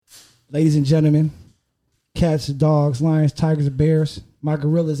Ladies and gentlemen, cats, dogs, lions, tigers, bears, my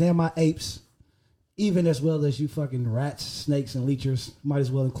gorillas and my apes, even as well as you fucking rats, snakes, and leechers, might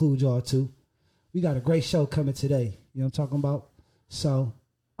as well include y'all too. We got a great show coming today. You know what I'm talking about? So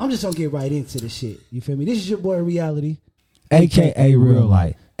I'm just gonna get right into this shit. You feel me? This is your boy Reality, a.k.a. Real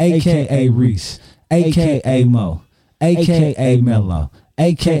Light, a.k.a. Reese, a.k.a. Mo, a.k.a. Mello,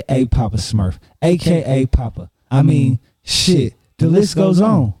 a.k.a. Papa Smurf, a.k.a. Papa. I mean, shit, the list goes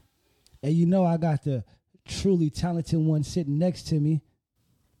on. And you know I got the truly talented one sitting next to me.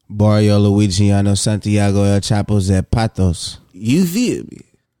 Barrio Luigiano Santiago El Chapo Zapatos. You feel me?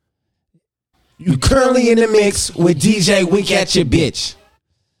 You currently in the mix with DJ Wink at your bitch.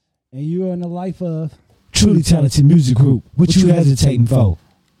 And you're in the life of Truly Talented Music Group. What you hesitating for?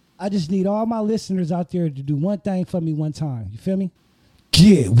 I just need all my listeners out there to do one thing for me one time. You feel me?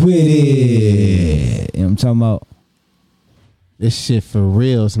 Get with it. You know what I'm talking about? This shit for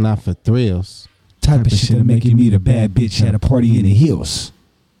reals, not for thrills. Type of shit that make you meet a bad bitch at a party in the hills.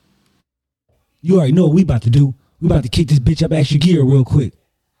 You already know what we about to do. We about to kick this bitch up extra gear real quick.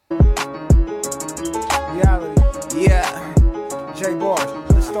 Reality. Yeah. J Bars.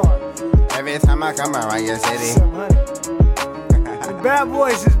 Let's start. Every time I come around your city. The bad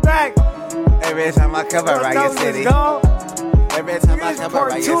boys is back. Every time I come around your city. Every time I come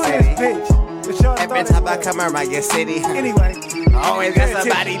around your city. Every time I come around your city. Anyway. Always got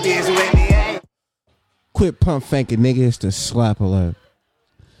somebody this with me. Eh? Quit pump faking, nigga. It's the slap alert.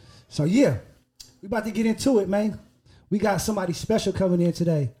 So yeah, we about to get into it, man. We got somebody special coming in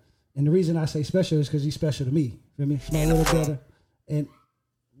today. And the reason I say special is because he's special to me. Feel me? Smell a little better. And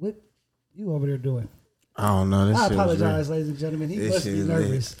what you over there doing? I don't know. This I shit apologize, ladies and gentlemen. He must be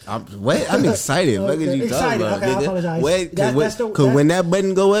nervous. I'm excited. What are you talking about, okay, nigga? I apologize. Wait, because when that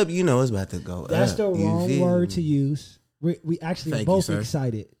button go up, you know it's about to go that's up. That's the wrong word to use. We actually Thank both you,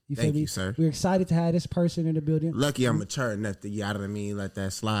 excited. You feel Thank me? you, sir. We're excited to have this person in the building. Lucky I'm mature enough to, you know what I mean, let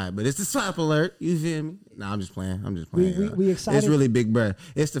that slide. But it's the slap alert. You feel me? Nah, I'm just playing. We excited. It's really big, bruh.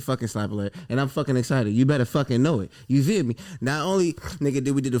 It's the fucking slap alert. And I'm fucking excited. You better fucking know it. You feel me? Not only, nigga,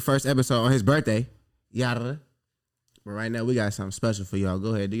 did we do the first episode on his birthday. Yada. But right now, we got something special for y'all.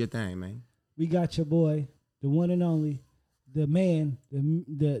 Go ahead. Do your thing, man. We got your boy, the one and only, the man,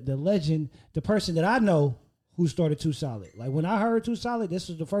 the legend, the person that I know who started Too Solid. Like when I heard Too Solid, this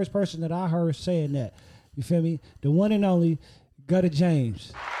was the first person that I heard saying that. You feel me? The one and only Guddah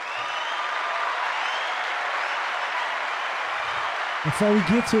James. Before we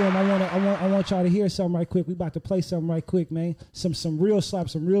get to him, I want y'all to hear something right quick. We about to play something right quick, man. Some real slap,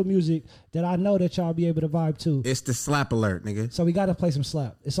 some real music that I know that y'all be able to vibe to. It's the slap alert, nigga. So we gotta play some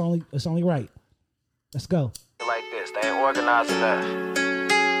slap. It's only right. Let's go. Like this, they ain't organized enough.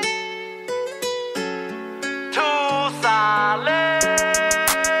 Too solid.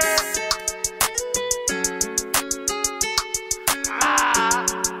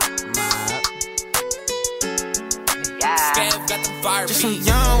 Just some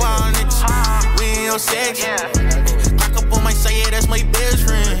young wild niggas. We ain't your sex. Clock up on my side, yeah, that's my best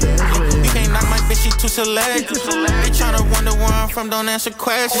friend. You can't knock my bitch, she too select. They tryna wonder where I'm from, don't answer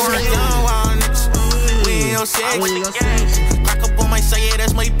questions. Young wild niggas. We ain't your sex. Clock up on my side, yeah,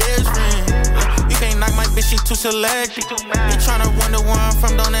 that's my best friend. You can't knock my bitch, she too select. They tryna wonder where I'm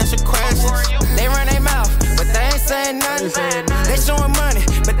from, don't answer questions. They run their mouth, but they ain't saying nothing. They showing money,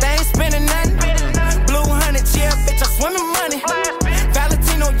 but they ain't spending nothing. Blue honey, yeah, bitch, I swimming money.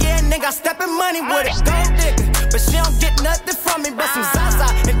 Valentino, yeah, nigga, I stepping money with it. Gold digger, but she don't get nothing from me but some Zaza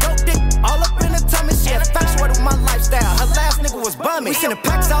and dope dick all up in her tummy. She infatuated with my lifestyle. Her last nigga was bumming. We sending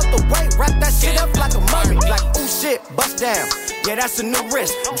packs out the way, wrap that shit up like a mummy. Like, ooh shit, bust down. Yeah, that's a new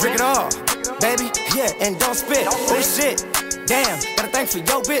wrist. Drink it all, baby. Yeah, and don't spit. Ooh shit. Damn, got a thing for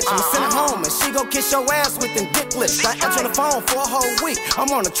your bitch. I'ma send her home and she gon' kiss your ass with them dick lips. Got X on the phone for a whole week.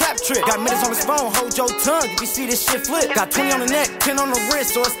 I'm on a trap trip. Got minutes on his phone. Hold your tongue if you see this shit flip. Got 20 on the neck, 10 on the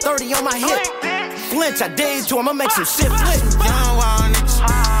wrist, so it's 30 on my hip. Flinch, I dare you to. I'ma make some shit flip. Young wild niggas.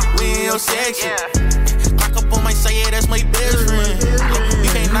 We ain't your section. Clock up on my side, yeah, that's my best friend. You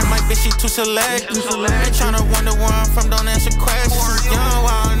can't knock my bitch, she too select. They tryna wonder where I'm from, don't answer questions. Young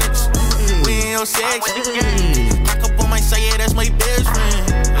wild niggas. We ain't your section. My say, yeah, that's my best friend.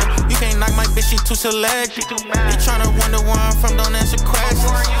 You can't knock my bitch, she too select. They tryna wonder where I'm from, don't answer questions.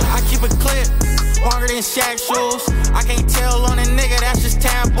 I keep it clear, longer than Shaq shoes. I can't tell on a nigga, that's just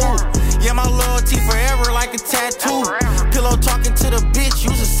taboo. Yeah, my loyalty forever like a tattoo. Pillow talking to the bitch,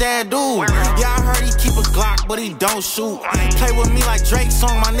 use a sad dude. Yeah, I heard he keep a Glock, but he don't shoot. Play with me like Drake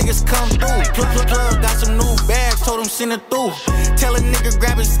song, my niggas come through. Plug got some new bags, told him send it through. Tell a nigga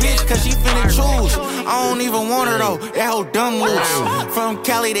grab his bitch, cause she finna choose. I don't even want her though, that whole dumb loose. From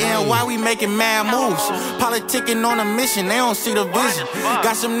Cali to NY, we making mad moves. Politicking on a mission, they don't see the vision.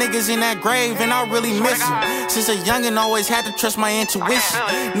 Got some niggas in that grave, and I really miss them. Since a youngin', always had to trust my intuition.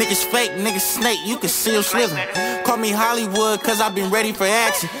 Niggas fake, niggas snake, you can see them slither. Call me Hollywood, cause I been ready for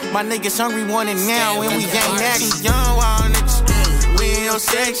action. My niggas hungry, want it now, and we ain't acting. Young wild niggas, we in your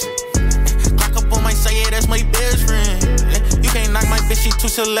section. Clock up on my side, yeah, that's my best friend. You can't knock my bitch, she too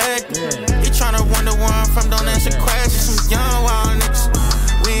select. You tryna wonder where I'm from, don't answer questions. Some young wild niggas,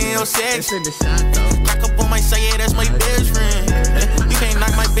 we in your section. Clock up on my side, yeah, that's my best friend. You can't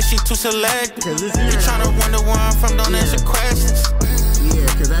knock my bitch, she too select. You tryna wonder where I'm from, don't answer questions.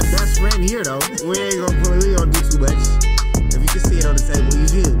 Yeah, cause that best friend here though, we ain't gonna do too much. If you can see it on the table, you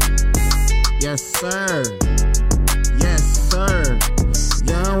feel me? Yes, sir. Yes, sir.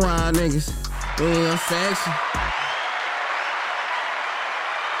 Young wild niggas, we in your section.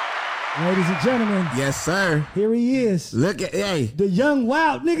 Ladies and gentlemen. Yes, sir. Here he is. Look at, hey. The young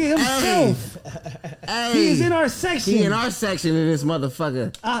wild nigga himself. Hey. He is in our section. He in our section in this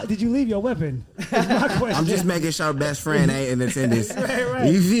motherfucker. Did you leave your weapon? That's my question. I'm just making sure best friend ain't in attendance. right.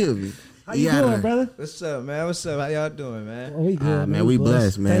 You feel me? How you doing, brother? What's up, man? What's up? How y'all doing, man? Oh, we good, man. We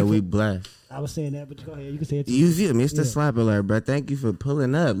blessed, man. Thankful. We blessed. I was saying that, but go ahead. You can say it too. You feel me? It's the slap alert, bro. Thank you for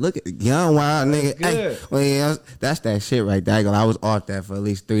pulling up. Look at young wild nigga. Hey, well, yeah, that's that shit right there. I was off that for at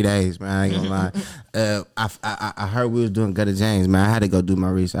least 3 days, man. I ain't gonna lie. I heard we was doing Guddah James, man. I had to go do my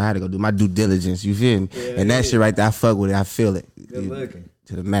research. I had to go do my due diligence. You feel me? Yeah, and that shit right there, I fuck with it. I feel it. Good looking.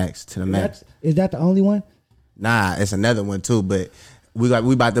 To the max. To the max. Is that the only one? Nah, it's another one too, but we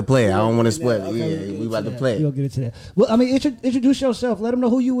about to play it. I don't want to spoil it. Okay, Yeah, we about to play it. You'll get into that. Well, I mean, introduce yourself. Let them know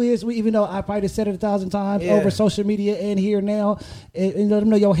who you is. Even though I probably said it 1,000 times over social media and here now, and let them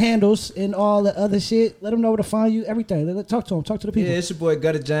know your handles and all the other shit. Let them know where to find you. Everything. Talk to them. Talk to the people. Yeah, it's your boy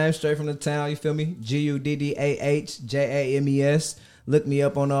Guddah James, straight from the town. You feel me? GUDDAHJAMES. Look me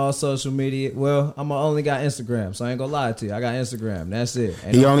up on all social media. Well, I only got Instagram, so I ain't gonna lie to you. I got Instagram. That's it.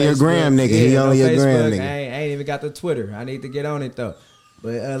 And he only Facebook, a gram nigga. He only a gram nigga. I ain't even got the Twitter. I need to get on it though.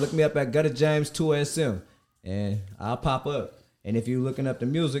 But look me up at Guddah James 2SM, and I'll pop up. And if you're looking up the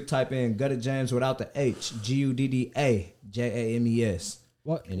music, type in Guddah James without the H, GUDDAJAMES,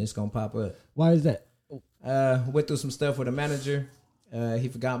 what? And it's gonna pop up. Why is that? Went through some stuff with a manager. He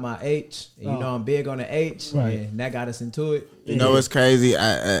forgot my H. And you know I'm big on the H, right. And that got us into it. You know what's crazy?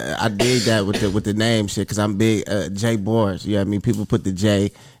 I dig that with the name shit because I'm big J Bars. You know what I mean? People put the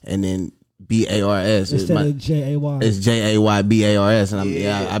J and then BARS instead of JAY. It's JAYBARS, and I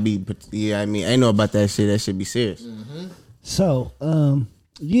be I mean, I ain't know about that shit. That shit be serious. Mm-hmm. So,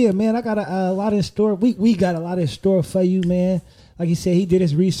 yeah, man, I got a lot in store. We got a lot in store for you, man. Like he said, he did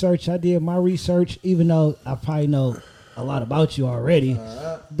his research. I did my research, even though I probably know a lot about you already.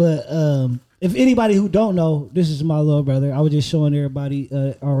 But if anybody who don't know, this is my little brother. I was just showing everybody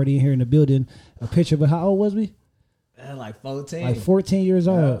already in here in the building a picture. But how old was we? Like 14. Like 14 years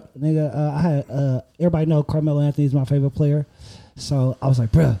old. Nigga, I had, everybody know Carmelo Anthony is my favorite player. So I was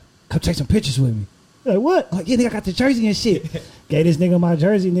like, bruh, come take some pictures with me. Like, what? Like, yeah, nigga, I got the jersey and shit. Gave this nigga my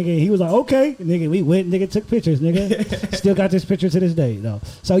jersey, nigga. He was like, okay. Nigga, we went, nigga, took pictures, nigga. Still got this picture to this day, though.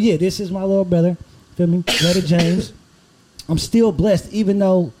 So, yeah, this is my little brother. Feel me? Guddah James. I'm still blessed, even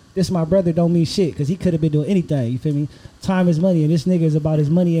though this my brother don't mean shit, because he could have been doing anything, you feel me? Time is money, and this nigga is about his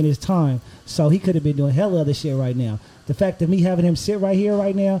money and his time. So he could have been doing hella other shit right now. The fact of me having him sit right here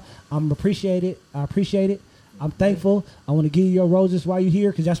right now, I'm appreciate it. I appreciate it. I'm thankful. I want to give you your roses while you're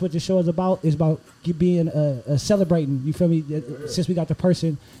here, because that's what this show is about. It's about you being celebrating. You feel me? Since we got the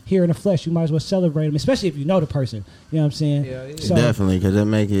person here in the flesh, you might as well celebrate them, especially if you know the person. You know what I'm saying? Yeah. So, definitely, because it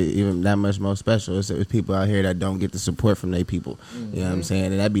make it even that much more special. It's people out here that don't get the support from their people. Mm-hmm. You know what I'm saying?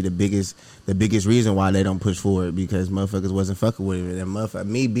 And that'd be the biggest reason why they don't push forward, because motherfuckers wasn't fucking with it. And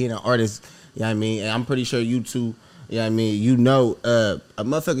me being an artist, you know what I mean? And I'm pretty sure you too. Yeah, you know I mean, you know, a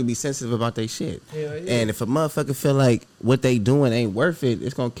motherfucker be sensitive about their shit. Yeah. And if a motherfucker feel like what they doing ain't worth it,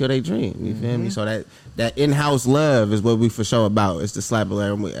 it's gonna kill their dream. You feel me? So that in-house love is what we for sure about. It's the slap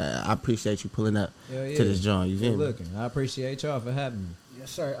alert. I appreciate you pulling up to this joint. You feel me? Looking. I appreciate y'all for having me.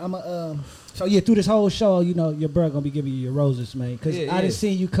 Yes, sir. So yeah, through this whole show, you know, your bro gonna be giving you your roses, man. Because I done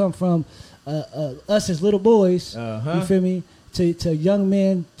seen you come from us as little boys. You feel me? To young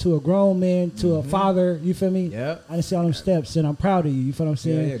men, to a grown man, to a father, you feel me? Yep. I done see all them steps, and I'm proud of you. You feel what I'm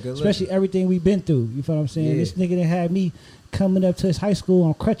saying? Yeah, good especially everything we've been through. You feel what I'm saying? Yeah. This nigga that had me coming up to his high school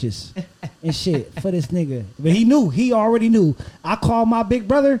on crutches and shit for this nigga. But he already knew. I called my big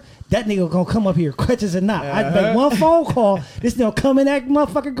brother, that nigga gonna come up here, crutches or not. I make one phone call, this nigga come in that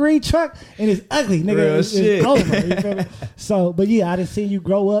motherfucking green truck, and it's ugly, nigga. Real It's shit. over, you feel me? So, but yeah, I didn't see you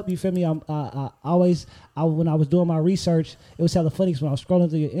grow up, you feel me? When I was doing my research, it was hella funny 'cause when I was scrolling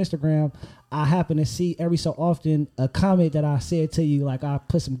through your Instagram, I happen to see every so often a comment that I said to you, like I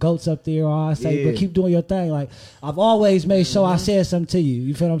put some goats up there, or I say, but keep doing your thing. Like I've always made sure I said something to you.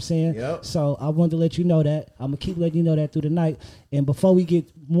 You feel what I'm saying? Yep. So I wanted to let you know that. I'm gonna keep letting you know that through the night. And before we get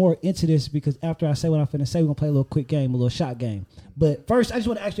more into this, because after I say what I'm finna say, we're gonna play a little quick game, a little shot game. But first, I just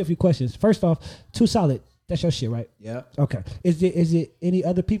want to ask you a few questions. First off, Too Solid. That's your shit, right? Yep. Okay. Is it any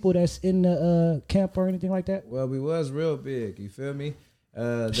other people that's in the camp or anything like that? Well, we was real big. You feel me?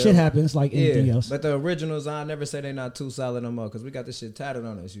 Shit happens like anything else. But the originals, I never say they not Too Solid no more because we got this shit tatted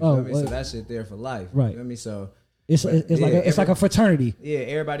on us. You Oh, feel me? well, So that shit there for life. right. You feel me? So It's like a fraternity. yeah,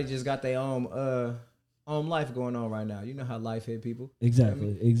 everybody just got their own life going on right now. You know how life hit people.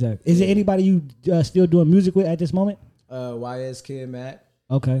 Exactly. Is there anybody you still doing music with at this moment? YS Kid Mac.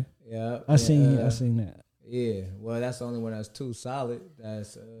 Okay. Yeah. I seen that. Yeah. Well, that's the only one that's Too Solid.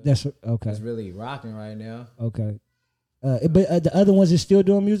 That's Okay. that's really rocking right now. Okay. But the other ones is still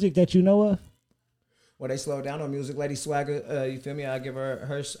doing music that you know of? Well, they slowed down on music. Lady Swagger, you feel me? I give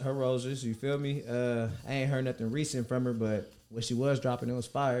her roses. You feel me? I ain't heard nothing recent from her, but what she was dropping, it was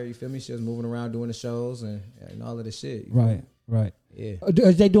fire. You feel me? She was moving around doing the shows and all of the shit. You feel me? Right. Yeah. Are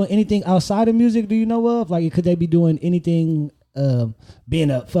they doing anything outside of music? Do you know of? Like, could they be doing anything? Being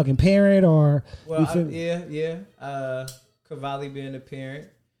a fucking parent, or Well, yeah. Cavalli being a parent.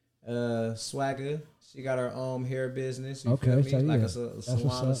 Swagger, she got her own hair business. You Okay, feel me? so Like yeah. a salon or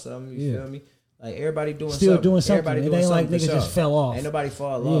what's up. something. You feel me? Like everybody doing Still something. doing something. Everybody It doing ain't like something for niggas just sure. fell off. Ain't nobody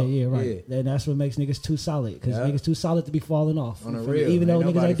fall off. Yeah, right. Then that's what makes niggas too solid, because Yeah. niggas too solid to be falling off. On the You feel me? real, even though ain't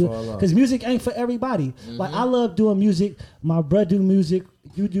niggas nobody ain't do, fall off. because music ain't for everybody. Like I love doing music. My brother do music.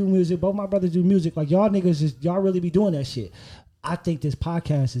 You do music. Both my brothers do music. Like y'all niggas y'all really be doing that shit. I think this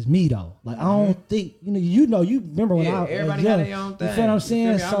podcast is me though. Like I don't think you remember when I everybody was got young. their own thing. You feel what I'm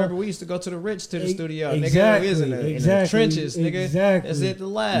saying? I remember we used to go to the Rich to the studio. Exactly, Nigga, we was in the exactly, trenches, nigga. exactly. That's it, the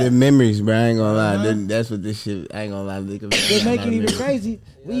lab. The memories, bro. I ain't gonna lie. That's what this shit. I ain't gonna lie. It make it even crazy.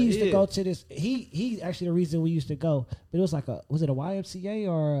 We used to yeah. go to this. He's actually the reason we used to go. But it was like was it a YMCA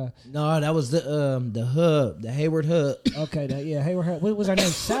or? No, that was the hub, the Hayward hub. Okay, Hayward Hub. What was her name?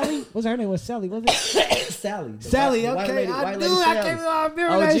 Sally? Was her name was Sally? Was it? Sally. Sally. White Okay, lady, I white knew. lady I Sally. can't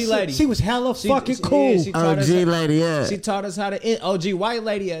remember OG that shit. lady. She was hella fucking cool. Yeah, she taught us OG lady, yeah. She taught us how to OG white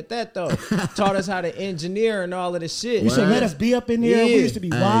lady at that though. Taught us how to engineer and all of this shit. She let us be up in there. We Yeah. used to be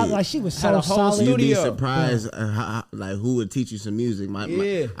wild. Like she was Had so a whole solid. You'd be studio. surprised like who would teach you some music.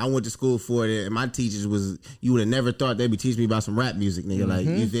 I went to school for it, and my teachers you would have never thought they'd be teaching me about some rap music, nigga. Like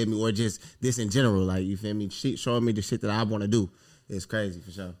you feel me, or just this in general. Like you feel me, showing me the shit that I want to do. It's crazy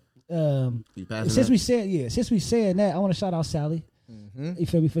for sure. You passing Since up? we said that, I want to shout out Sally. You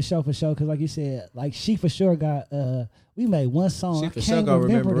feel me, for sure, because like you said, like she for sure got. We made one song. She I for can't sure gonna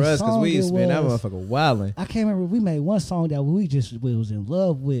remember the us because song we used to be in that was. motherfucker wildin'. I can't remember. We made one song that we was in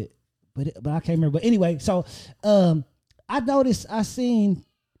love with, but I can't remember. But anyway, so I seen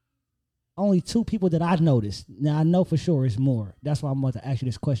only two people that I noticed. Now I know for sure it's more. That's why I'm about to ask you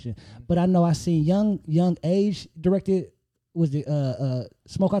this question. But I know I seen Young Age directed was the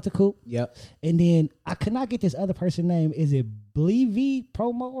Smoke Out the Coop. Yep. And then I could not get this other person's name. Is it Believe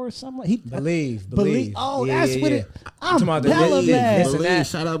Promo or something? Believe. Oh, Yeah, that's what yeah. it. I'm talking about the hella Believe. mad. Listen, Believe,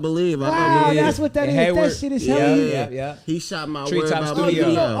 shout out Believe. Wow, Yeah. that's what that And is. Hayward. That shit is Yeah, hella. yeah. He shot my Treetop word about Studio.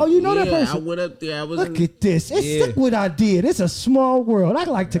 video. Oh, you know that person? I went up there. I was Look at this. It's sick what I did. It's a small world. I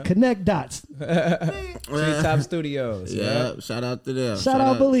like to connect dots. Treetop Studios. Yeah, shout out to them. Shout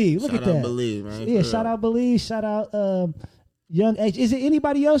out Believe. Look shout at that. out Believe, man. Yeah, For shout real. out Believe. Shout out Young Age. Is it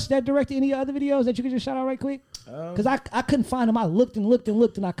anybody else that directed any other videos that you could just shout out right quick? Because I couldn't find them. I looked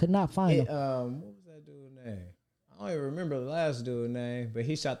and I could not find them. What was that dude's name? I don't even remember the last dude's name, but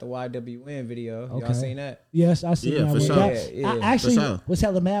he shot the YWN video. Y'all Okay. seen that? Yes, I seen Yeah, that for one. sure. That- Yeah, I yeah, actually for sure. was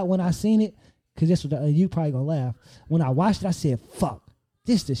hella mad when I seen it, because this was you probably gonna laugh. When I watched it, I said, "Fuck,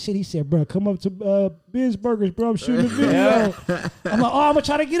 this the shit." He said, "Bro, come up to Ben's Burgers, bro. I'm shooting a video." I'm like, "Oh, I'm gonna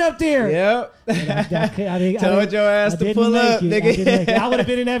try to get up there." Yep. Told your ass to pull up, nigga. I would have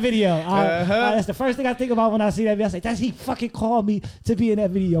been in that video. That's the first thing I think about when I see that video. I say, "That's he fucking called me to be in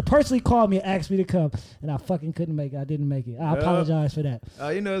that video. Personally called me and asked me to come, and I fucking couldn't make it. I didn't make it. I apologize for that."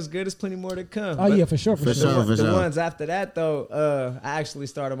 You know it's good. There's plenty more to come. Oh But yeah, for sure. The ones after that though, I actually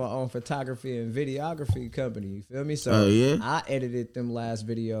started my own photography and videography company. You feel me? So Oh, yeah? I edited them last last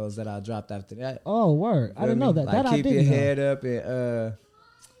videos that I dropped after that. Oh, word. I didn't know that. Like, that I keep didn't your know. head up and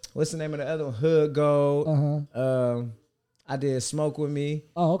what's the name of the other one? Hood Gold. I did Smoke With Me.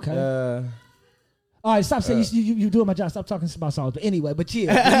 Oh, okay. All right, stop saying you doing my job. Stop talking about songs. But anyway,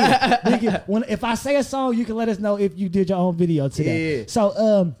 if I say a song, you can let us know if you did your own video today. Yeah.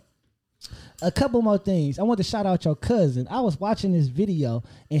 So, a couple more things. I want to shout out your cousin. I was watching this video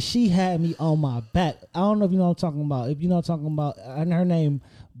and she had me on my back. I don't know if you know what I'm talking about. If you know what I'm talking about, and her name,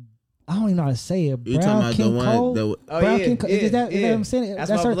 I don't even know how to say it. You Brown talking King about Cole. the one? Brown King Cole. Is that what I'm saying? That's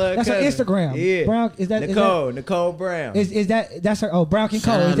her. my blood That's her cousin. Instagram. Yeah. Brown. Is that Nicole Brown. Is that that's her? Oh, Brown King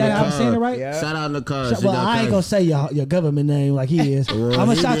Cole. Shout Is out that how I'm Nicole. saying it right? Yeah. Shout out Nicole. Well, I ain't gonna say your government name like he is. I'm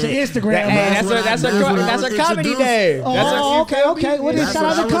gonna he shout did. your Instagram. Hey, bro. that's her comedy name. Oh, okay. Well, then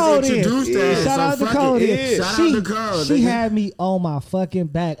shout out Nicole then. Shout out Nicole then. Shout out Nicole. She had me on my fucking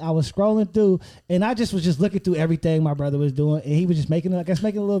back. I was scrolling through, and I just was looking through everything my brother was doing, and he was just making a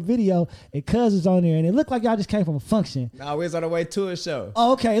little video, and Cuz was on there, and it looked like y'all just came from a function. Nah, we was on the way to a show.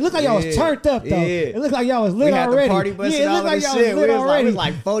 Oh, okay. It looked like y'all was turned up though. Yeah. It looked like y'all was lit We had already. the party bus and it all looked of like this y'all shit. was lit already. We was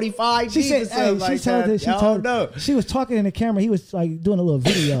like 45 She deep said, or something like that. She was talking in the camera. He was like doing a little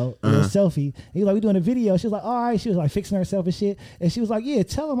video, a little selfie. He was like, we doing a video. She was like, all right. She was like fixing herself and shit. And she was like, yeah,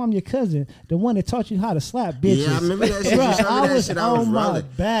 tell him I'm your cousin, the one that taught you how to slap bitches. Yeah, I remember that shit. Bruh, You showed me I that was shit. I was on my rolling.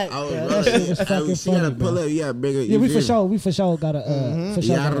 back. I was Yeah, rolling. that shit was fucking She had to funny. pull bro. up. Yeah, bigger. Yeah, we for sure got to. For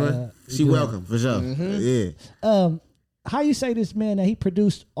sure gotta, She welcome for sure. Yeah. How you say this man that he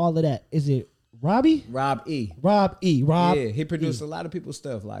produced all of that? Is it Robbie? Rob E. Rob. Yeah, he produced a lot of people's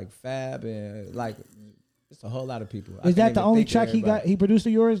stuff like Fab and like it's a whole lot of people. Is that the only track he got? He produced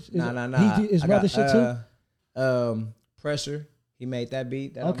of yours? Nah. He did his brother shit too. Pressure. He made that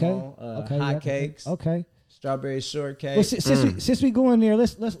beat. That Okay. I'm on. Okay. Hot yeah, Cakes. Okay. Strawberry shortcake. Well, since we go in there,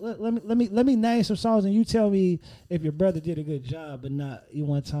 let me name some songs and you tell me if your brother did a good job, but not you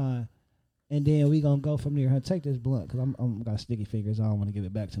one time, and then we gonna go from there. Huh? Take this blunt because I'm got sticky fingers. I don't want to give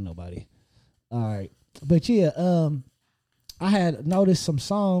it back to nobody. All right, but yeah, I had noticed some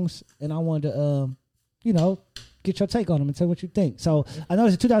songs and I wanted to get your take on them and tell what you think. So I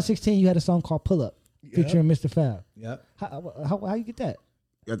noticed in 2016 you had a song called "Pull Up" featuring Mr. Fab. Yep. How you get that?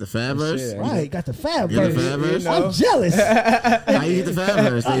 Got the Fab verse? Shit. Right, got the Fab You got the verse. Fab verse? I'm jealous. How you get the Fab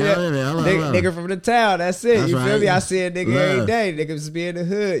verse? Nigga from the town, that's it. That's you feel right. me? I see a nigga Love. every day. Niggas be in the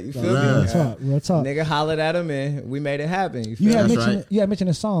hood. You feel Love. me? Real talk. Nigga hollered at him and we made it happen. You feel You had me? That's mentioned right. you had mentioned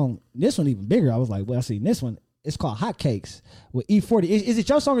a song. This one even bigger. I was like, well, I seen this one. It's called "Hot Cakes" with E40. Is it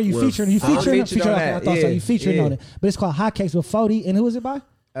your song or you Well, featuring? You I'm featuring? featured on I that. thought so. Yeah, You featuring yeah. on it, but it's called "Hot Cakes" with 40. And who is it by?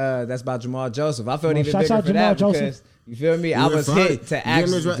 That's by Jamal Joseph. I felt Well, even shouts bigger out for Jamal that Joseph. because you feel me? I Yeah, was funny. hit to Give him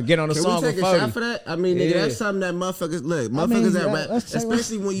his actually right- to get on the Can song we with take a shot 40. for that? I mean, nigga, Yeah. that's something that motherfuckers look. Motherfuckers mean, that yeah, rap, let's say-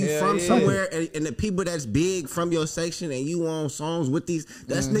 especially when you Yeah, from yeah. somewhere and the people that's big from your section and you on songs with these,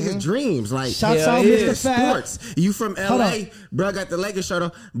 that's niggas' dreams. Like, Shouts Yeah, out yeah. Mr. Fab. sports. You from Hold LA, bro, got the Lakers shirt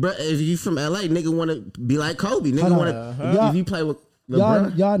on. Bro, if you from LA, nigga want to be like Kobe. Nigga Hold on. want to, Y'all- if you play with Y'all,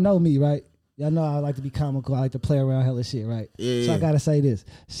 LeBron. y'all know me, right? Y'all know I like to be comical. I like to play around hella shit, right? Yeah, So I yeah. gotta say this.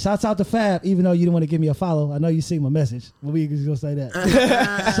 Shouts out to Fab, even though you didn't want to give me a follow. I know you seen my message, but we just gonna say that.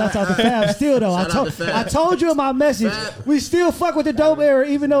 Shouts out to Fab. Still though, Shout out to Fab. I told you in my message, Fab. we still fuck with the dope era,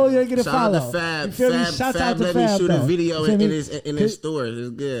 even though we didn't get a Shout follow. out to Fab. You feel me? Fab, Shouts Fab out to let Fab me shoot though. a video You feel in me? his stores. It's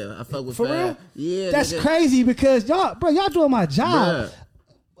good. I fuck with For Fab. real? Yeah, That's nigga. crazy because y'all doing my job.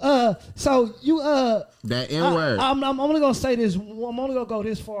 Bruh, So you that N word. I'm only gonna say this. I'm only gonna go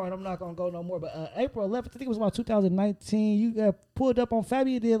this far, and I'm not gonna go no more. But April 11th, I think it was about 2019. You pulled up on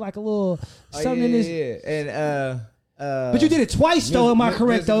Fabby. You did like a little something in this. Yeah. And But you did it twice though. Am I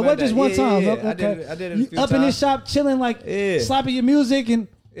correct though? It wasn't just one time. Yeah. Okay. I did it a You few up in this times. shop chilling, like Yeah. slapping your music and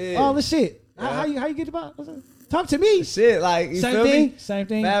Yeah. all the shit. How you get about? Talk to me. Shit, like you Same feel thing. me? Same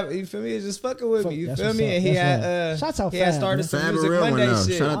thing. Fab, you feel me? He's just fucking with me. You That's feel what's me? up. And he That's had Shouts out he had Fab, started man. some Fab a Music real one Monday though.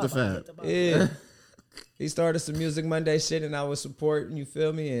 shit. Shout out to Fab. Yeah. He started some Music Monday shit and I was supporting, you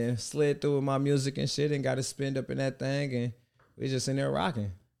feel me? And slid through with my music and shit and got it spinned up in that thing and we just in there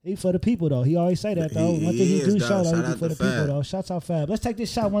rocking. He for the people though. He always say that though. He One thing he is, do dog. show though, Shout he do out for to the people Fab. though. Shouts out Fab. Let's take this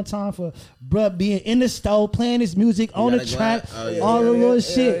shot one time for bruh being in the stove, playing his music on the got a track, glass? Oh, yeah. all the Yeah, little yeah,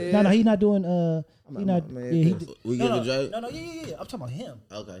 shit. yeah. No, he not doing. He not. man, Yeah, he. We No, give no, a J. no, yeah. I'm talking about him.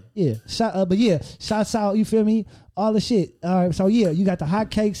 Okay. Yeah, but yeah, shouts out. You feel me? All the shit. All right, so yeah, you got the Hot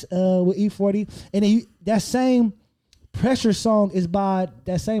Cakes with E40, and then that same Pressure song is by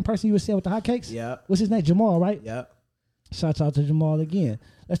that same person you were saying with the Hot Cakes. Yep. What's his name? Jamal, right? Yep. Shouts out to Jamal again.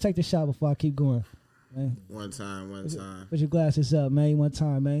 Let's take this shot before I keep going. Man. One time. Put your glasses up, man. One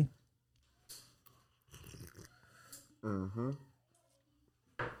time, man.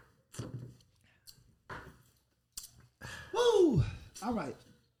 Woo! All right.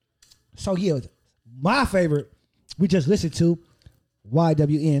 So yeah, my favorite we just listened to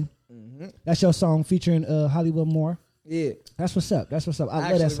YWN. That's your song featuring Hollywood Moore. Yeah. That's what's up. That's what's up. I love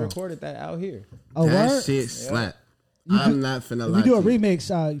actually that song. recorded that out here. Oh, That word? shit slap. I'm not finna lie. If you do a to you.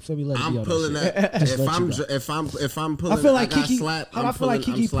 remix, you feel me? Let it be I'm on pulling that. that. Just let you go. If I'm pulling, I feel like got Kiki. slapped, I feel like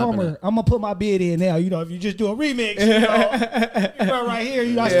Kiki I'm slapping Palmer. that. I'm gonna put my bid in now. You know, if you just do a remix, you know right here.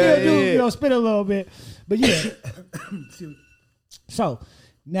 You know, I still do. yeah. You know, spin a little bit, but yeah. So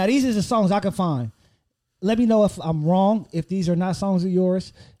now these are the songs I can find. Let me know if I'm wrong. If these are not songs of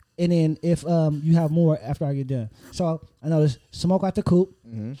yours, and then if you have more after I get done. So I know there's Smoke Out the Coop.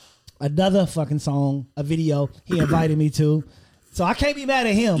 Another fucking song, a video he invited me to. So I can't be mad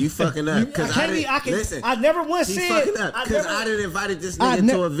at him. You fucking up. Because listen, I never once he said. fucking up. Because I didn't invited this I nigga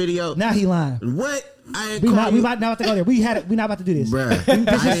ne- to a video. Now he lying. What? I ain't We call you. might not have to go there. We not about to do this. Bruh, This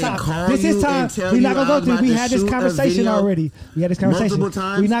I is didn't time. call This you is time. and tell We're not you gonna I go was through. about We to had this shoot a conversation video already. We had this conversation. multiple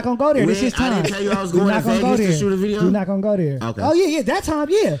times. We're not gonna go there. This is I time. didn't tell you I was We're going not to gonna go Vegas there. to shoot a video? We're not gonna go there. Okay. Oh yeah, that time,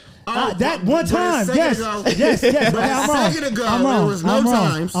 yeah. Oh, that but- one but a time, second yes, ago- yes. but Okay, a I'm wrong. second ago, I'm wrong. it was no I'm wrong.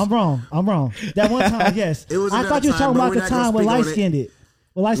 times. I'm wrong. That one time, yes. It was I another thought you were time, talking but about we're the not gonna time with speak on light it. skinned it.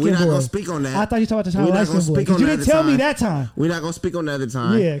 With light We're skinned not boy. gonna speak on that. I thought you were talking about the time We're with not light gonna skinned boy. speak 'Cause on you that didn't other tell me time. that time. We're not gonna speak on the other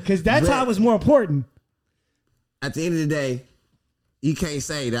time. Yeah, because that But time was more important. At the end of the day, you can't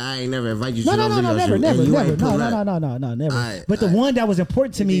say that I ain't never invite you No, to no, no no, no, video never, shoot, never, and you never. ain't No, pull no, up. no, no, no, never. Alright, But the alright. one that was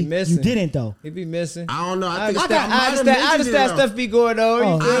important to He me, be missing. you didn't though. He be missing. I don't know. I think I understand stuff be going on.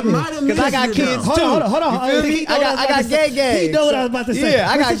 Oh, You feel I me? might have Because I got missed it, kids though. too. Hold on. You feel He me? know what I was got about to gay say. gang. He know what I was about to say. Yeah,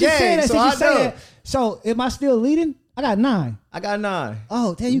 I But got since you say gang, that, so since you I say know. that, so am I still leading? I got 9. I got 9.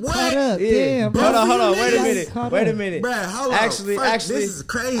 Oh, damn, you What? caught up. Yeah. Damn, bro. Hold on. Wait a niggas minute. caught Wait a up. minute. Bruh, hold on. Actually, First, this is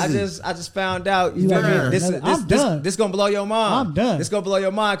crazy. I just found out. You You feel right. me? This I'm done. this gonna blow your mind. I'm done. This gonna blow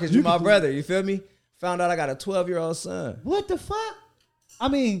your mind because You you're my can- brother. You feel me? Found out I got a 12-year-old son. What the fuck? I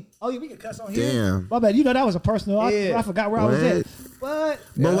mean, oh yeah, we can cuss on here. Damn. My bad. You know that was a personal. Yeah. I forgot where I was at. What?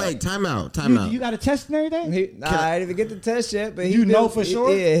 But wait, time out. You got a test and everything? I didn't even get the test yet, but he You know knew- for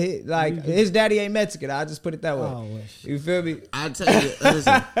sure? Yeah, his daddy ain't Mexican. I'll just put it that way. Oh, well, You feel me? I tell you,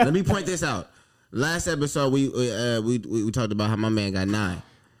 listen. Let me point this out. Last episode, we talked about how my man got 9.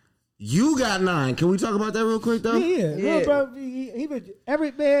 You got 9. Can we talk about that real quick though? Yeah. Look, bro, he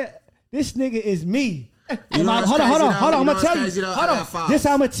every man. This nigga is me. You know what's Hold on. crazy, I'm though? gonna You know tell what's you. crazy, though? I Hold got on. 5. This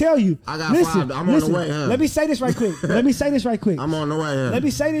I'm gonna tell you. I got Listen, 5. I'm on the listen. way, huh? Let me say this right quick. I'm on the way. Huh? Let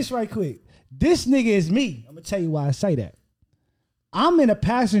me say this right quick. This nigga is me. I'm gonna tell you why I say that. I'm in a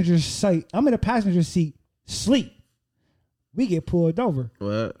passenger seat, sleep. We get pulled over.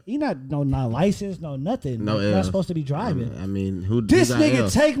 What? He not license, no nothing. No, not supposed to be driving. I mean, who? This who got nigga L?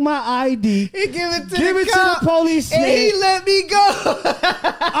 take my ID. He give it to Give the it cop, to the police. and he nigga. let me go.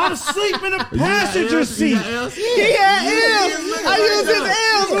 I'm sleeping in the You got passenger L's? seat. You got L's? He had L's. I used his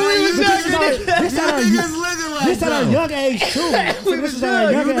L's when we was younger. This at our Niggas looking like this at our though. young age too. We This was is at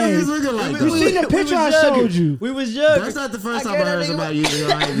our young. young You niggas age. looking like You though. seen the picture I showed you? We was young. That's not the first I time I get heard that nigga- somebody using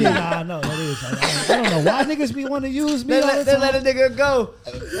your ID. Yeah, I know that is. I don't know why niggas be want to use me They all let, the they let a time. nigga go.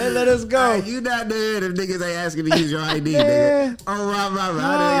 They let us go. Hey, you not there if niggas ain't asking to use your ID, Yeah. nigga. Oh, right. I done got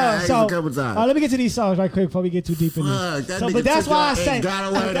asked a couple times. let me get to these songs right quick before we get too deep in Fuck, this. that So, nigga but that's took why I your- say. and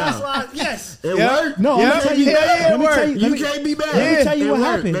got away That's though. why. Yes. It Yeah. worked. No, Yeah, let me tell you. yeah, let me it tell you. You Let me, can't be mad. let me tell you It what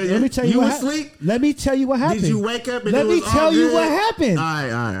worked, happened. nigga. Let me tell you You what was happened. asleep? Let me tell you what happened. Did you wake up and Let it me was all tell you good? what happened. All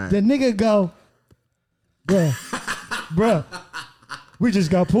right. The nigga go, bruh, we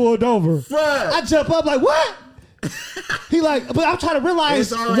just got pulled over. Fuck. I jump up like, what? He like, but I'm trying to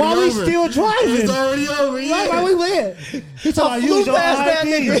realize It's already why we over. still driving. It's already over. Right, Yeah. why we went? He told me, flew use your past that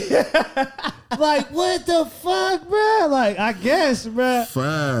ID. Like, what the fuck, bruh? Like, I guess, bruh.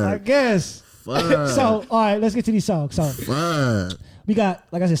 I Fuck. guess. Fuck. So, all right, let's get to these songs. So, Fuck. we got,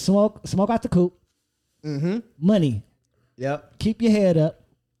 like I said, smoke out the coop. Mm-hmm. Money. Yep. Keep your head up.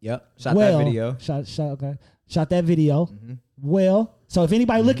 Yep. Shot well, that video. Shot that video. Well, so if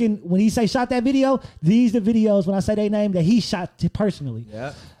anybody looking, when he say shot that video, these the videos, when I say their name, that he shot personally.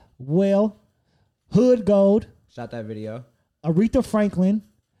 Yep. Well, Hood Gold, Shot that video. Aretha Franklin,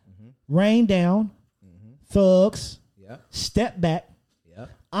 Rain Down, Thugs, Yep. Step Back, Yep.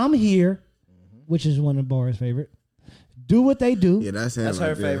 I'm Here, which is one of Bar's favorite. Do What They Do. Yeah, that's him. That's right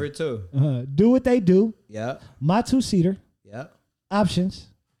her there. favorite too. Do What They Do. Yep. My Two-Seater. Yep. Options.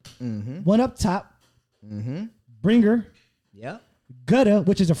 Mm-hmm. One Up Top. Mm-hmm. Bringer. Yep. Guddah,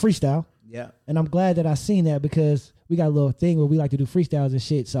 which is a freestyle. Yep. And I'm glad that I seen that because we got a little thing where we like to do freestyles and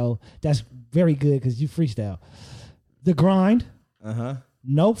shit. So that's very good because you freestyle. The Grind, Uh-huh.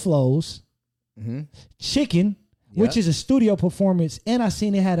 No Flows, Mm-hmm. Chicken, which Yeah. is a studio performance. And I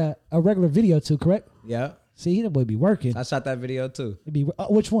seen it had a regular video too, correct? Yep. See, he the boy be working. I shot that video too. It be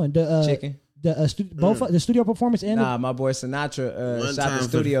which one? The Chicken. Both the studio performance and My boy Sinatra One shot the time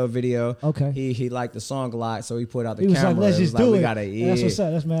studio video. Okay. He liked the song a lot, so he put out the he was camera. like, let's It was just do we it. gotta, That's what's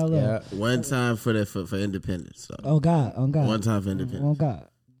up. That's mad love. Yeah. One time for independence. So. Oh God. One time for independence. Oh God.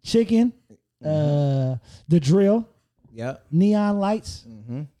 Chicken. The drill. Yep. Neon lights.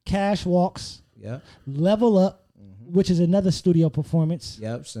 Cash walks. Yep. Level up, which is another studio performance.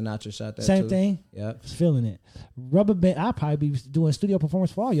 Yep. Sinatra shot that Same too. thing. Yep. Was feeling it. Rubber band. I'll probably be doing studio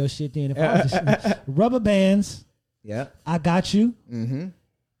performance for all your shit then. If I was just, rubber bands. Yep. I got you. Mm-hmm.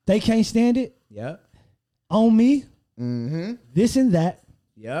 They can't stand it. Yep. On me. Mm-hmm. This and that.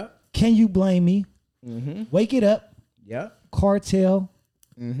 Yep. Can you blame me? Mm-hmm. Wake it up. Yep. Cartel.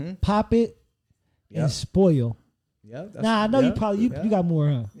 Mm-hmm. Pop it. Yep. And spoil. Yep. Nah, I know you probably you got more,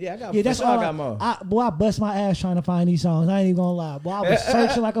 huh? Yeah, I got. Yeah, that's all all. I got more. I bust my ass trying to find these songs. I ain't even gonna lie. Boy, I was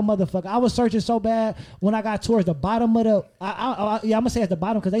searching like a motherfucker. I was searching so bad when I got towards the bottom of the. I'm gonna say at the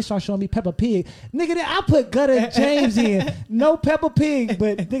bottom because they start showing me Peppa Pig. Nigga, I put Guddah James in. No Peppa Pig,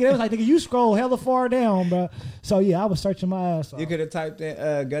 but nigga, they was like, nigga, you scroll hella far down, bro. So yeah, I was searching my ass off. You could have typed in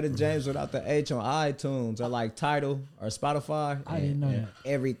Guddah James without the H on iTunes or like Tidal or Spotify. I didn't know that.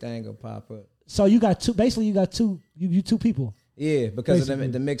 Everything will pop up. So you got two. Basically, you got two. You two people. Yeah, because Basically.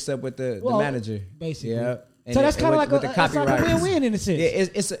 of the mix up with the Well, manager. basically. Yeah. So that's kind of like with a the it's like a copywriters. win-win in a sense.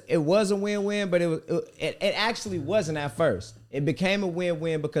 Yeah, it was a win-win, but it actually wasn't at first. It became a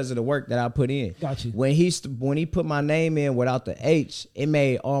win-win because of the work that I put in. Got you. When he put my name in without the H, it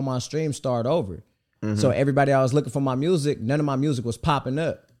made all my streams start over. So everybody I was looking for my music, none of my music was popping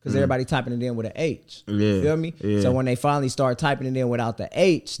up because everybody typing it in with an H. Yeah. You feel me? Yeah. So when they finally start typing it in without the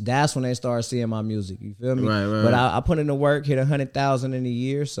H, that's when they start seeing my music. You feel me? Right. But I put in the work, hit 100,000 in a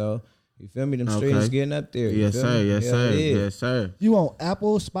year, so you feel me? Them streams getting up there. You Yes, feel sir. me? Yes, Hell sir. yeah. Yes, sir. You on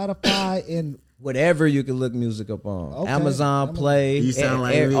Apple, Spotify, and Whatever you can look music up on. Okay. Amazon Play, You sound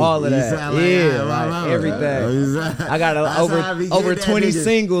like me. all of You that. sound like Yeah, my like mama. everything. I got That's how I be getting over that 20 nigga.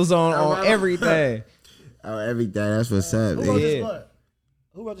 singles on mama. everything. Oh, everything. That's what's up. who Nigga. wrote this Yeah. blunt?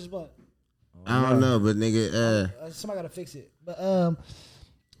 Who wrote this blunt? I don't know, but nigga, Somebody gotta fix it. But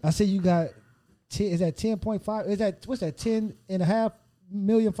I see you got 10, is that 10.5? Is that what's that 10.5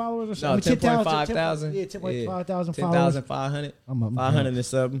 million followers or No, something? 10.5 thousand. Yeah, 10.5 thousand followers. 10,500. I'm 500 and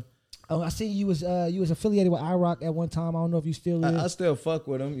something. Oh, I seen you was affiliated with iRock at one time. I don't know if you still is. I still fuck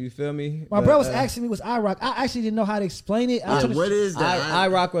with them. You feel me? My But, bro was asking me was iRock. I actually didn't know how to explain it. I was trying to- what is that?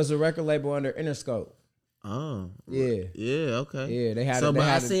 iRock was a record label under Interscope. Oh, Yeah. yeah, okay. Yeah, they had So, it- they but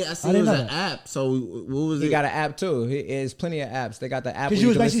I had it- see I it didn't was know an that. app. So, what was He it? got an app too. There's plenty of apps. They got the app. 'Cause where you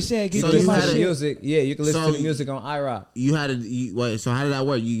was can basically listen- saying, So get you my had listen it- to shit. music. Yeah, you can listen So to the you- music on iRock. You had to. Wait. So how did that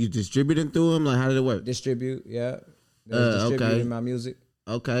work? You distributing through them? Like how did it work? Distribute, yeah. They was distributing okay. my music.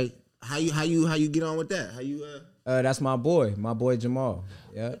 Okay. How you get on with that? How you? That's my boy Jamal.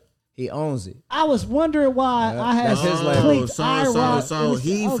 Yeah, he owns it. I was wondering why I had That's his label. clicked So iRock. It so was-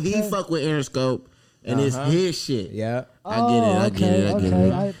 he okay. fuck with Interscope and it's his shit. Yeah, I get it. I get it. I get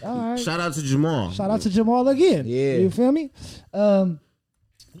it. All right. Shout out to Jamal. Shout out to Jamal again. Yeah. You feel me?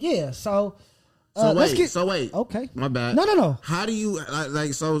 Yeah, so let's get wait. okay. My bad. No. How do you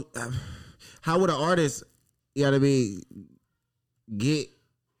like so? How would an artist? You gotta be get.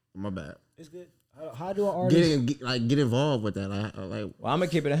 My bad. It's good. How do an artist Get involved with that. Like well, I'm gonna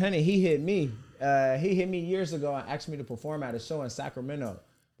keep it 100. He hit me. He hit me years ago and asked me to perform at a show in Sacramento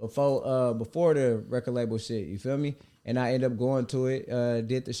before the record label shit. You feel me? And I ended up going to it.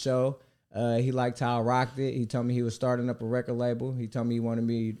 Did the show. He liked how I rocked it. He told me he was starting up a record label. He told me he wanted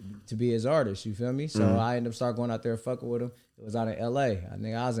me to be his artist. You feel me? So I ended up start going out there and fucking with him. It was out in L.A.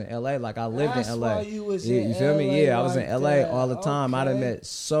 I was in L.A. like I lived That's in L.A. why you was Yeah, in you feel me? LA Yeah, I was in like L.A. that. all the time. I done Okay. met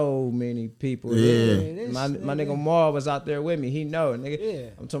so many people. Yeah. this My nigga- nigga Maul was out there with me. He know, nigga. Yeah.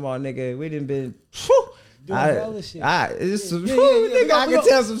 I'm talking about nigga. We done been. Whew, Doing hella shit. it's some, Yeah, whew, yeah, nigga, I can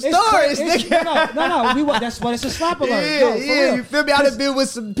tell some stories, nigga. No. That's why it's a slap alert. Yeah, No, for yeah, real. you feel me? I done been with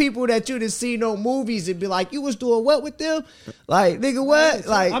some people that you done seen on movies and be like, you was doing what with them? Like, nigga, what?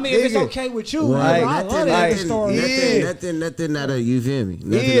 Like, I mean, if it's nigga. okay with you, Right. I love that Like, story. yeah. Nothing that you feel me.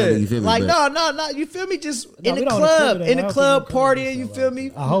 Nothing Yeah, that you feel me. like but- no, you feel me? Just No, in we the don't club, incriminate. in I the don't club think we incriminate partying. You ourselves. feel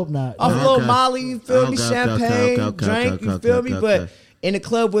me? I hope not. Off a Okay. little Molly, you feel me? Okay, Champagne, okay, drink, you okay, feel okay, me? okay. But in the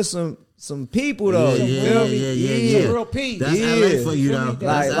club with some people though, Yeah, you yeah, feel yeah, me? yeah. Some real peace. That's Yeah. LA for you Feel though. me?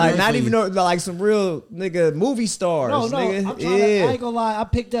 That's Like LA not for even you. like some real nigga movie stars. No, nigga. I'm trying to, I ain't gonna lie. I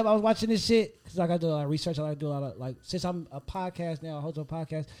picked up. I was watching this shit because I got to do a lot of research. I like to do a lot of like since I'm a podcast now, I host a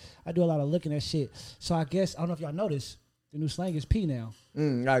podcast. I do a lot of looking at shit. So I guess I don't know if y'all noticed. The new slang is P now.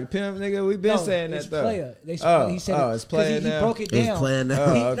 Like pimp, nigga, we been saying it's that though. Player. He said it's player he now. broke it down. It's playing now.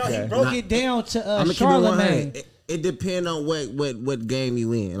 Okay. He broke it down to I'm gonna Charlemagne. It depends on what game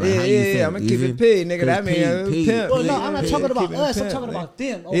you in. Like, how you feel. I'm gonna keep it P, nigga. That mean pimp. Well, no, I'm not talking about keeping us. I'm pimp, talking nigga. about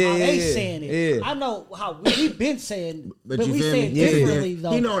them or how they saying it. Yeah. I know how we've been saying, but you we feel say it me? Yeah. differently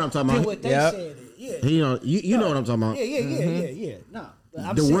though. He know what I'm talking than about. what they Yep. said it. Yeah. He know you know what I'm talking about. Yeah. No, but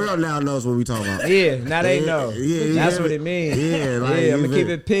I'm The saying, world now knows what we talking about. Yeah, now they know. Yeah, That's yeah. what it means. Yeah, like, I'm you gonna keep feel-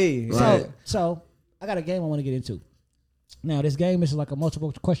 it P. Right. So I got a game I want to get into. Now this game is like a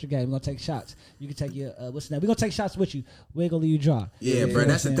multiple question game. We're gonna take shots. You can take your what's the name? We're gonna take shots with you. We ain't gonna leave you dry. Yeah, bro,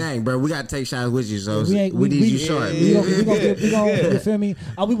 that's the thing, bro. We gotta take shots with you, so We ain't- we need you short. We gonna you feel me?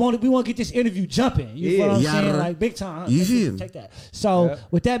 We want to get this interview jumping. You feel what I'm Yeah. saying? Like big time. You feel me? Take that. So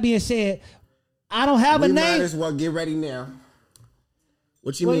with that being said, I don't have a We might name. as well get ready now.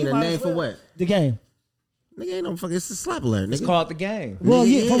 What you Well, mean? you A might name as for well. what? The game. Nigga ain't no fucking. It's a slap alert, nigga. It's called the game. Well,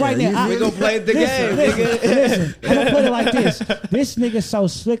 yeah, for Yeah, right now, you We gonna play the game, nigga. Listen, I'm gonna put it like this. This nigga's so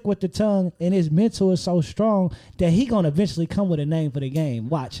slick with the tongue and his mental is so strong that he gonna eventually come with a name for the game.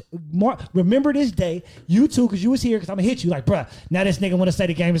 Watch. Remember this day, you too, because you was here, because I'm gonna hit you like, bruh, now this nigga wanna say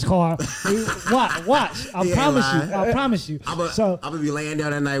the game is called. Watch. I He ain't promise you. I'm gonna be laying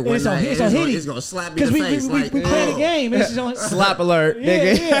down that night And one so- night. and And so it's, hit gonna, it. it's gonna slap me in Because the face. we play the game. And this is on, Slap alert,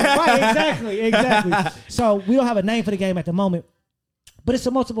 nigga. Yeah, right, exactly. So we don't have a name for the game at the moment, but it's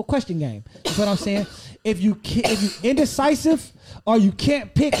a multiple question game. That's what I'm saying. If you indecisive or you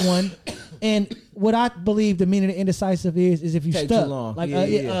can't pick one, and what I believe the meaning of indecisive is if you Take stuck. too long. Like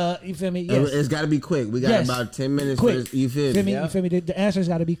Yeah. you feel me? Yes. It's got to be quick. We got Yes. about 10 minutes. Quick. For this. You feel me? You feel me? The answer's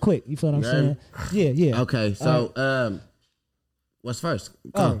got to be quick. You feel what I'm Yeah. saying? Yeah. Okay, so what's first?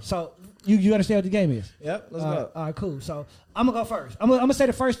 Oh, so you understand what the game is? Yep, let's go. All right, cool. So I'm gonna go first. I'm gonna say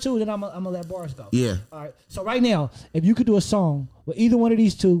the first two, then I'm gonna let bars go. Yeah. All right. So right now, if you could do a song with either one of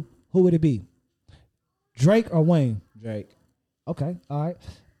these two, who would it be? Drake or Wayne? Drake. Okay. All right.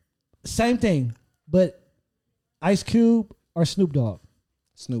 Same thing, but Ice Cube or Snoop Dogg?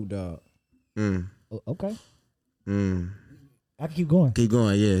 Snoop Dogg. Okay. I can keep going. Keep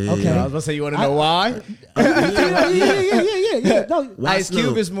going. Yeah. Okay. Yeah. I was gonna say, you want to know why? Yeah. No, Why Ice Cube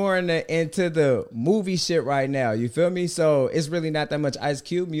Snoop? is more into the movie shit right now. You feel me? So it's really not that much Ice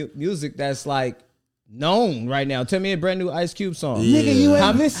Cube music that's like known right now. Tell me a brand new Ice Cube song. nigga, you How-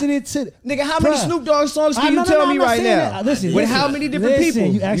 ain't listening to. Nigga, how many Bruh. Snoop Dogg songs can I- you no, tell I'm me not right saying now? that. Listen, With how many different people?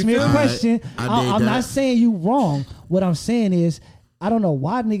 You asked me a feel me? question. I dig I'm that. not saying you wrong. What I'm saying is, I don't know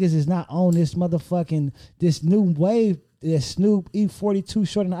why niggas is not on this motherfucking this new wave that Snoop E42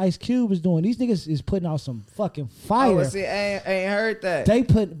 short and Ice Cube is doing. These niggas is putting out some fucking fire. Oh, see, I ain't heard that. They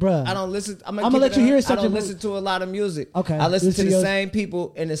put, bruh. I don't listen. I'm I'ma gonna let you hear I something. don't listen to a lot of music. Okay. I listen Listen to to the your- same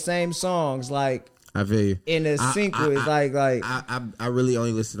people in the same songs, like I feel you. in a sequence. I really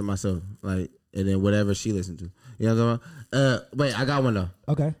only listen to myself, like, and then whatever she listened to. You know what I'm talking about? Wait, I got one though.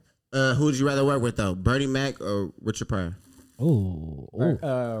 Okay. Who would you rather work with though, Bernie Mac or Richard Pryor? Ooh.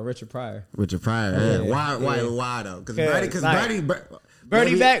 Richard Pryor. Richard Pryor. Yeah. Why though? Because like-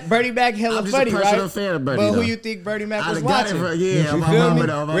 Bernie, Bernie Mac, hella I'm just a funny, personal right? fan of Bernie, but though. who you think Bernie Mac I was got it watching? from- yeah, you my feel mama me?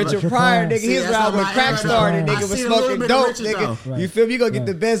 though, my Richard mama. Pryor, nigga, See, he's that's around how when my crack era, started, though. I nigga, was seen a little smoking bit of dope, Richard, nigga. though. You feel me? You gonna get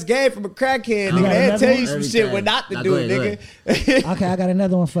the best game from a crackhead, nigga. got They'll another tell one? you some shit Everything. what not to Nah, do, go ahead, nigga. Okay, I got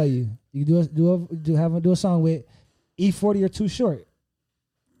another one for you. You do a song with E40 or Too Short.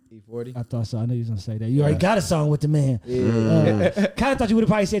 E40. I thought so. I knew you was gonna say that. You already got a song with the man. Kind of thought you would have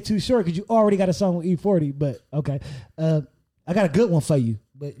probably said Too Short because you already got a song with E40. But okay, I got a good one for you.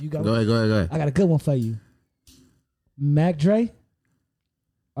 But you got Go ahead. I got a good one for you. Mac Dre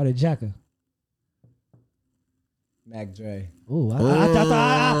or the Jacker? Mac Dre. Ooh, I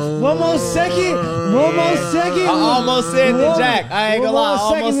thought one more second. I almost said the Jack. I ain't gonna lie. I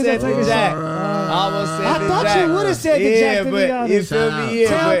almost said the Jack. I thought you would have said the Jack. To be but you honest. feel me?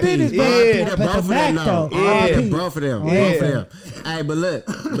 Tell Yeah, business, but bro. yeah. But the Mac though. Yeah. Both of them. Yeah. Both of them. Hey, but look.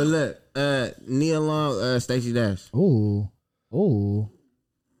 Nia Long, Stacey Dash. Ooh.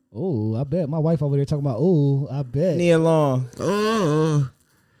 I bet my wife over there talking about. Ooh, I bet. Nia Long. Oh.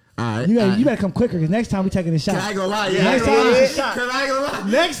 All right. You better come quicker because next time we taking a shot. I ain't gonna lie. Next time it's a shot. Cause I ain't gonna lie.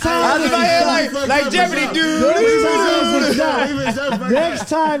 Next time I was it's in my head a shot. like Jeopardy, dude. Next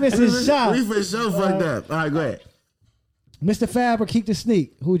time it's a shot. We for sure fucked up. All right, go ahead. Mr. Fab or Keek the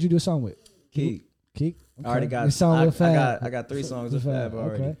Sneak? Who would you do a song with? Keek. Keek. I already got. Your song with Fab. I got 3 songs with Fab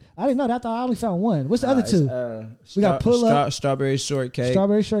already. Okay. I didn't know that. I thought I only found one. What's the other two? We got Pull Up. Strawberry Shortcake.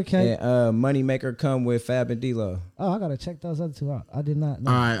 Strawberry Shortcake. And Moneymaker Come with Fab and D-Lo. Oh, I gotta check those other two out. I did not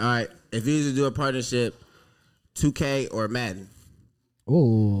know. All right. If you used to do a partnership, 2K or Madden.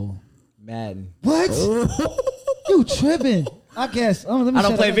 Ooh. Madden. What? You You tripping? I guess. Let me I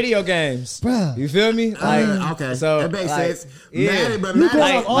don't shut play up. video games. Bruh. You feel me? Like, Okay, so that makes like, sense. Yeah. Madden, but You Madden, go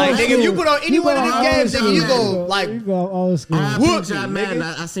Like, old nigga, if you school. put on any You one of go these old games, school. nigga, you go like You go old school. R.I.P. Whoop John me, Madden.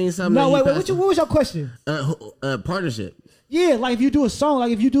 nigga. I seen something. No, that he wait. passed- What was your question? Partnership. Yeah, like if you do a song,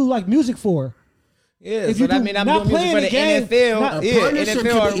 like if you do like music for. yeah. If So you that do mean I'm not doing music playing for the the game, NFL. not- Yeah, Partnership NFL could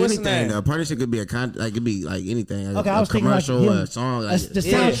or be what's the anything. name? A partnership could be a it could be like anything. Okay, I was thinking like commercial, him. a song, The like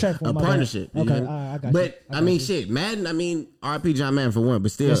soundtrack for a my bad. partnership. you Okay, know? I got you. But I I got mean, you. shit, Madden. I mean, R.I.P. John Madden for one,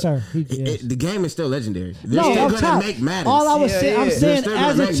 but still, Yes, sir. Yes. the game is still legendary. They're No, still I'm gonna top. make Madden. All I was Yeah, saying, yeah. I'm They're saying still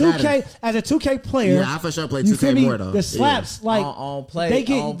as gonna a make 2K, Madden. as a 2K player, Yeah, I for sure play you 2K feel me? more though. The slaps, like On play, they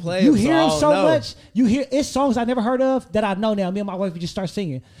get on play, you so hear I them don't so know. much. You hear it's songs I never heard of that I know now. Me and my wife we just start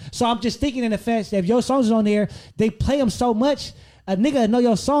singing. So I'm just thinking in the fact that if your songs is on there, they play them so much. A nigga know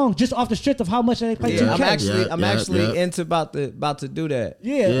your song just off the strength of how much they play Yeah. 2K. I'm Yeah, actually yeah. into about to do that.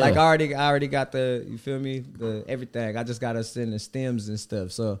 Yeah. Yeah. Like I already got the, you feel me, the everything. I just gotta send the stems and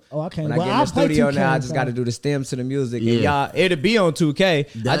stuff. So Oh, I can't- when well, I get in I the play studio 2K, now, I just so- gotta do the stems to the music. Yeah. And y'all, it'll be on 2K. I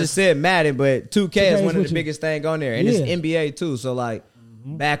That's- just said Madden, but 2K is is one of what the you- biggest thing on there, and Yeah. it's NBA too. So like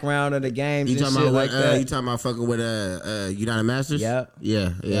background of the games You and talking shit about like what, that. you talking about fucking with United Masters? Yep. Yeah,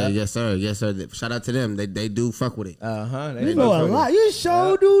 Yep. yes sir, yes sir. Shout out to them. They do fuck with it. You know a lot. You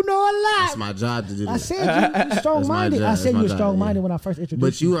sure do know a lot. It's my job to do I that. said you strong minded. job. I That's said my you were job, strong minded yeah. when I first introduced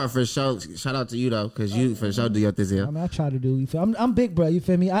But you are for sure. Shout out to you though, because you for sure do your thing. I mean, I try to do. You feel? I'm big, bro. You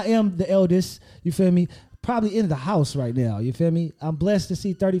feel me? I am the eldest. You feel me? Probably in the house right now. You feel me? I'm blessed to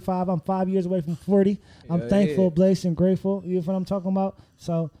see 35. I'm 5 years away from 40. I'm Yeah, thankful, yeah. blessed, and grateful. You know what I'm talking about?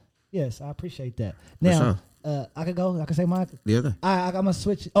 So, yes, I appreciate that. Now, I could go. I can say mine. The other. I'm gonna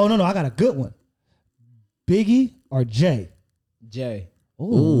switch. Oh no, I got a good one. Biggie or Jay? Jay.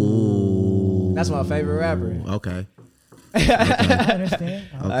 Ooh. That's my favorite rapper. Okay. I understand.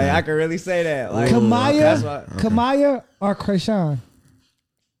 Like, I can really say that. Like, Kamaya, that's why- Kamaya or Krayshawn?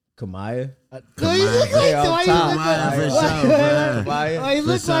 Kamaya. No, you look like Yeah, that. Why on you top. look like Kamaya for that? sure, bruh. Kamaya. Why you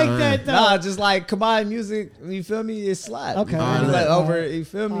look For like sure, that though? Nah, just like Kamaya music, you feel me? It's slap. Okay. You feel me? Alright. Like over, you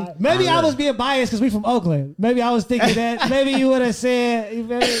feel me? Maybe I was being biased because we from Oakland. Maybe I was thinking that. Maybe you would have said, you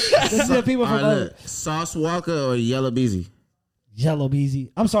feel me? This is the people All from right, Oakland. look. Sauce Walker or Yellow Beezy? Yellow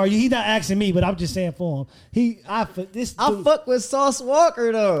Beezy. I'm sorry, he not asking me, but I'm just saying for him. I fuck with Sauce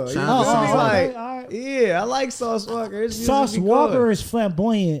Walker though. You Shout feel out me? to Sauce Walker. Like, Okay, all right. yeah, I like Sauce Walker. His music Sauce be Walker good. is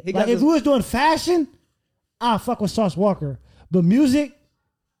flamboyant. He Like got if this- we was doing fashion, I fuck with Sauce Walker. But music,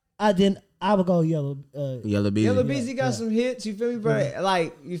 I would go Yellow. Yellow Beezy. Yellow Beezy got some hits. You feel me, bro?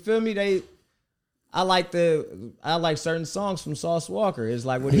 Like you feel me? I like certain songs from Sauce Walker. It's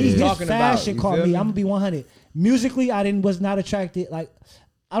like what he's His talking about. fashion You caught feel me. I'm gonna be 100. Musically, was not attracted. Like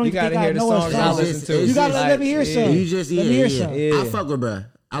I don't You even think gotta I hear the know songs his I songs. listen to. You gotta Like, let me hear yeah. some. You just Let me hear yeah. some. Yeah. I fuck with bruh.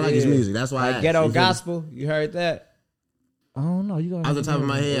 I like his Yeah. music. That's why I Like asked. ghetto You feel me? gospel. You heard that? I don't know. You gonna Off the top of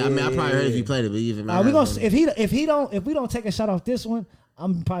my head, I mean, I probably heard if you played it, but even we gonna if we don't take a shot off this one,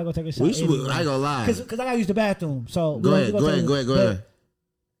 I'm probably gonna take a shot. We should. I ain't gonna lie. Because I gotta use the bathroom. So Go ahead. Go ahead.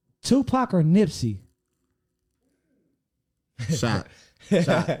 Tupac or Nipsey? Shot.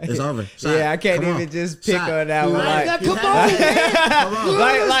 It's over. Shot. Yeah, I can't Come even on. just pick Shot. on that You one. right. Like, Come on, man. Come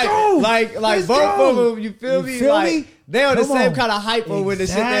on. like Let's both go. of them. You feel You me? feel like me? they on the Come same on. kind of hyper with the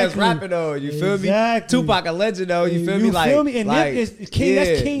shit that's Exactly. rapping on. You feel Exactly. me? Tupac a legend though. You feel me? You Like, feel me? And like, Nip is King.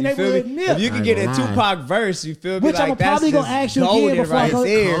 That's King you feel Neighborhood me? Nip. If you can get a I ain't gonna Tupac verse, you feel me? Which like I'ma that's probably gonna just ask you again golden before I right go-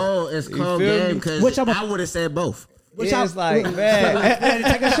 there. It's You cold feel me? game because Which I would have said both. Yeah, it's like, man.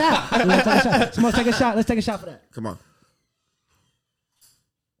 Let's take a shot. Let's take a shot. Someone take a shot. Let's take a shot for that. Come on.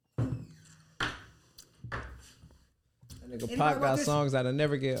 Nigga, Pac got songs that'll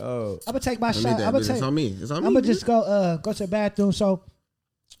never get old. I'm gonna take my Let me shot. that, I'm gonna bitch. take. It's on me. It's on me. I'm gonna just go to the bathroom. So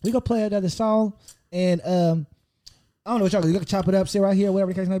we gonna play another song, and I don't know what y'all. You can chop it up, sit right here,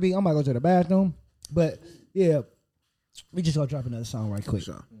 whatever the case may be. I'm gonna go to the bathroom, but yeah, we just gonna drop another song right quick.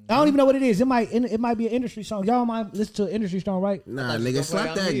 Sure. I don't even know what it is. It might be an industry song. Y'all might listen to an industry song, right? Nah, nigga,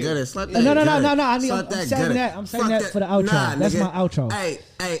 slap that gutter. Slap No, that no, no, gutter. no, no. I'm Slap that saying gutter. that. I'm saying Fuck that for the outro. Nah, That's nigga. my outro. Hey,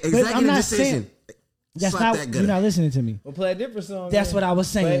 I'm executive not decision. saying- That's Slap not. that gutter. You're not listening to me. We'll play a different song. That's man. what I was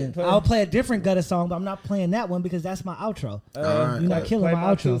saying. Play- I'll play a different gutter song, but I'm not playing that one because that's my outro. Alright. You're not killing play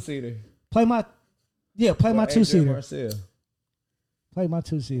my outro. two-seater. Play my Or AJ 2-seater. Marcel. Play my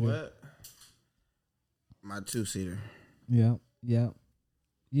 2-seater. What? My 2-seater. Yeah.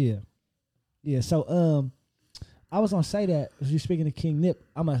 So I was gonna say that as you speaking to King Nip,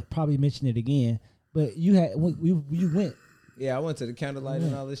 I'm gonna probably mention it again. But you went. Yeah, I went to the candlelight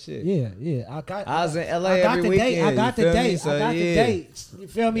and all this shit. Yeah. I was in LA I got every the weekend. date. I got you the feel me? date. So, I got the yeah. dates. You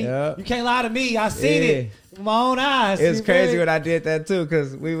feel me? Yeah. You can't lie to me. I seen Yeah. it with my own eyes. It was You feel crazy me? when I did that too,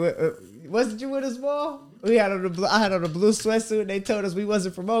 because we Wasn't you with us, ball? We had on the I had on a blue sweatsuit. And they told us we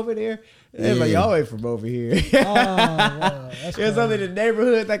wasn't from over there. They like, y'all ain't from over here. There's only the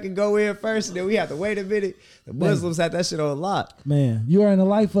neighborhood that can go in first, and then we have to wait a minute. The Muslims had that shit on lock. Man, you are in the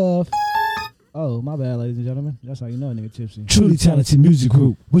life of. Oh, my bad, ladies and gentlemen. That's how you know a nigga tipsy. Truly talented music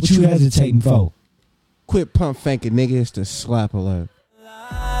group. What you hesitating for? Quit pump faking, nigga. It's the slap alert.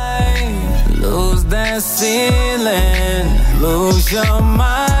 Lose that ceiling, lose your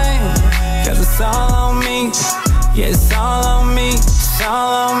mind. Cause it's all on me. Yeah, it's all on me. It's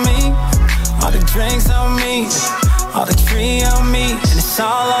all on me. All the drinks on me, all the tree on me, and it's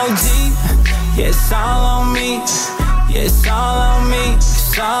all OG. Yeah, it's all on me. Yeah, it's all on me.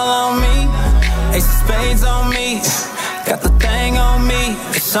 It's all on me. Ace of spades on me. Got the thing on me.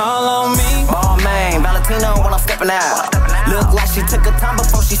 It's all on me. Ball man, Valentino when I'm stepping out. Look like she took her time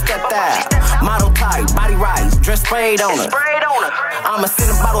before she stepped out. Model type, body right, dress sprayed on her. I'ma send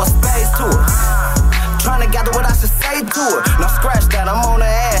a bottle of spades to her. Trying to gather what I should say to her. Now scratch that, I'm on her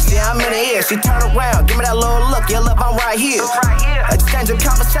ass, yeah, I'm in the ear. She turn around, give me that little look, yeah, love, I'm right here. Exchanging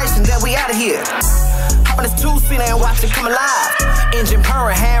conversation, then we out of here. Hop in this two-seater and watch it come alive. Engine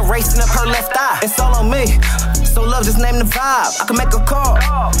purring, hand racing up her left eye. It's all on me, so love, just name the vibe. I can make a call,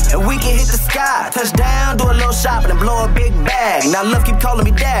 and we can hit the sky. Touch down, do a little shopping and blow a big bag. Now love keep calling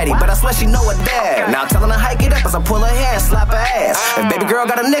me daddy, but I swear she know her dad. Now I'm telling her hike it up as I pull her hair and slap her ass. If baby girl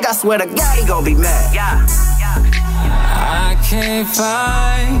got a nigga, I swear to God he gon' be mad. I can't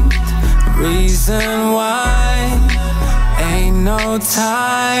find reason why. Ain't no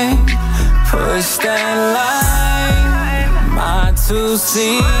time. Push that line. My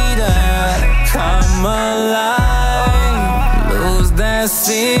two-seater come alive. Lose that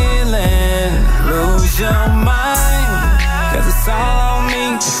ceiling. Lose your mind. Cause it's all on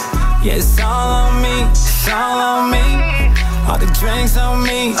me. Yeah, it's all on me. It's all on me. All the drinks on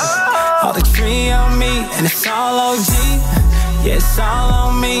me. All the tree on me, and it's all OG. Yeah, it's all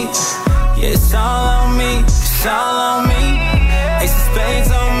on me. Yeah, it's all on me. It's all on me. Ace of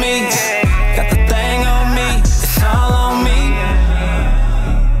spades on me. Got the thing on me. It's all on me.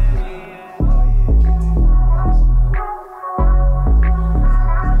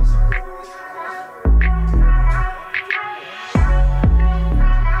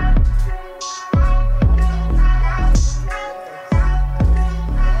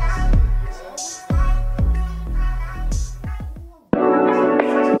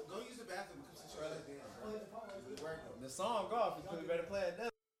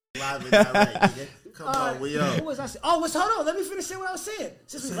 Live and direct, nigga. Come on, we up. What was I saying? Oh, hold on. Let me finish saying what I was saying.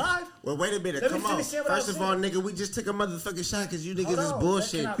 Since we live. Well, wait a minute. Come on. First of all, nigga, we just took a motherfucking shot because you niggas is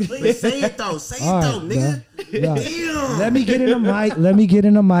bullshit. But say it though. Say it though, nigga. Damn. Let me get in the mic. Let me get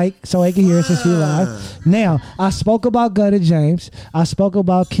in the mic so I can hear it since we live. Now, I spoke about Guddah James. I spoke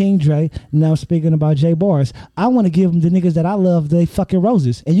about King Dre. Now I'm speaking about Jay Boris. I want to give them the niggas that I love they fucking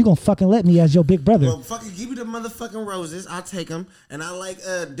roses. And you gonna fucking let me as your big brother. Well, fucking give me the motherfucking roses. I'll take them. And I like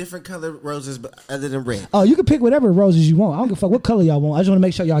different colored roses but other than red. Oh, you can pick whatever roses you want. I don't give a fuck what color y'all want. I just want to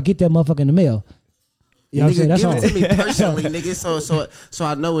make sure y'all get that motherfucker in the mail. You know what I'm saying? That's all. Give it to me personally, nigga, so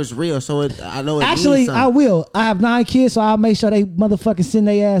I know it's real. I know it actually, means something. I will. I have 9 kids, so I'll make sure they motherfucking send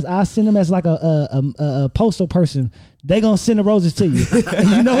their ass. I'll send them as like a postal person. They gonna send the roses to you. And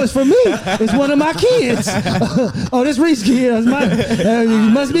you know it's for me. It's one of my kids. Oh, this Reese kid.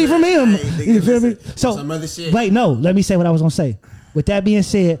 It must be from him. You feel me? So, some other shit. Wait, no. Let me say what I was gonna say. With that being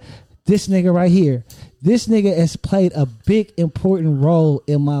said, this nigga right here, this nigga has played a big, important role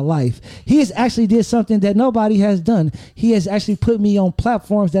in my life. He has actually did something that nobody has done. He has actually put me on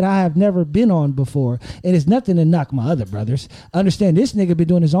platforms that I have never been on before. And it's nothing to knock my other brothers. Understand, this nigga been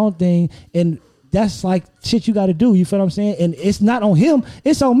doing his own thing, and that's like shit you got to do. You feel what I'm saying? And it's not on him.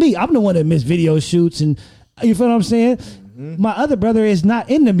 It's on me. I'm the one that missed video shoots, and you feel what I'm saying? My other brother is not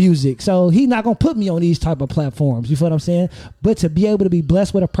into music, so he not gonna put me on these type of platforms. You feel what I'm saying? But to be able to be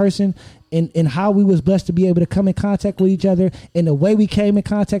blessed with a person and how we was blessed to be able to come in contact with each other and the way we came in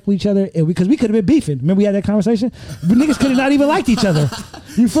contact with each other, and because we could have been beefing. Remember we had that conversation? But niggas could have not even liked each other.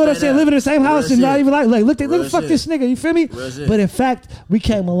 You feel what I'm saying? Living in the same house and not even like look fuck this nigga. You feel me? But in fact, we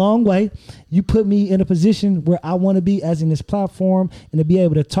came a long way. You put me in a position where I want to be as in this platform and to be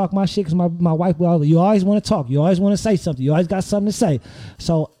able to talk my shit, because my wife, well, you always want to talk. You always want to say something. You always got something to say.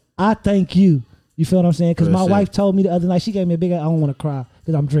 So I thank you. You feel what I'm saying? Because my wife told me the other night, she gave me a big ass, I don't want to cry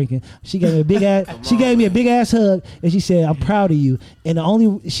because I'm drinking. She gave me a big ass, she gave me a big ass hug, and she said, I'm proud of you.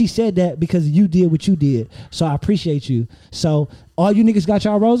 And she said that because you did what you did. So I appreciate you. So all you niggas got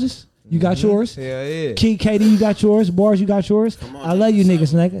y'all roses? You got yours? Yeah. KD, you got yours. Boris, you got yours. I love you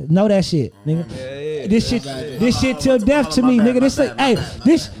niggas, nigga. Know that shit, nigga. this shit till death to me, nigga.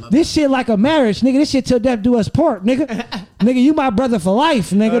 This shit like a marriage, nigga. This shit till death do us part, nigga. Nigga, you my brother for life,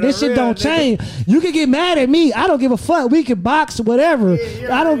 nigga. This shit don't change. You can get mad at me. I don't give a fuck. We can box, whatever.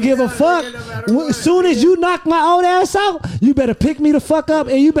 I don't give a fuck. As soon as you knock my old ass out, you better pick me the fuck up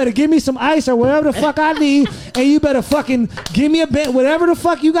and you better give me some ice or whatever the fuck I need, and you better fucking give me a bet, whatever the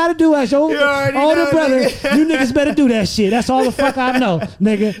fuck you gotta do as your older brother. Nigga. You niggas better do that shit. That's all the fuck I know,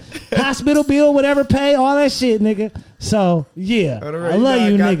 nigga. Hospital bill, whatever, pay, all that shit, nigga. So yeah, I love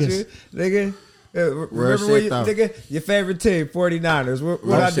you niggas, nigga. Remember when nigga, your favorite team, 49ers.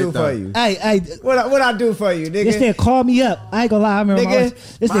 What I do for you? Hey, what I do for you, nigga? This nigga call me up. I ain't gonna lie, I remember.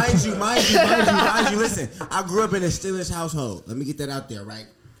 Nigga, mind you, listen. I grew up in a Steelers household. Let me get that out there, right?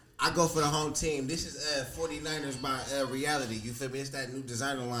 I go for the home team. This is 49ers by Reality. You feel me? It's that new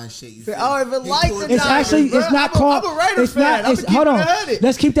designer line shit. You feel I don't even like the Niners. It's actually, it's not called. I'm a Raiders fan. Hold on.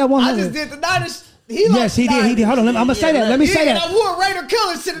 Let's keep that 100. I just did the Niners. He did. Hold on. I'm gonna say that. Let me say that. I wore Raider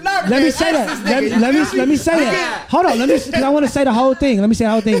colors to the Niners. Let me say that. Let me say that. Hold on. Cause I want to say the whole thing. Let me say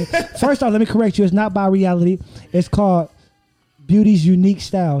the whole thing. First off, let me correct you. It's not by Reality. It's called Beauty's Unique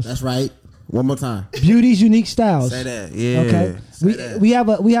Styles. That's right. One more time. Beauty's Unique Styles. Say that. Yeah. Okay. We have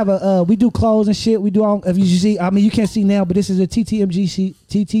a we do clothes and shit. We do all. If you see, I mean, you can't see now, but this is a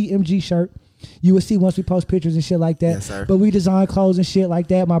TTMG shirt. You will see once we post pictures and shit like that. Yes, sir. But we design clothes and shit like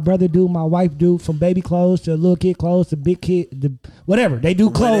that. My brother do, my wife do, from baby clothes to little kid clothes to big kid, whatever. They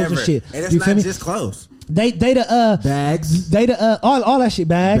do clothes and shit. And it's not just clothes. They the bags. They the all that shit.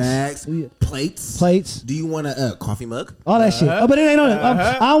 Bags. Plates. Do you want a coffee mug? All that shit. But it ain't on it.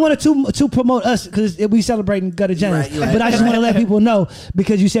 I don't want to promote us because we celebrating Guddah James. Right. But I just want to let people know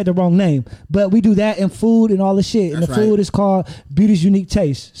because you said the wrong name. But we do that and food and all the shit. And the food is called Beauty's Unique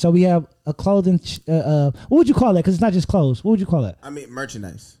Taste. So we have a clothing. What would you call that? Because it's not just clothes. What would you call that? I mean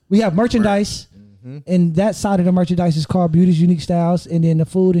merchandise. We have merchandise. And that side of the merchandise is called Beauty's Unique Styles, and then the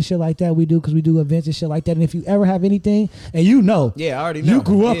food and shit like that we do because we do events and shit like that. And if you ever have anything, and you know, I already know. You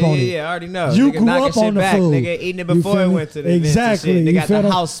grew up on it. Yeah, I already know. You nigga grew up on the food. Nigga eating it before it went to the exactly. Events and shit. They got the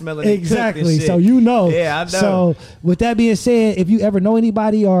the house smelling exactly. Shit. So you know. Yeah, I know. So with that being said, if you ever know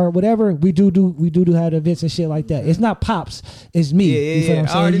anybody or whatever, we do have events and shit like that. It's not Pops, it's me. Yeah. You feel what I'm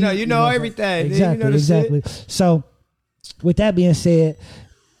saying? I already know. You know everything. Exactly. You know exactly. So with that being said.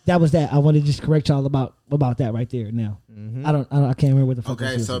 That was that. I want to just correct y'all about that right there. Now, I can't remember what the fuck.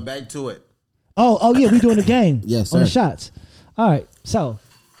 Okay, so back to it. Oh yeah, we doing the game. Yes, sir. On the shots. All right. So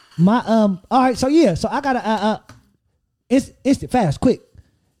my All right. So yeah. So I gotta instant, fast, quick.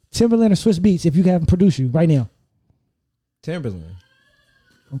 Timberland or Swiss Beats if you haven't produced you right now. Timberland.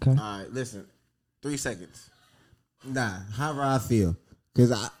 Okay. All right. Listen. 3 seconds. Nah. However I feel,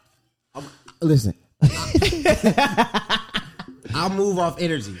 because I'm listen. I move off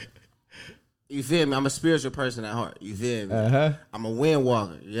energy. You feel me? I'm a spiritual person at heart. You feel me? I'm a wind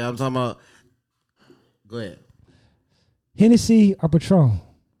walker. You know what I'm talking about? Go ahead. Hennessy or Patron?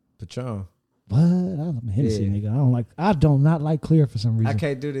 Patron. What? I'm a Hennessy nigga. I do not like clear for some reason. I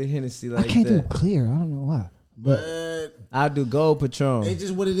can't do the Hennessy like that. I can't do clear. I don't know why. But I'll do gold Patron. It's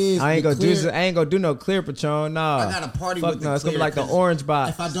just what it is. I ain't gonna do no clear Patron. Nah. I gotta party with the clear. It's gonna be like the orange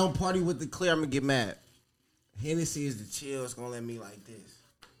box. If I don't party with the clear, I'm gonna get mad. Hennessy is the chill. It's gonna let me like this.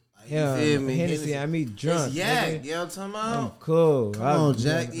 Like, yeah, you feel me? Hennessy, I mean drunk. It's yak. You know what I'm talking about? I'm cool. Come on,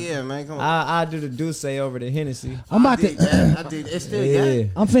 Jack. Yeah, man. Come on. I do the Douce over the Hennessy. I'm about to. I did. It's still yak.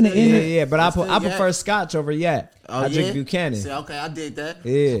 I'm finna end it. Yeah, but I prefer Scotch over yak. I drink Buchanan. See, okay, I did that.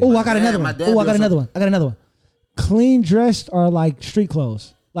 Yeah. Oh, I got another one. I got another one. Clean dressed or like street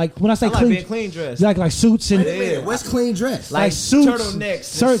clothes? Like when I say being clean dressed, like suits and what's clean dress? Like suits,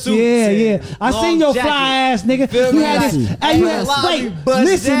 turtlenecks, shirts. Yeah. I seen your fly ass nigga. You had this. Hey, you had wait.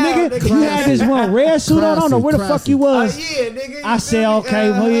 Listen, nigga. You had this one red suit on. I don't know where the fuck you was. Yeah, nigga. I said okay.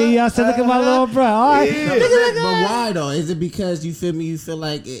 Well, yeah. I said look at my little bro. All right. But why though? Is it because you feel me? You feel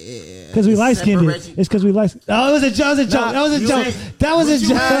like because we light skinned. It's because we light. Oh, it was a joke. That was a joke. That was a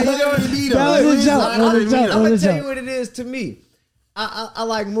joke. That was a joke. I'm gonna tell you what it is to me. I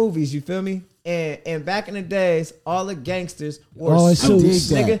like movies, you feel me? And back in the days, all the gangsters wore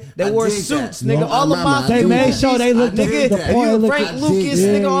suits, nigga. They wore suits, nigga. All the mafia. They made sure they looked nigga. You Frank Lucas,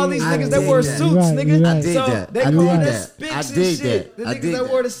 nigga. All these niggas, they wore suits, nigga. I did that. They call that spics and shit. The niggas that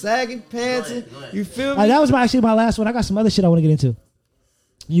wore the sagging pants, you feel me? That was actually my last one. I got some other shit I want to get into.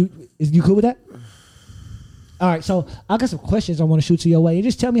 You cool with that? All right, so I got some questions I want to shoot to your way. And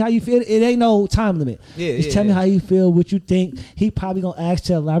just tell me how you feel. It ain't no time limit. Just tell me how you feel, what you think. He probably going to ask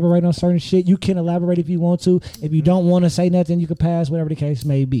to elaborate on certain shit. You can elaborate if you want to. If you don't want to say nothing, you can pass, whatever the case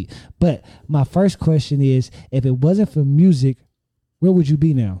may be. But my first question is, if it wasn't for music, where would you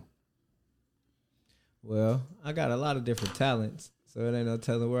be now? Well, I got a lot of different talents, so it ain't no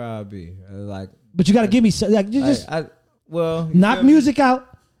telling where I'll be. But you got to give me like you just knock music out.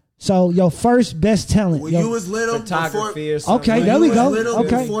 So your first best talent. When you was little, photography or something. Okay, there we go.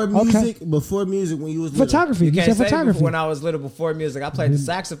 Okay, before music, when you was little. Photography. You said photography. When I was little, before music, I played the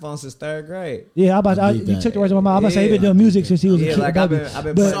saxophone since 3rd grade. Yeah, you took the words out of my mouth. I'm about to say he been doing music since he was a kid. Like I've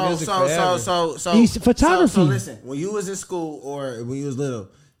been playing music forever. So he's photography. So listen, when you was in school or when you was little,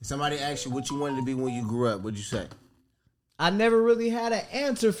 somebody asked you what you wanted to be when you grew up, what'd you say? I never really had an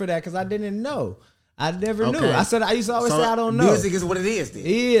answer for that because I didn't know. I never knew. I used to always say I don't know. Music is what it is then.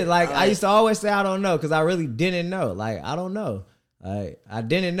 Yeah, like I used to always say I don't know because I really didn't know. Like I don't know. Like I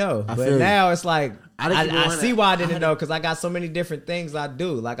didn't know. But now it's like I see why I didn't know because I got so many different things I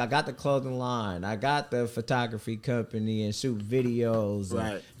do. Like I got the clothing line, I got the photography company and shoot videos,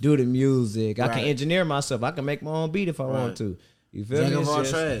 and do the music. I can engineer myself. I can make my own beat if I want to. You feel me? Jack of all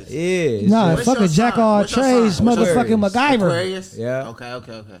trades. Yeah. Nah, fucking jack of all trades, motherfucking MacGyver. Aquarius? Yeah.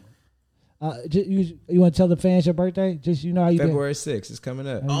 Okay. You want to tell the fans your birthday? Just how you February 6th is coming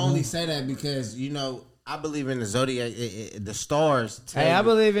up. I only say that because I believe in the zodiac, the stars. Hey, I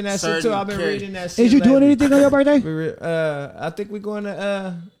believe in that shit too. I've been reading that shit. Is you doing anything on your birthday? I think we're going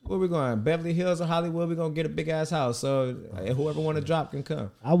to where we going? Beverly Hills or Hollywood. We're gonna get a big ass house. So whoever want to drop can come.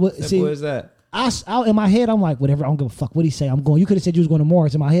 I would Simple as that. I in my head, I'm like, whatever. I don't give a fuck what he say. I'm going. You could have said you was going to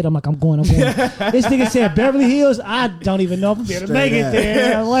Morris. In my head, I'm like, I'm going. This nigga said Beverly Hills. I don't even know if I'm going to make it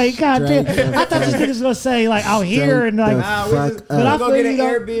there. Like, goddamn. I thought this nigga was going to say like out here and like. But I go get an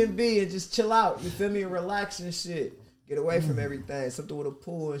Airbnb and just chill out. You feel me? And relax and shit. Get away from everything. Something with a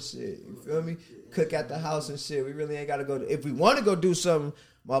pool and shit. You feel me? Cook at the house and shit. We really ain't got to go. If we want to go do something,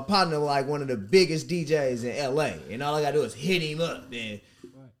 my partner like one of the biggest DJs in LA, and all I got to do is hit him up, man.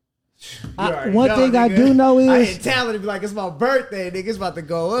 One thing I do know is I ain't talented. Be like, it's my birthday, nigga. It's about to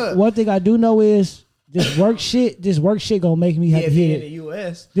go up. One thing I do know is this work shit gonna make me have to hit it. In the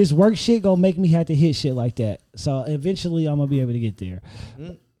US. This work shit gonna make me have to hit shit like that. So eventually I'm gonna be able to get there.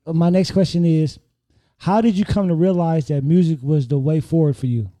 Mm-hmm. My next question is, how did you come to realize that music was the way forward for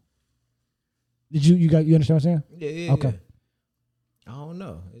you? Did you understand what I'm saying? Yeah. Okay. I don't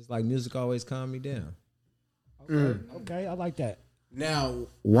know. It's like music always calmed me down. Okay, I like that. Now,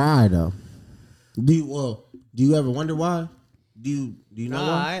 why though? Do you ever wonder why? Do you know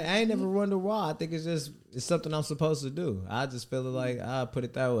why? I ain't never wonder why. I think it's something I'm supposed to do. I just feel like I put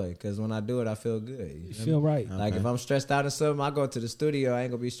it that way because when I do it, I feel good. You feel right. Like if I'm stressed out or something, I go to the studio. I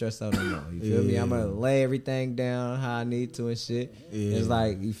ain't gonna be stressed out no more. You feel me? I'm gonna lay everything down how I need to and shit. Yeah. It's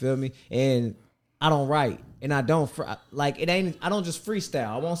like you feel me. And I don't write. And I don't I don't just freestyle.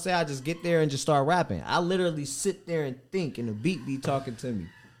 I won't say I just get there and just start rapping. I literally sit there and think, and the beat be talking to me,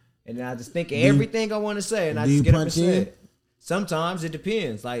 and then I just think of everything I want to say, and I just get up and say it. Sometimes it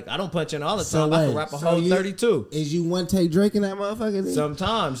depends. Like I don't punch in all the time. I can rap a whole 32. Is you one take Drake in that motherfucker?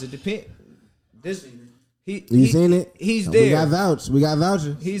 Sometimes it depends. You seen it? He's there. We got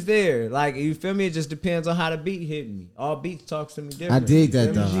vouchers. He's there. Like you feel me? It just depends on how the beat hit me. All beats talks to me different. I dig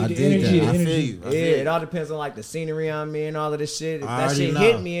that though. I dig that. I feel you. It all depends on like the scenery on me and all of this shit. If that shit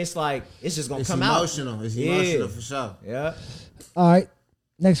hit me, it's like it's just gonna come out. It's emotional for sure. Yeah. All right.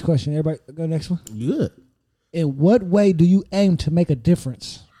 Next question. Everybody go next one. Good. In what way do you aim to make a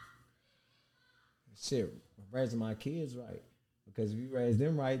difference? Shit, raising my kids right. Because if you raise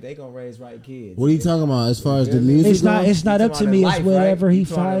them right, they gonna raise right kids. What are you talking about as far as the music? It's not up to me. It's whatever he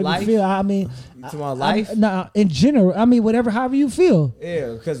finds feel. I mean, you talking about life? No, in general. I mean, however you feel.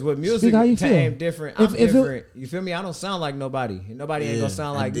 Yeah, because with music, I'm different. I'm different. You feel me? I don't sound like nobody. Nobody ain't gonna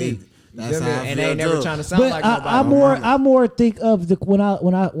sound like me. You feel me? And they ain't never trying to sound like nobody. I more think of when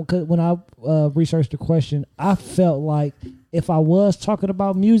I researched the question, I felt like if I was talking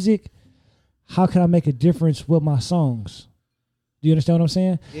about music, how can I make a difference with my songs? Do you understand what I'm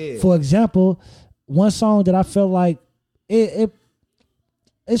saying? Yeah. For example, one song that I felt like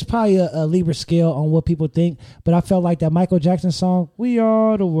it's probably a Libra scale on what people think, but I felt like that Michael Jackson song, "We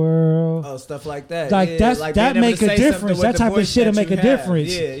Are the World." Oh, stuff like that. Like that make a difference. That type of shit will make a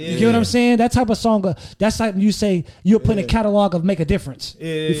difference. You get what I'm saying? That type of song, that's like you say you're putting a catalog of make a difference.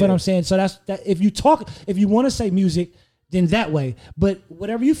 You feel what I'm saying? So that's that. If you want to say music, then that way. But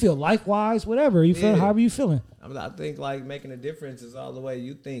whatever you feel, life-wise, whatever you feel, however you feeling. I think like making a difference is all the way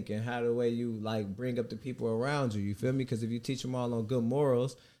you think and how the way you like bring up the people around you. You feel me? Because if you teach them all on good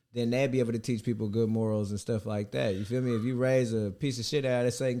morals, then they'd be able to teach people good morals and stuff like that. You feel me? If you raise a piece of shit out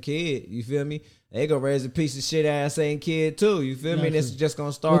of Satan kid, you feel me? They gonna raise a piece of shit out of Satan kid too. You feel me? And it's just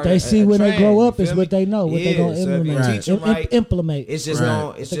gonna start. What they see when they grow up is what they know. What they gonna implement. Teach them right. Implement. It's just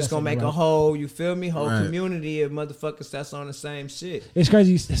gonna make a whole. You feel me? Whole community of motherfuckers that's on the same shit. It's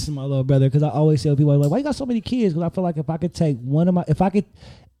crazy. This is my little brother because I always tell people like, why you got so many kids? Because I feel like if I could take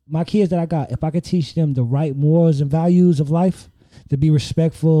my kids that I got, if I could teach them the right morals and values of life, to be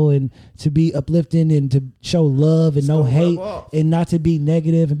respectful and to be uplifting and to show love and no hate and not to be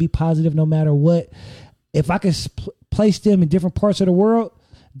negative and be positive no matter what. If I could place them in different parts of the world,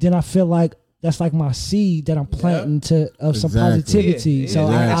 then I feel like that's like my seed that I'm planting some positivity. Yeah. So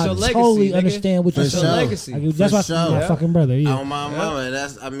I totally understand what you're saying. Legacy. That's my fucking brother. Yeah. On my mama,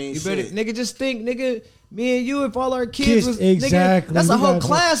 Nigga, just think, nigga. Me and you, if all our kids was exactly, nigga, that's a whole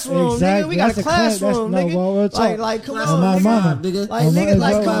classroom, nigga. We got a classroom, nigga. Like, come on, my mama, nigga.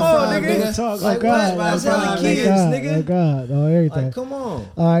 Like, come on, nigga. Like, what? That's how the kids, nigga. Oh God, oh everything. Like, come on.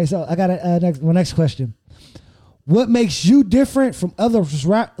 All right, so I got my next question. What makes you different from other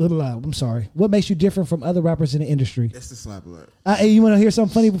What makes you different from other rappers in the industry? It's the slap alert. Hey, you want to hear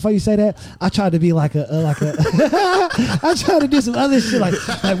something funny before you say that? I tried to be like a I tried to do some other shit like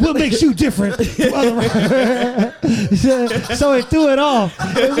what makes you different from other rappers? So it threw it off.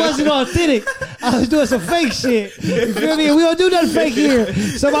 It wasn't authentic. I was doing some fake shit. You feel me? We don't do nothing fake here.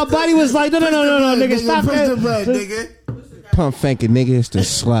 So my body was like, no, nigga, stop that. Pump faking, nigga. It's the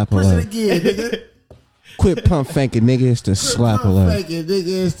slap alert. Quit pump faking, nigga. It's the slap alert. Faking,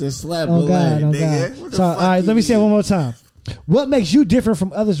 nigga. It's the slap alert. Oh God. So, all right, let me say it one more time. What makes you different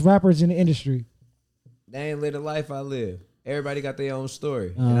from other rappers in the industry? They ain't live the life I live. Everybody got their own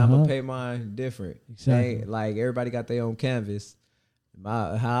story, and I'm gonna pay mine different. Exactly. Like everybody got their own canvas.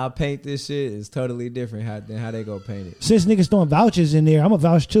 How I paint this shit is totally different than how they go paint it. Since niggas throwing vouchers in there, I'm a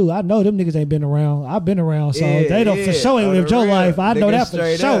vouch too. I know them niggas ain't been around. I've been around, so they don't for sure ain't lived your life. I know that for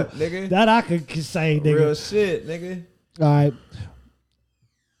sure. Nigga. That I could say, nigga. Real shit, nigga. All right.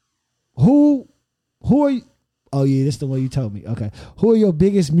 Who are you? Oh yeah, this is the one you told me. Okay. Who are your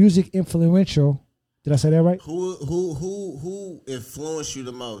biggest music influential? Did I say that right? Who influenced you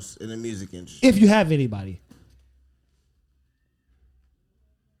the most in the music industry? If you have anybody.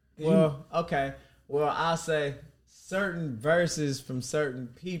 Well, okay. Well, I'll say certain verses from certain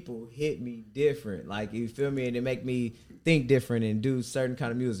people hit me different. Like, you feel me? And they make me think different and do certain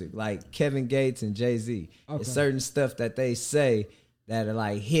kind of music. Like Kevin Gates and Jay-Z. Okay. It's certain stuff that they say that are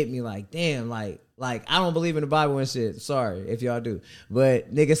like hit me like, damn, like I don't believe in the Bible and shit. Sorry if y'all do.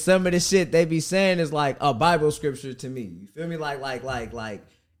 But nigga, some of the shit they be saying is like a Bible scripture to me. You feel me? Like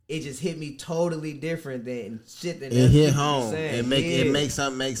it just hit me totally different than shit that it hit home. It makes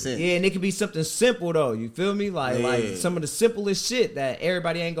something make sense. Yeah, and it could be something simple though. You feel me? Like some of the simplest shit that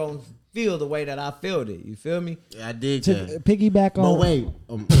everybody ain't gonna feel the way that I felt it. You feel me? Yeah, I did. Piggyback on. But wait,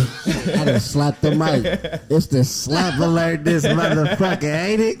 I done slapped the mic. It's the slap alert, this motherfucker,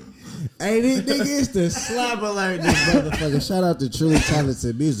 ain't it? Ain't it, nigga? It's the slap alert, this motherfucker. Shout out to Truly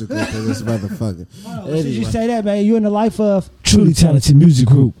Talented Music Group for this motherfucker. Anyway. Since you say that, man, you in the life of Truly Talented Music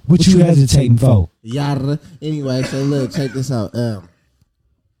Group. What you hesitating for? Yada. Anyway, so look, check this out. I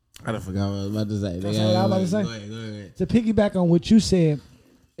done forgot what I was about to say. That's what I was about to say. Go ahead. To piggyback on what you said,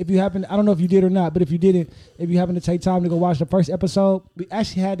 if you happen, I don't know if you did or not, but if you didn't, if you happen to take time to go watch the first episode, we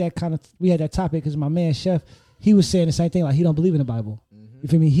actually had that topic because my man Chef, he was saying the same thing, like he don't believe in the Bible. You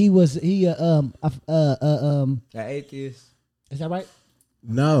feel me? He an atheist. Is that right?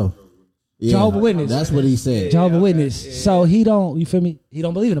 No. Yeah, Jehovah's Witness. That's what he said. Jehovah's Witness. Yeah. So he don't. You feel me? He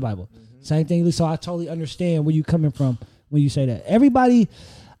don't believe in the Bible. Mm-hmm. Same thing. So I totally understand where you coming from when you say that. Everybody,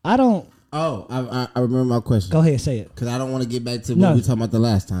 I don't. Oh, I remember my question. Go ahead, say it. Because I don't want to get back to what we were talking about the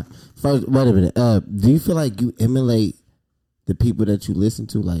last time. First, wait a minute. Do you feel like you emulate the people that you listen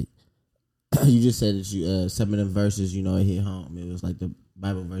to? Like you just said that you some of them verses, you know, it hit home. It was like the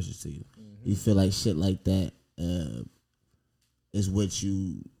Bible verses to you. Mm-hmm. You feel like shit like that is what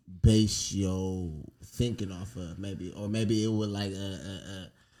you base your thinking off of, maybe, or maybe it would like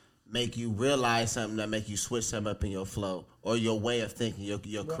make you realize something that make you switch something up in your flow or your way of thinking,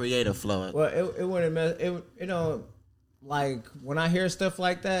 your creative flow. Well, it wouldn't mess. You know, like when I hear stuff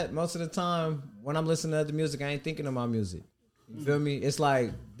like that, most of the time when I'm listening to other music, I ain't thinking of my music. You feel me? It's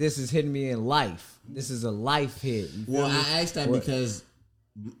like this is hitting me in life. This is a life hit. Well, me? I asked that because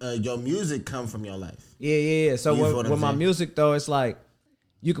your music come from your life. Yeah. So with my music though, it's like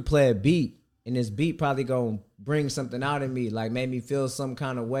you could play a beat, and this beat probably gonna bring something out in me, like make me feel some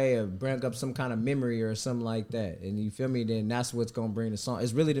kind of way, or bring up some kind of memory or something like that. And you feel me? Then that's what's gonna bring the song.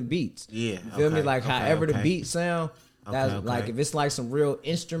 It's really the beats. Yeah. You feel me? Like however the beat sound, That's like if it's like some real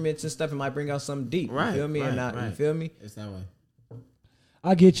instruments and stuff, it might bring out something deep. Right, You feel me? right, And not, right. you feel me? It's that way.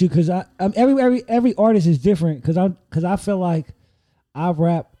 I get you because every artist is different because I feel like I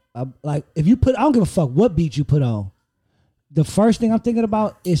rap like if you put I don't give a fuck what beat you put on. The first thing I'm thinking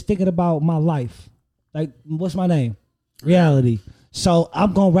about is thinking about my life. Like what's my name? Reality. So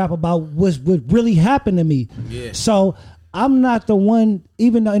I'm gonna rap about what really happened to me. Yeah. So I'm not the one,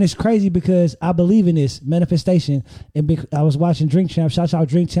 even though, and it's crazy because I believe in this manifestation. And I was watching Drink Champ. Shouts out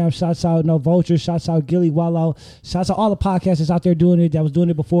Drink Champ. Shouts out No Vulture. Shouts out Gilly Wallow. Shouts out all the podcasters out there doing it that was doing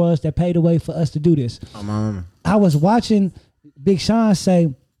it before us that paid the way for us to do this. I was watching Big Sean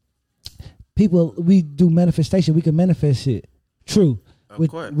say, people, we do manifestation. We can manifest shit. True.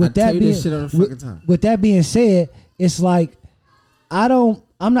 With that being said, it's like,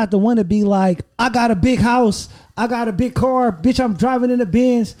 I'm not the one to be like, I got a big house, I got a big car, bitch, I'm driving in the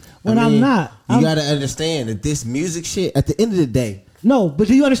Benz when I'm not. You got to understand that this music shit, at the end of the day. No, but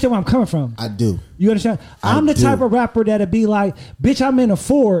do you understand where I'm coming from? I do. You understand? I'm the type of rapper that'll be like, bitch, I'm in a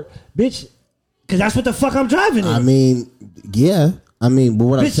Ford, bitch, because that's what the fuck I'm driving in. I mean, yeah. I mean, but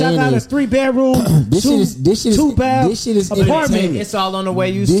what bitch, I'm saying I got is, a 3-bedroom, this shit is apartment. It's all on the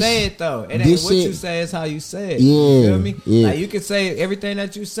way you say it, though. It ain't what you say, it's how you say it. Yeah, you feel me? Yeah. Like, you can say everything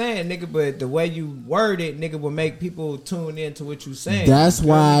that you saying, nigga, but the way you word it, nigga, will make people tune into what you saying. That's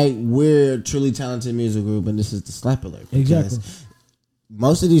why we're a truly talented music group, and this is the Slap Alert. Exactly.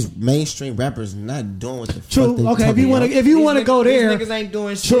 Most of these mainstream rappers not doing what the True. fuck they Okay, if you want to go there, these niggas ain't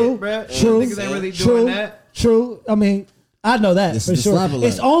doing true, shit, bro. True. Niggas ain't really doing that. True. I mean, I know that This for is the sure. Slap Alert.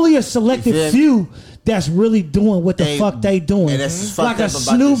 It's only a selective few that's really doing what the fuck they doing. And that's Like fucked a up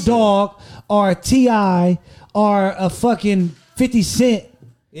about Snoop this Dogg or a T.I. or a fucking 50 Cent.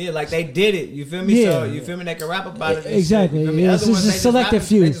 Yeah, like they did it. You feel me? Yeah. So you feel me? They can rap about it. and Exactly. shit. You feel me? Yeah, Other it's ones, just they a selective rapping,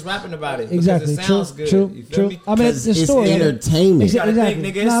 few. They just rapping about it. Exactly. Because it sounds good. True. You feel me? I mean, it's the story. entertainment. You gotta Exactly.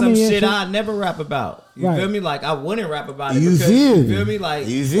 think, nigga, it's No, I some mean, shit it's- I never rap about. You Right. feel me? Like I wouldn't rap about it You because feel you me? feel me? Like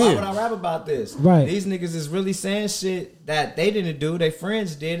You why feel would I rap about this? Right. These niggas is really saying shit that they didn't do, their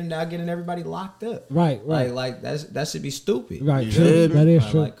friends did, and now getting everybody locked up. Right. Like that should be stupid. Right. You True. feel me? That is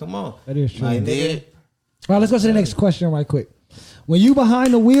true. Like, come on. That is true. Like, All nigga, right, let's go to the next question right quick. When you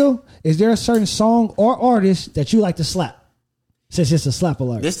behind the wheel, is there a certain song or artist that you like to slap? Since it's a slap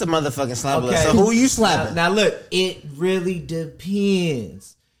alert. This the motherfucking Slap Alert. Okay. So who you slapping? Now look, it really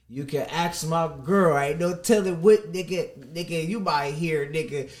depends. You can ask my girl. Ain't no telling what nigga you might hear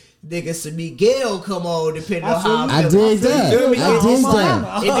nigga some Miguel come on depending on how I dig that. You feel me?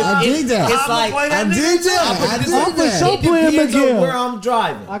 I dig that. It's like I dig that. I'm for sure it playing depends on Miguel. where I'm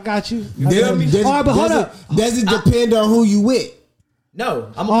driving. I got you. Does- All right, but hold up. Does it depend on who you with?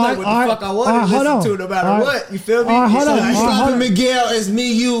 No, I'm All gonna right, play all what right, the fuck I all want right, to hold listen on. to no matter All right. what. You feel me? All right, hold So on. you All right, slapping Miguel as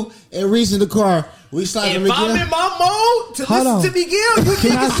me, you, and Reese in the car. We slapping If Miguel. I'm in my mode to Hold listen on. to Miguel, you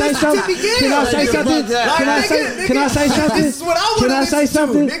Can I niggas say listen something? to Miguel. Can I say Nigga, something? like, Can I say something? This is what I Can want I to say listen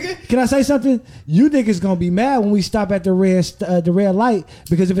something? to, nigga. Can I say something? You niggas gonna be mad when we stop at the red light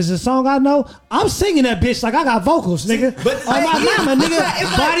because if it's a song I know, I'm singing that bitch like I got vocals, nigga. But on my mama,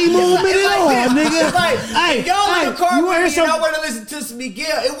 nigga, body movement and all, nigga. It's like, Hey, if y'all in the car you with hear me and I some? want to listen to some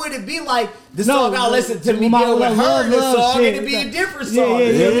Miguel, it wouldn't be like the No, song I listen to my Miguel with love, her in the love song, shit. it'd be a different Yeah, song. yeah,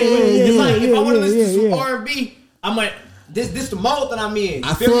 You feel me? yeah, It's yeah, like if yeah, I want to listen to yeah, some yeah. R&B, I'm like, this the mode that I'm in. You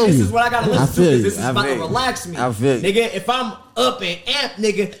I feel me? feel This you. is what I gotta I listen feel to. you. This is I about to feel you. relax me. I feel you. Nigga, if I'm up and amped,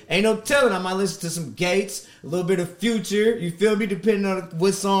 nigga, ain't no telling I might listen to some Gates, a little bit of Future, you feel me? Depending on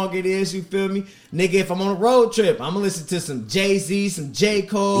what song it is, you feel me? Nigga, if I'm on a road trip, I'm gonna listen to some Jay-Z, some J.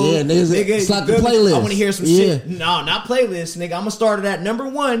 Cole. Yeah, nigga, slap the you feel me? playlist. I wanna hear some Yeah. shit. No, not playlist, nigga. I'm gonna start it at number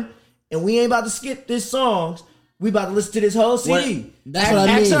 1, and we ain't about to skip this songs. We about to listen to this whole CD. That's what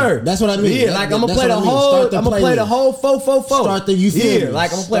I mean. Ask her. That's what I mean. Yeah, like I'm gonna That's play the what I mean. whole. Start the I'm gonna play the playlist. whole 444. Start the- you feel Yeah, me?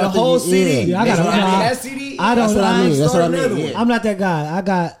 like I'm gonna play the Start the- whole yeah. CD. Yeah, I gotta- Nigga, nah, that CD. I don't- That's what I mean. That's what I mean. Yeah. I'm not that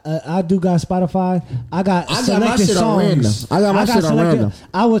guy. I do got Spotify. I got my selected shit on random. songs. I got my shit on selected- random.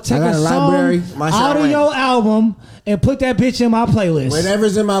 I will take I got a a song library, my shit on out of random. your album and put that bitch in my playlist.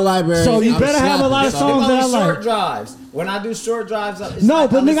 Whatever's in my library. So you I'm better have a lot of slapping. songs that I like. Short drives. When I do short drives, it's No,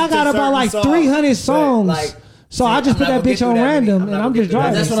 like but nigga, listen I to got about certain like songs, 300 but, songs. like, So I just I'm put not that gonna get bitch on through that many. random I'm and not I'm gonna just get through that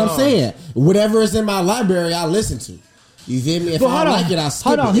driving. That's what I'm songs. saying. Whatever is in my library, I listen to. You feel me? If But I hold don't on, like it, I skip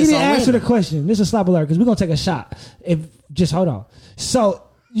hold on. it. He It's didn't on answer the random. question. This is a slap alert because we're gonna take a shot. Just hold on. So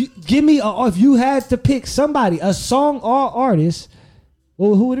give me if you had to pick somebody, a song or artist,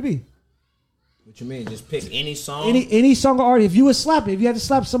 well, who would it be? What you mean? Just pick any song. Any song or artist. If you would slap it, if you had to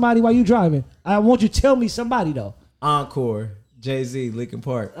slap somebody while you driving, I want you to tell me somebody though. Encore. Jay-Z, Linkin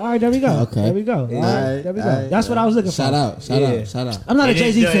Park. All right, there we go. Okay. There we go. All right, there we go. That's what I was looking for. Shout out. I'm not a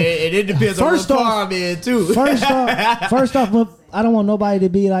Jay-Z fan. It depends on what car I'm in, too. First off, I don't want nobody to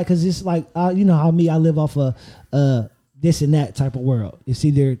be like, because it's like, you know how I live off of this and that type of world. It's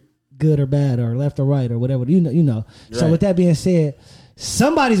either good or bad or left or right or whatever. You know. Right. So with that being said,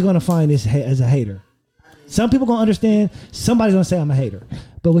 somebody's going to find this as a hater. Some people going to understand. Somebody's going to say I'm a hater.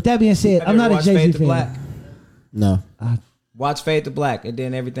 But with that being said, I'm not a Jay-Z fan. Black? No. Watch Fade to Black, and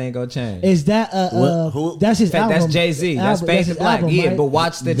then everything gonna change. Is that who? That's his album? That's Jay-Z. That's Fade to Black. Album, yeah, right? but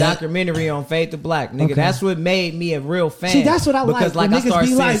watch the documentary on Fade to Black, nigga. Okay. That's what made me a real fan. See, that's what I because like. I started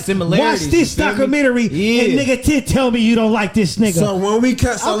seeing similarities. Watch this documentary, and nigga did tell me you don't like this nigga. So when we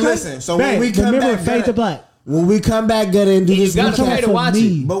cut, when we come remember back, Fade to Black. When we come back, Guddah, and do this, you gotta pay to watch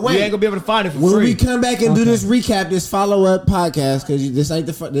it. But wait, you ain't gonna be able to find it for when free. we come back and do this recap, this follow up podcast, because this ain't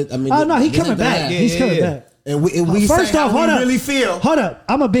the. I mean, oh no, he coming back. He's coming back. And we first say off, how we really feel. Hold up,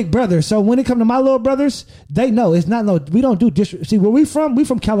 I'm a big brother, so when it come to my little brothers, they know it's not we don't do disrespect. See, where we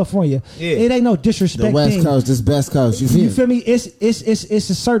from California. Yeah. It ain't no disrespect. The West thing. Coast, this best coast. You feel me? It's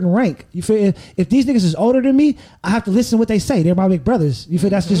a certain rank. You feel? If these niggas is older than me, I have to listen to what they say. They're my big brothers. You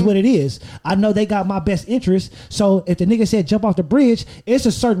feel? That's just what it is. I know they got my best interest. So if the nigga said jump off the bridge, it's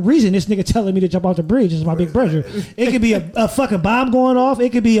a certain reason this nigga telling me to jump off the bridge. It's my big brother. It could be a fucking bomb going off.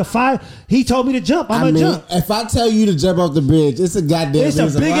 It could be a fire. He told me to jump. I'm gonna jump. If I tell you to jump off the bridge, it's a goddamn. It's a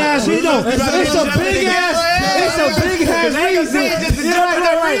big ass. You know, it's a big ass. It's a big ass reason.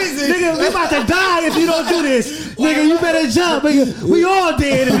 Nigga, we about to die if you don't do this. Nigga, you better jump. Nigga, we all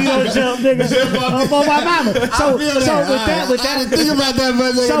dead if you don't jump, nigga. I'm on my mama. So with that, think about that,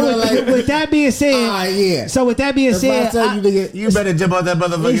 brother. So with that being said, so with that being said, I tell you, nigga, you better jump off that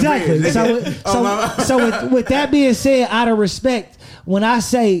motherfucking bridge. Exactly. So with that being said, out of respect, when I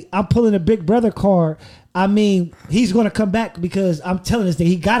say I'm pulling a big brother card, I mean he's going to come back because I'm telling this thing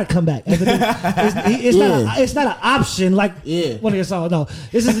he got to come back. It's not an option like one of your songs. No,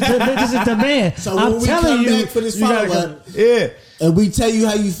 this is a demand. So when we come back for this follow up, and we tell you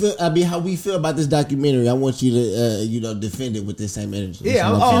how you feel. I mean, how we feel about this documentary. I want you to, defend it with the same energy. Yeah,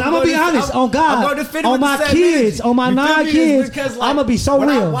 and I'm gonna be honest. On God, on my kids, on my 9 kids, I'm gonna be so real.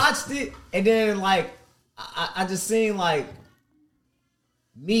 When I watched it, and then I just seen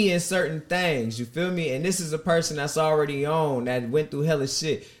me in certain things, you feel me? And this is a person that's already on, that went through hella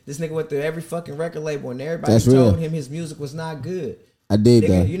shit. This nigga went through every fucking record label, and everybody told him his music was not good. I did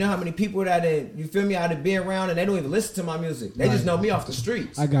that. You know how many people that you feel me? I've been around and they don't even listen to my music. They just know me off the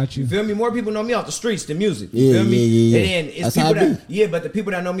streets. I got you. You feel me? More people know me off the streets than music. You feel me? Yeah. And then it's that's people but the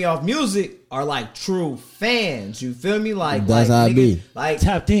people that know me off music are like true fans. You feel me? That's how I be. Like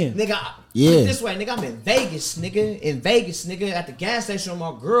tapped in. Nigga, this way, nigga. I'm in Vegas, nigga. At the gas station with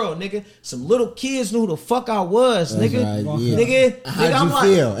my girl, nigga. Some little kids knew who the fuck I was, nigga. Right, Nigga, how'd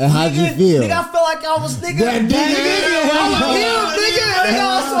you feel? And how'd you feel? Nigga, I felt like I was nigga. I'm like him, nigga.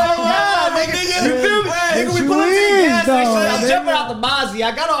 You feel me? Nigga, we pull up to the gas station. I'm jumping out the Mozzie.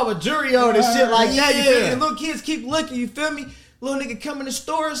 I got all a jury on and shit like that. You feel me? And little kids keep looking. You feel me? Little nigga come in the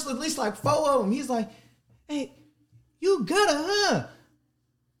stores, at least like 4 of them. He's like, "Hey, you Guddah, huh?"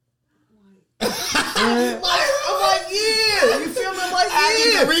 I'm like, yeah. You feel me? I'm like,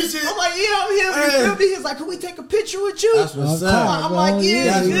 yeah. I'm like, yeah, I'm here. You feel me? He's like, can we take a picture with you? That's what's up. I'm like,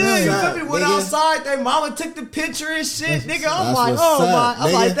 yeah, good. You feel me? Went nigga. Outside, their mama took the picture and shit, nigga. I'm like, oh my.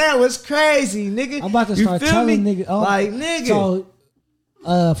 I'm like, that was crazy, nigga. I'm about to start telling nigga. Like, nigga.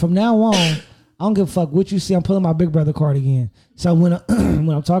 So, from now on, I don't give a fuck what you see. I'm pulling my big brother card again. So when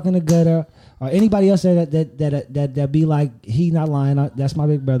I'm talking to Guddah or anybody else that be like, he not lying, that's my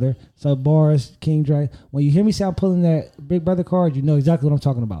big brother. So bars, King Dre. When you hear me say I'm pulling that big brother card, you know exactly what I'm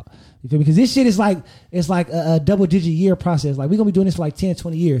talking about. You feel me? Because this shit is like, it's like a double-digit year process. Like, we're going to be doing this for like 10,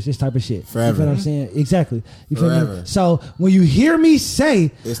 20 years, this type of shit. Forever. You feel what I'm saying? Exactly. You feel Forever. me? So, when you hear me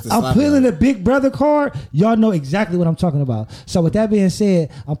say, I'm pulling the big brother card, y'all know exactly what I'm talking about. So, with that being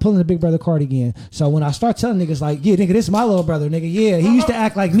said, I'm pulling the big brother card again. So, when I start telling niggas like, yeah, nigga, this is my little brother, nigga. Yeah, he used to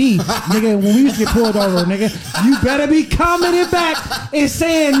act like me, nigga, when we used to get pulled over, nigga. You better be commenting back and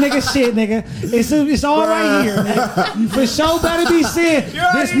saying, nigga, shit, nigga. It's all right here, nigga. You for sure better be saying,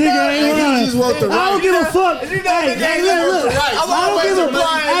 this nigga ain't lying. I don't give a fuck. Hey, look. I don't give a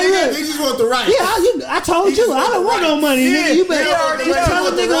fuck. Hey, look. He just want the right. Yeah, I told you. I don't want no money, nigga. You better just tell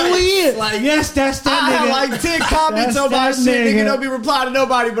a nigga who he is. Like, yes, that's that nigga. I had like 10 comments on my shit. Nigga don't be replying to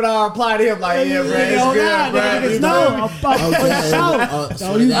nobody, but I reply to him like, yeah, bro, it's good, bro.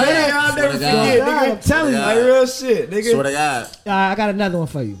 No, you better. I'll never forget, nigga. I'm telling you, like real shit, nigga. Swear to God. I got another one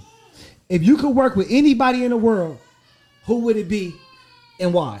for you. If you could work with anybody in the world, who would it be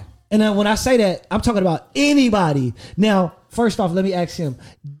and why? And then when I say that, I'm talking about anybody. Now, first off, let me ask him: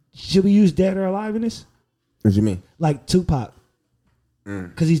 should we use dead or alive in this? What you mean? Like Tupac,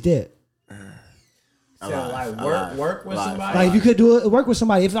 because he's dead. So like work with somebody. Like if you could do it, work with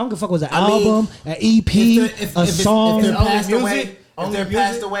somebody. If I don't give a fuck, was an album, an EP, a song. If they're passed music, away, if only they're music?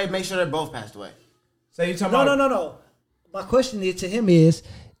 passed away, make sure they're both passed away. So you talking about? No. My question to him is,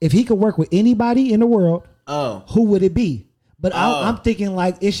 if he could work with anybody in the world, who would it be? But I'm thinking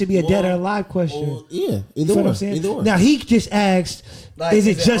like it should be a dead or alive question. Yeah, You either know what one. I'm saying? Either one. Now he just asked, Like, is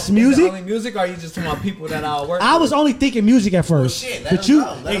it just Is music? it only music, or are you just talking about people that I'll work? I with? was only thinking music at first, shit, let but him you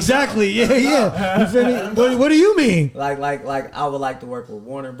go, let him exactly, go. yeah. You feel me? What do you mean? like I would like to work with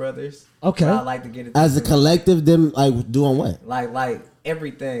Warner Brothers. Okay. I like to get it As a collective, them like doing what? like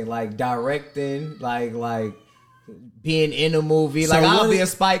everything, like directing, like being in a movie. Like I'll be a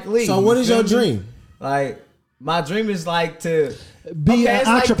Spike Lee. So what is you your feel me? dream? Like my dream is like to Be an it's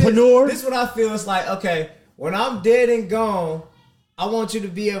like entrepreneur. this is what I feel. It's like, okay, when I'm dead and gone, I want you to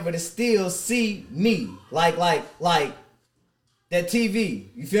be able to still see me. Like that TV.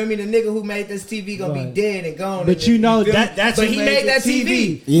 You feel me? The nigga who made this TV gonna Right. be dead and gone. But you know feel me? that's but who he made made that the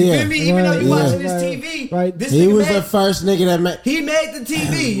TV. Yeah. You feel me? Even though you Right, watching yeah. this Right, TV, right. this He nigga was made, the first nigga that made. he made the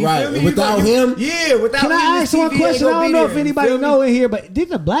TV. You Right. feel me? Without him? Yeah, without Can him, I this ask one TV ain't question? I gonna don't be know there. if You anybody feel me? know in here, but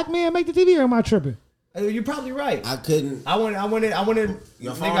didn't a black man make the TV or am I tripping? You're probably right. I couldn't. I wanted.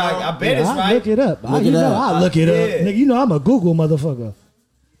 Your Nigga, phone I bet it's I'll right. look it up. Look You it know up. I'll look it up. Yeah. Nigga, you know I'm a Google motherfucker.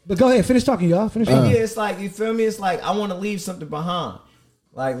 But go ahead, finish talking, y'all. Finish Yeah, talking. it's like, you feel me? It's like I want to leave something behind.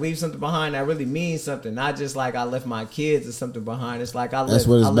 Like leave something behind that really means something. Not just like I left my kids or something behind. It's like I That's left,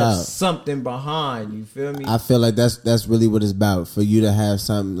 what it's I left about. something behind. You feel me? I feel like that's really what it's about, for you to have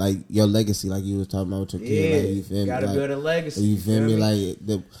something like your legacy, like you was talking about with your kid. Yeah, Like, you feel me? gotta Like, build a legacy. You feel me?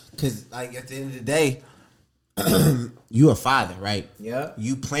 Like because like at the end of the day, you a father, right? Yeah.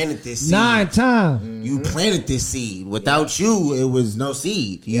 You planted this seed. 9 times. You planted this seed. Without you, it was no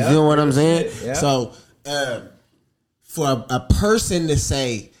seed. You Yeah. feel what I'm saying? Yeah. So, for a person to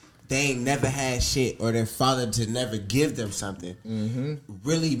say they ain't never had shit, or their father to never give them something,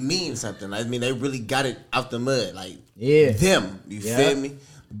 really means something. I mean, they really got it out the mud. Like, them. You feel me?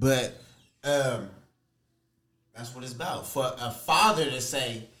 But that's what it's about. For a father to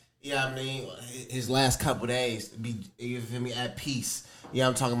say, yeah, I mean, his last couple days be, you feel me, at peace. Yeah,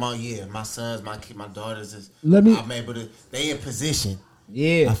 I'm talking about, my sons, my kid, my daughters is. I'm able to. They in position.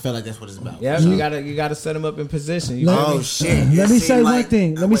 Yeah, I feel like that's what it's about. Yeah, you gotta set them up in position. You feel me? Shit! Let me say one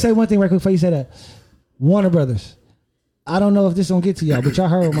thing. Let me say one thing right quick before you say that. Warner Brothers. I don't know if this gonna get to y'all, but y'all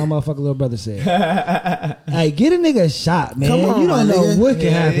heard what my motherfucking little brother said. Hey, get a nigga a shot, man. Come on, you don't my know nigga. what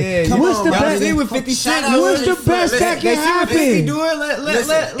can happen. Yeah, Come What's on, the y'all best? see what 50 Cent What's the best that can happen? Do it.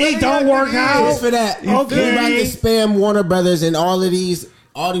 Let It don't work out. Just for that, Okay. you about to spam Warner Brothers and all these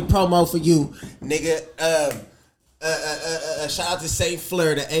promo for you, nigga. Shout out to St.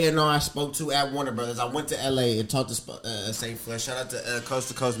 Fleur, the A&R I spoke to at Warner Brothers. I went to LA and talked to St. Fleur. Shout out to Coast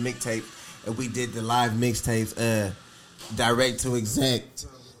to Coast Mixtape, and we did the live mixtapes, direct to exec.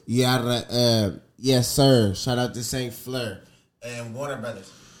 Yada, yes sir. Shout out to St. Fleur and Warner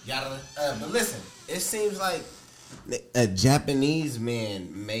Brothers. Yada, but listen, it seems like a Japanese man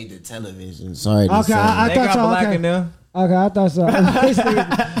made the television. Sorry to say. I They thought got y'all. black Okay. in there. Okay, I thought so.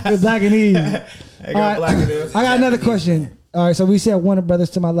 It's black and easy. They got black in there. I got another question. All right, so we said Warner Brothers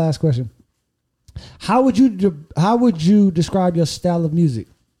to my last question. How would you describe your style of music?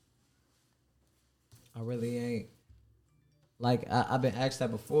 I really ain't. Like I've been asked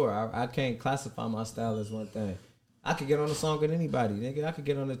that before. I can't classify my style as one thing. I could get on a song with anybody, nigga. I could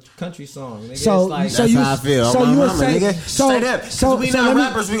get on a country song, nigga. So, it's like, so That's you, how I feel. so I'm you a would mama, say, nigga. so, Straight up. so, We so not let me,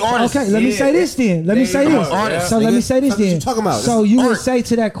 rappers, we artists. Okay, let me Yeah. say this then. Let me say There you this. go. Artists, So let nigga. me say this Fuck what then. you talking about? So This you is would art. say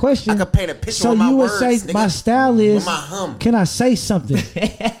to that question. I could paint a picture So with my you would words, say nigga. my style is. With my hum. Can I say something?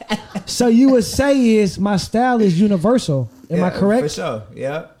 So you would say is my style is universal. Am I correct? For sure.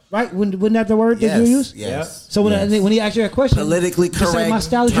 Yeah. Right? Wasn't that the word that you used? Yes. So when he asked you a question, Politically you say correct my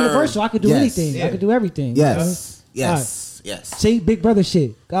style is term. universal. I could do Yes. anything. Yeah. I could do everything. Yes. Yes. Alright. Yes. See, big brother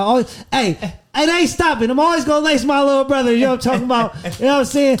shit. Hey, it ain't stopping. I'm always gonna lace my little brother. You know what I'm talking about? You know what I'm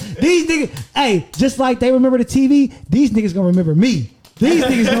saying? These niggas, hey, just like they remember the TV, these niggas gonna remember me. These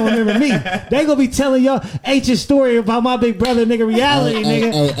niggas gonna remember me. They gonna be telling y'all ancient story about my big brother, nigga, reality,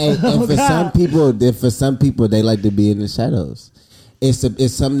 nigga. And Oh, for God. some people, they like to be in the shadows.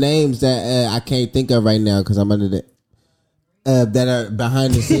 It's some names that I can't think of right now because I'm under the that are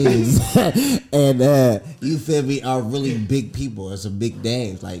behind the scenes, and you feel me, are really big people. It's some big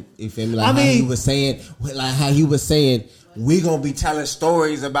names, like you feel me, like how he was saying, we gonna be telling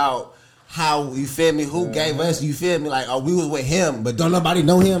stories about how, you feel me, who gave us, you feel me, like, oh, we was with him, but don't nobody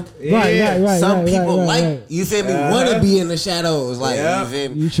know him. Right. Some people right. you feel me, want to be in the shadows, like, you feel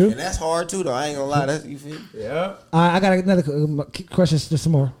me. You true. And that's hard too, though. I ain't gonna lie, that's, you feel me. Yeah. I got another question, just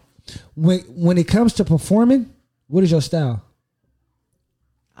some more. When it comes to performing, what is your style?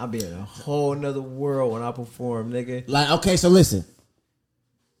 I'll be in a whole nother world when I perform, nigga. Like, okay, so listen.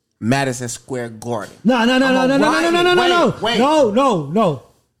 Madison Square Garden. No.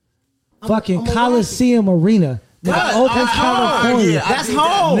 Fucking Coliseum Arena. Nigga, Oakland, California. Yeah, that's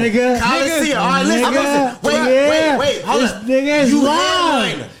home. Nigga. Coliseum. All right, listen. Wait. Hold up. Nigga is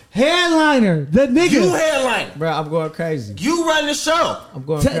live. Headliner. The nigga. You headliner. Bro, I'm going crazy. You run the show. I'm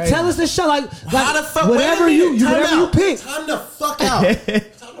going crazy. Tell us the show. Like how the fuck? Whatever you pick. Time the fuck out.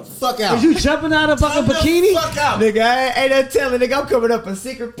 Fuck out. Is you jumping out of fucking bikini? Fuck out. Nigga, I ain't that telling. Nigga, I'm coming up in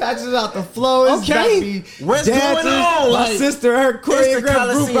secret patches out the floor. Okay. What's going on? My sister, her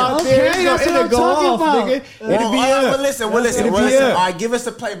choreographed group out there. Okay, that's what I'm go talking off, about. nigga. It'll be Well, up. listen. All right, give us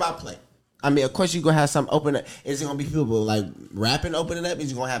a play-by-play. I mean, of course, you gonna have something open up. Is it gonna be people like rapping opening up?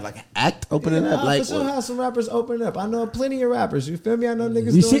 Is you gonna have like an act opening up? Like, for sure have some rappers open up. I know plenty of rappers. You feel me? I know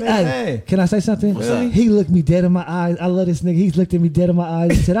niggas You doing see, that thing. can I say something? What's up? He looked me dead in my eyes. I love this nigga. He's looked at me dead in my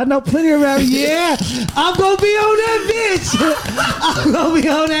eyes. He said, I know plenty of rappers. Yeah, I'm going to be on that bitch. I'm going to be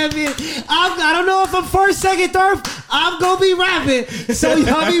on that bitch. I don't know if I'm first, second, third. I'm going to be rapping. So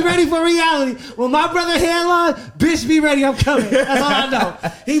y'all be ready for reality. When my brother headline, bitch, be ready. I'm coming. That's all I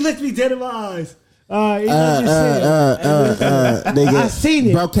know. He looked me dead in my eyes. nigga, I seen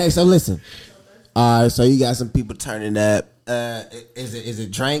it. Bro, okay, so listen. All right, so you got some people turning up. Is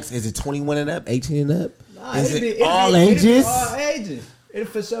it drinks? Is it 21 and up, 18 and up? Nah, Is it'll it be all ages? All ages. It'll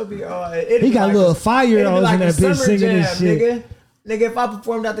for sure be all. He got little 5-year-olds in that bitch singing this shit. Nigga. Nigga, if I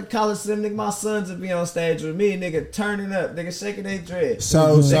performed at the Coliseum, nigga, my sons would be on stage with me, nigga, turning up, nigga, shaking their dreads.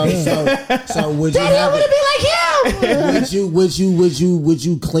 So would you have be like him. would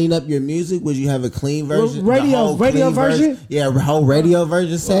you clean up your music? Would you have a clean version? Radio version? Yeah, a whole radio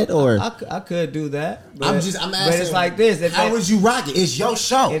version set, or I could do that. But, I'm asking. But it's like this. How would you rock it? It's your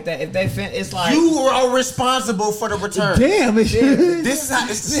show. If they it's like You are responsible for the return. Damn. This is how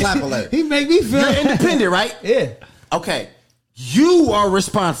it's the slap alert. He make me feel You're independent, right? yeah. Okay. You are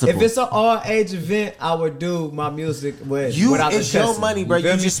responsible. If it's an all age event, I would do my music without the it's your cussing. money, bro.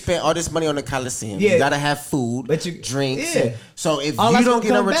 feel You me? just spent all this money on the Coliseum. Yeah. You gotta have food, But you- drinks. yeah. and- so if All you that's don't gonna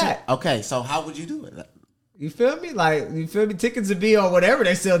get a come return, back. okay. So how would you do it? You feel me? Like, you feel me? Tickets would be on whatever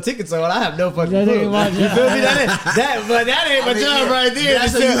they sell tickets on. I have no fucking That clue. ain't my You job. feel me? That ain't my I mean, job yeah. right there.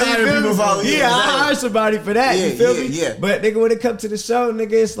 That's You how you feel hire me? people for you. Yeah, I Exactly. hire somebody for that. Yeah, you feel yeah, me? yeah. But nigga, when it comes to the show,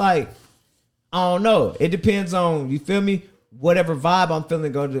 nigga, it's like, I don't know. It depends on, you feel me? Whatever vibe I'm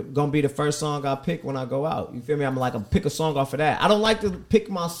feeling gonna be the first song I pick when I go out. You feel me? I'm like, I'm pick a song off of that. I don't like to pick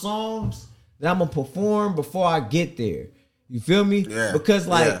my songs that I'm gonna perform before I get there. You feel me? Yeah. Because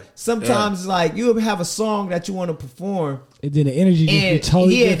sometimes it's like you have a song that you want to perform. And then the energy just And be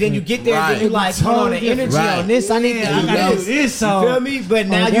totally different. then you get there and then you Right. like, hold on, the energy Right. on this, I need to I do gotta this. do this song. You feel me? But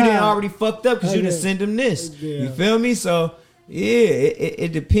now Oh, you done God. already fucked up because you done Okay. send them this. Yeah. You feel me? So yeah,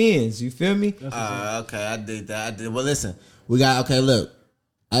 it depends. You feel me? Okay, I did that. I did. Well, listen, we got. Okay, look,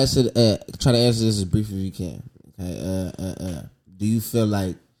 I should try to answer this as brief as you can. Okay, do you feel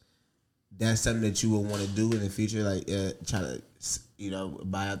like that's something that you would want to do in the future? Like, try to,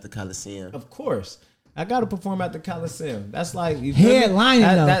 buy out the Coliseum. Of course. I gotta perform at the Coliseum. That's like you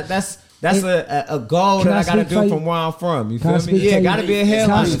Headlining, though. That's a goal Can that I I gotta speak for do you? from where I'm from. You Can I feel me? speak Yeah, for gotta you? be a Can I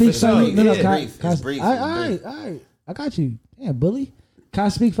headliner speak for for sure. you? No, no, Yeah. can I- Brief. can I- It's brief. All It's right, all right. I got you. Damn, bully. Can I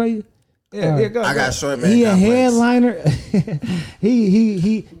speak for you? Yeah, go. I got short man. He a complex. headliner.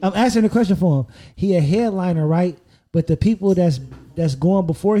 he. I'm answering the question for him. He a headliner, right? But the people that's going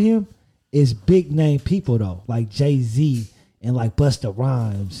before him is big name people though, like Jay-Z and like Busta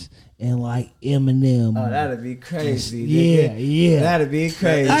Rhymes and like Eminem. Oh, that'd be crazy. Yeah, nigga. yeah. That'd be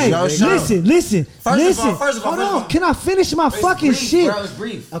crazy. Hey, Yo, listen. First of all, Hold on. Can I finish my fucking brief, shit? Bro, it's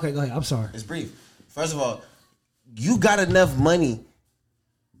brief. Okay, go ahead. I'm sorry. It's brief. First of all, you got enough money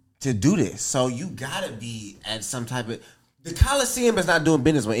to do this, so you gotta be at some type of. The Coliseum is not doing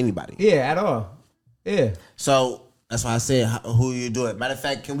business with anybody. Yeah, at all. Yeah. So that's why I said who you do it. Matter of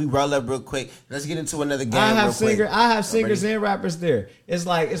fact, can we roll up real quick? Let's get into another game. I have real quick. singers and rappers there. It's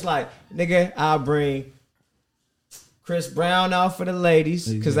like nigga, I'll bring Chris Brown out for the ladies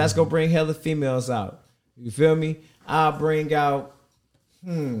because that's gonna bring hella females out. You feel me? I'll bring out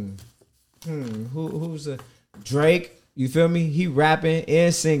who's a Drake. You feel me? He rapping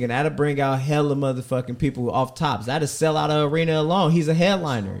and singing. That'll bring out hella motherfucking people off tops. That'll sell out an arena alone. He's a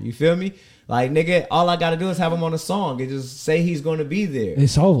headliner. You feel me? Like, nigga, all I gotta do is have him on a song and just say he's gonna be there.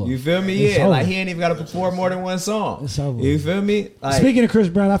 It's over. You feel me? It's Yeah. over. Like, he ain't even gotta perform more than one song. It's over. You feel me? Like, Speaking of Chris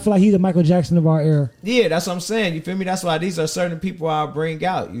Brown, I feel like he's the Michael Jackson of our era. yeah, that's what I'm saying. You feel me? That's why these are certain people I'll bring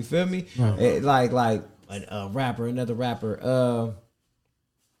out. You feel me? Right. Like a rapper, another rapper.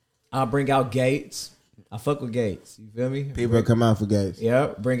 I'll bring out Gates. I fuck with Gates. You feel me? People come out for Gates.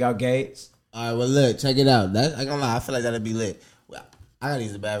 Yep, bring out Gates. All right, well, look, check it out. That, I ain't gonna lie, I feel like that'll be lit. Well, I gotta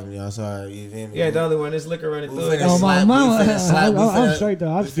use the bathroom, y'all. Sorry, you feel me? Yeah, the only one is liquor running through it. Oh, my mama. I'm straight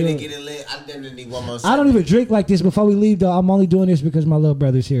though. I'm We finna still. get it lit. I definitely need one more. I don't even drink like this. Before we leave, though, I'm only doing this because my little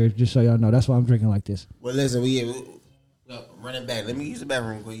brother's here. Just so y'all know, that's why I'm drinking like this. Well, listen, we run it back. Let me use the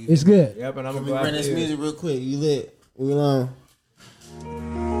bathroom real quick. It's good. Yep, and I'm Let gonna me go run after this you. music real quick. You lit? We alone.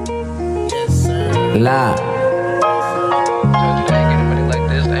 Yes, sir. Live. Like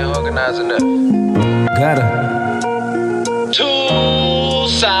this, they organizing up. Guddah. Too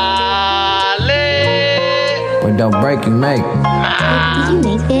solid. When don't break, you make. Did you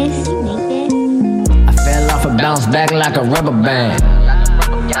make this? I fell off and bounced back like a rubber band.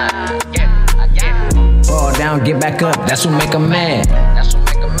 Fall down, get back up, that's what make a man. That's what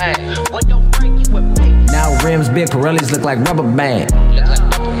make a man. What don't break you with me? Now rims, big Pirellis look like rubber band. Look like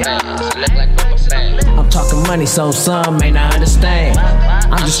rubber bands. Look like rubber bands. I'm talking money, so some may not understand.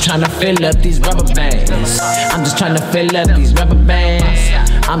 I'm just trying to fill up these rubber bands. I'm just trying to fill up these rubber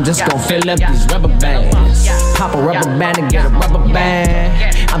bands. I'm just gonna fill up these rubber bands. Pop a rubber band and get a rubber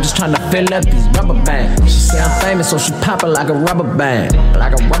band. I'm just trying to fill up these rubber bands. She say I'm famous, so she pop it like a rubber band.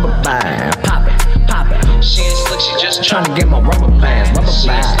 Like a rubber band. Pop it, pop it. She ain't slick, she just Trying to get my rubber bands, rubber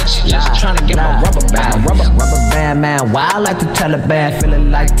bands. just Trying to get my rubber band, rubber band, man. Wild like the Taliban,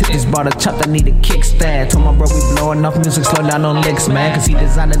 feeling like titties bought a chop that need a kickstand. Told my bro we blowing off music, slow down on licks, man. Cause he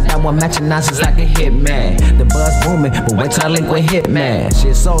designed that one matching nonsense like a hitman. The buzz booming, but wait till I link with Hitman. She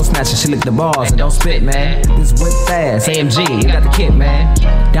a soul snatcher, she lick the balls and don't spit, man. This whip fast, AMG, you got the kit, man.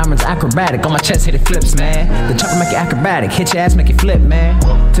 Diamonds acrobatic, on my chest hit it flips, man. The chopper make it acrobatic, hit your ass, make it flip, man.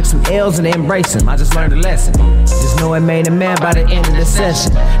 Took some L's and embrace them, I just learned a lesson. Just know it made a man by the end of the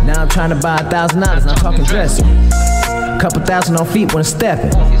session. Now I'm trying to buy $1,000, I'm talking dressing. Couple thousand on feet when I'm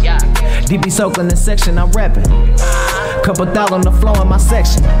stepping. DB soaked in this section, I'm repping. Couple thousand on the floor in my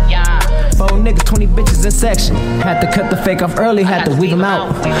section. 4 niggas, 20 bitches in section. Had to cut the fake off early, had to weave them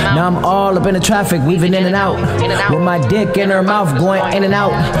out. Now I'm all up in the traffic, weaving in and out. With my dick in her mouth, going in and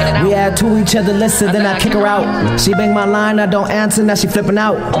out. We add to each other, listen, then I kick her out. She bang my line, I don't answer, now she flipping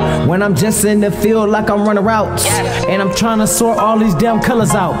out. When I'm just in the field like I'm running routes. And I'm trying to sort all these damn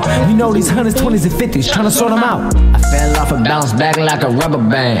colors out. You know these 100s, 20s, and 50s, trying to sort them out. I fell off and bounced back like a rubber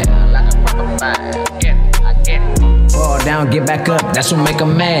band. like a rubber band. I get it, I get it. Fall down, get back up, that's what make a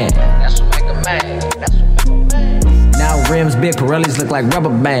man. That's what make a man. That's what make a man. Now rims, big Pirellis look like rubber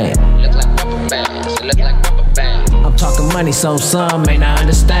band. Look like rubber bands. It look like rubber bands. I'm talking money, so some may not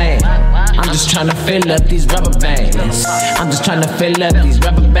understand. I'm just trying to fill up these rubber bands. I'm just trying to fill up these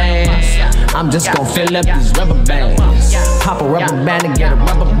rubber bands. I'm just gonna fill up these rubber bands. Pop a rubber band and get a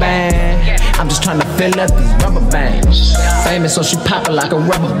rubber band. I'm just trying to fill up these rubber bands. Famous, so she pop it like a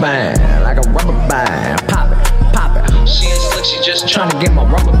rubber band. Like a rubber band. Pop it, pop it. She ain't slick, she just Trying to get my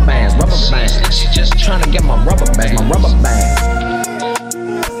rubber bands, rubber bands. She just Trying to get my rubber bands, my rubber bands.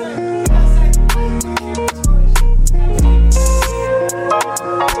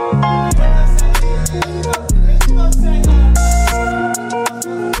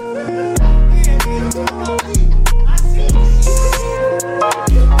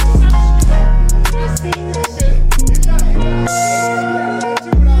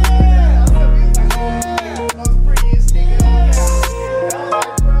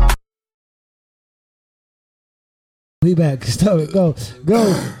 We back. Stop it. Go.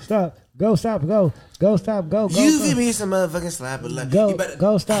 Stop. Go. Stop. Go. Stop. Go. You give me some motherfucking slap. Like, Go. you better,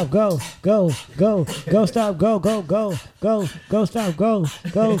 Go. Stop. Go. Stop. Go. Stop. Go.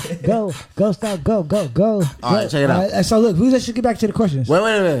 All right, check it out. So look, we just should get back to the questions. wait a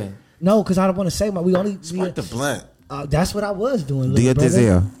minute. No, because I don't want to say my. We only. Spark the blunt. That's what I was doing. Do your little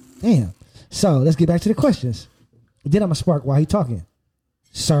brother. Denzel. Damn. So let's get back to the questions. Then I'm gonna spark while he talking.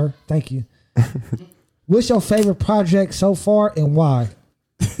 Sir, thank you. What's your favorite project so far and why?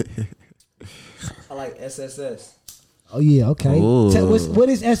 I like SSS. Oh yeah, okay. Ooh. What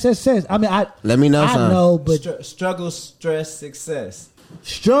is SSS? I mean, Let me know I something. know, but Struggle, stress, success.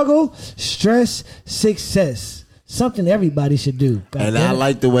 struggle, stress, success. Something everybody should do. God And damn I it.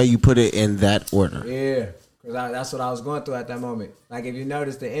 like the way you put it in that order. Yeah. Cause that's what I was going through at that moment. Like if you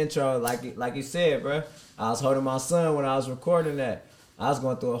notice the intro, like you said, bro, I was holding my son when I was recording that. I was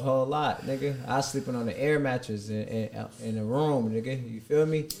going through a whole lot, nigga. I was sleeping on the air mattress in the room, nigga. You feel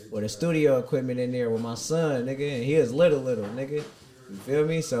me? With the studio equipment in there with my son, nigga, and he was little, nigga. You feel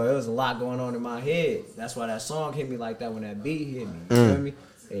me? So it was a lot going on in my head. That's why that song hit me like that when that beat hit me. You feel me?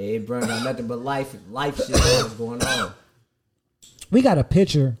 It burned out nothing but life shit that was going on. We got a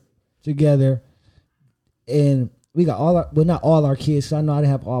picture together, and we got not all our kids. So I know I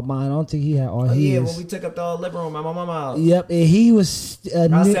didn't have all mine. I don't think he had all his. Yeah, when we took up the whole living room at my mama's house. Yep, and he was.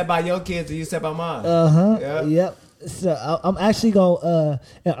 I sat by your kids and you sat by mine. Yep. So I'm actually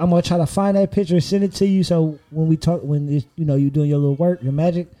I'm gonna try to find that picture and send it to you. So when we talk, you're doing your little work, your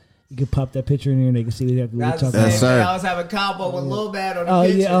magic, you can pop that picture in here and they can see exactly what we're talking about. sir. I was having a combo with Lil Bad on the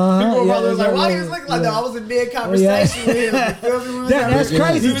picture. Yeah, People was like, why you looking like that? I was in mid conversation with him. You feel me? That's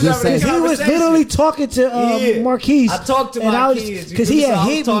crazy. Because he was literally talking to Marquise. I talked to Marquise. Because he had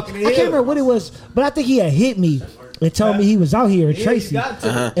hit me. I can't remember what it was, but I think he had hit me and told me he was out here in Tracy.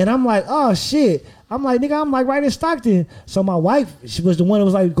 And I'm like, oh, shit. I'm like, nigga, I'm like right in Stockton. So my wife, she was the one that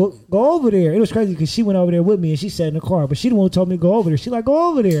was like, go over there. It was crazy because she went over there with me and she sat in the car, but she the one who told me to go over there. She like, go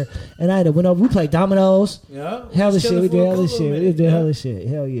over there. And I went over. We played dominoes. Yeah. Hell of shit. We did hell of shit. We did hell of shit.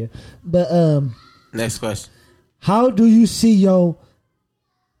 Hell yeah. But next question. How do you see your?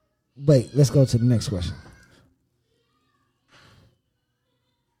 Wait, let's go to the next question.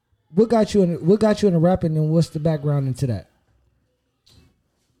 What got you in the rapping, and what's the background into that?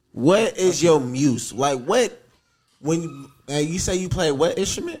 What is your muse? Like what? When you say you play what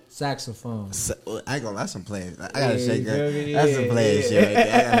instrument? Saxophone. I ain't gonna lie, some players. I gotta shake that. That's some playing shit right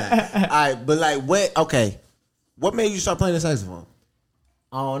there. All right, but like what? Okay, what made you start playing the saxophone?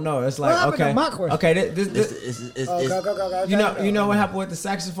 I don't know. It's like okay. You know what happened with the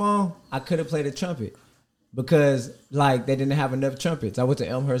saxophone? I could have played the trumpet because like they didn't have enough trumpets. I went to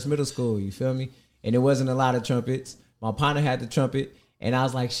Elmhurst Middle School. You feel me? And there wasn't a lot of trumpets. My partner had the trumpet. And I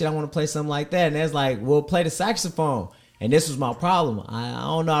was like, shit, I want to play something like that. And it's like, we'll play the saxophone. And this was my problem. I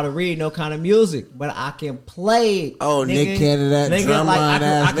don't know how to read no kind of music, but I can play. Oh, nigga. Nick Canada, nigga, like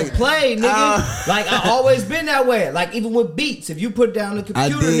I can play, nigga. Like I always been that way. Like even with beats, if you put down the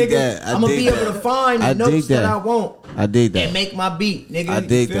computer, nigga, I'm gonna be able to find the notes that I want. I dig that. And make my beat, nigga. I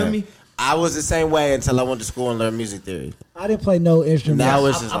dig you feel that. me? I was the same way until I went to school and learned music theory. I didn't play no instrument. Now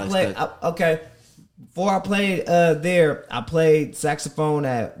it's just okay. Before I played I played saxophone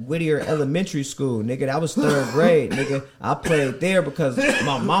at Whittier Elementary School, nigga. That was 3rd grade, nigga. I played there because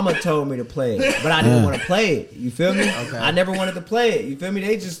my mama told me to play it, but I didn't want to play it. You feel me? Okay. I never wanted to play it. You feel me?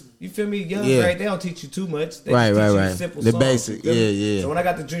 Young grade, they don't teach you too much. They just teach you simple the songs, basic, yeah. So when I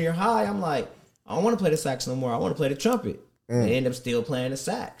got to junior high, I'm like, I don't want to play the sax no more. I want to play the trumpet. I end up still playing the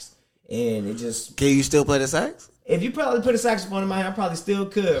sax, and it just. Can you still play the sax? If you probably put a saxophone in my hand, I probably still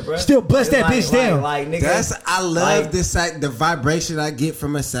could, bro. Still bust that bitch down. Like, nigga, I love the vibration I get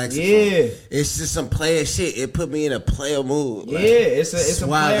from a saxophone. Yeah, it's just some player shit. It put me in a player mood. Like, it's a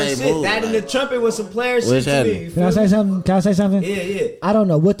player shit. Mood, that and the trumpet was some player shit to me. Can I say something? Yeah. I don't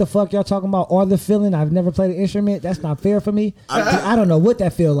know what the fuck y'all talking about or the feeling. I've never played an instrument. That's not fair for me. I don't know what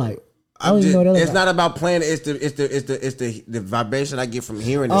that feel like. It's not about playing. It's the vibration I get from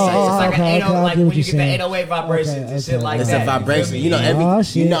hearing the sax. It's like an 808, like when you get the 808 vibrations and shit like that. It's a vibration. You know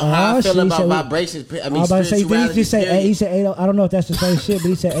how I feel about vibrations. I mean, spirituality. He said 808. I don't know if that's the same shit, but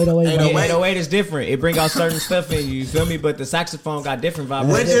he said 808. 808 is different. It bring out certain stuff in you. You feel me? But the saxophone got different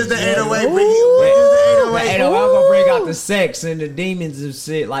vibrations. What does the 808 bring you? What does the 808? The 808 gonna bring out the sex and the demons and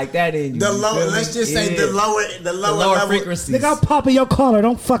shit like that in you. Let's just say the lower frequencies. Nigga, I'm popping your collar.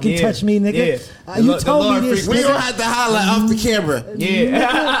 Don't fucking touch me, nigga. Yeah. You told me this. We gonna have to holler off the camera. Yeah.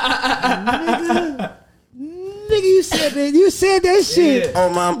 Nigga, you said that. You said that shit. Yeah. Oh,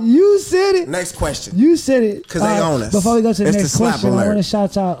 mom. You said it. Next question. You said it. Because they own us. Before we go to the next question, I want to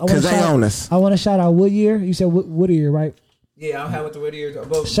shout out. Because they own us. I want to shout out Whittier. You said Whittier, right? Yeah, I'll have with the Whittier.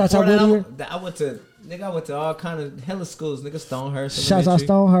 Shout out Whittier. I went to all kind of hella schools. Nigga, Stonehurst. Shouts out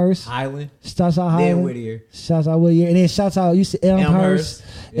Stonehurst. Highland. Shouts out Highland. Then Whittier. Shouts out Whittier. And then shouts out, you said Elmhurst.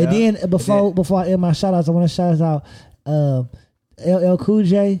 Yeah. And then before I end my shout outs, I want to shout out LL Cool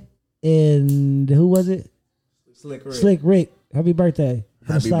J and who was it? Slick Rick. Happy birthday.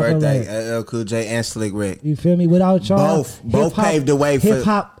 Happy birthday, LL Cool J and Slick Rick. You feel me? Without y'all, both paved the way for hip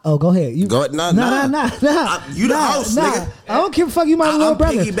hop. Oh, go ahead. You go. Nah. You the host, nigga. I don't give a fuck. You my little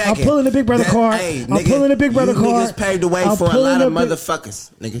brother. I'm pulling the big brother card. I'm pulling the big brother card. Niggas paved the way for a lot of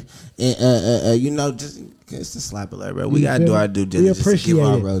motherfuckers, nigga. And just it's the slap alert, bro. We gotta do our due diligence. We appreciate give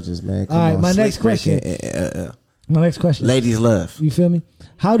our it. roses, man. All right, my next question. My next question. Ladies love. You feel me?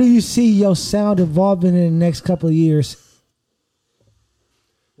 How do you see your sound evolving in the next couple of years?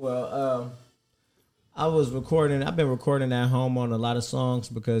 Well, I've been recording at home on a lot of songs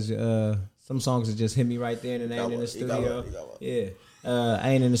because some songs that just hit me right there and I ain't in the studio. Yeah. I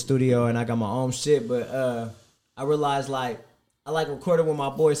ain't in the studio and I got my own shit, but I realized like I like recording with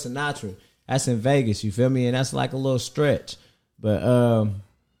my boy Sinatra. That's in Vegas, you feel me? And that's like a little stretch. But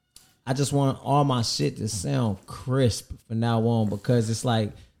I just want all my shit to sound crisp from now on because it's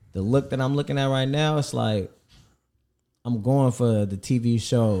like the look that I'm looking at right now, it's like I'm going for the TV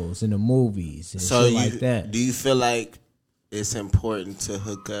shows and the movies and shit like that. Do you feel like it's important to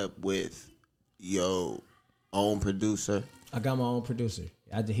hook up with your own producer? I got my own producer.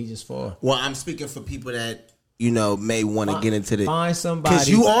 He just for. Well, I'm speaking for people that may want to get into the. Find somebody. Because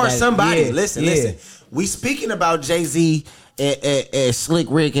you are somebody. Yeah, listen. We speaking about Jay-Z and Slick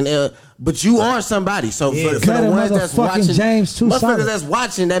Rick but you are somebody. So for the ones that's watching, motherfuckers that's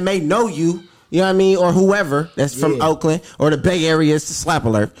watching that may know you. You know what I mean? Or whoever that's from Oakland or the Bay Area, it's the slap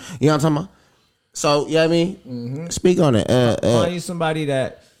alert. You know what I'm talking about? So, you know what I mean? Mm-hmm. Speak on it. Find you somebody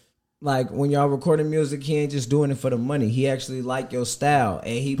that, like, when y'all recording music, he ain't just doing it for the money. He actually like your style.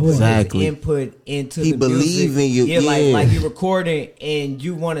 And he put his input into the music. He believe in you. Yeah, like you recording and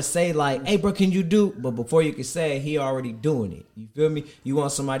you want to say, like, hey, bro, can you do? But before you can say it, he already doing it. You feel me? You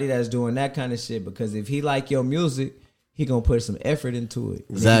want somebody that's doing that kind of shit because if he like your music, he gonna put some effort into it.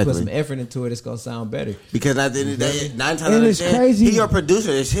 Exactly. If he put some effort into it, it's gonna sound better. Because at the end of the day, 9 times out of 10, he your producer.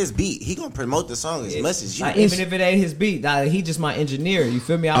 It's his beat. He gonna promote the song as much as you. Like, even if it ain't his beat, he just my engineer. You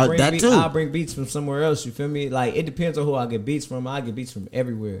feel me? I'll bring beats from somewhere else. You feel me? Like it depends on who I get beats from. I get beats from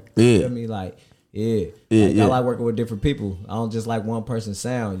everywhere. You feel me? Like I like working with different people. I don't just like one person's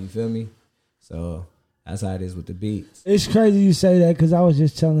sound. You feel me? So. That's how it is with the beats. It's crazy you say that because I was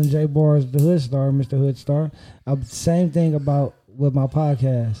just telling Jay Bars, the Hood Star, Mr. Hood Star, same thing about with my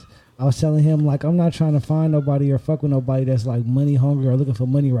podcast. I was telling him, like, I'm not trying to find nobody or fuck with nobody that's like money hungry or looking for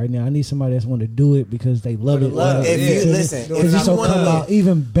money right now. I need somebody that's want to do it because they love it. Because it's gonna come out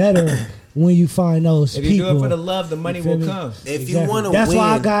even better when you find those people. If you do it for the love, the money will come. If you want to That's why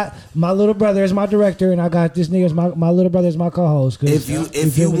I got my little brother as my director, and I got this nigga as my little brother as my co-host. If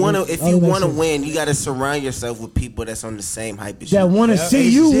you want to win, you got to surround yourself with people that's on the same hype as you. That want to see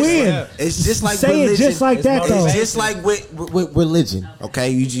you win. It's just like say religion. It just like that though. It's just like with religion.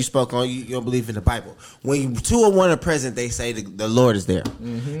 Okay, you spoke on you don't believe in the Bible. When 2 or 1 are present, they say the Lord is there.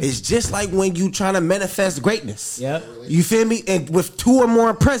 Mm-hmm. It's just like when you trying to manifest greatness. Yep. You feel me? And with 2 or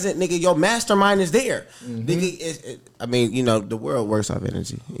more present, nigga, your mastermind is there. Mm-hmm. Nigga, the world works off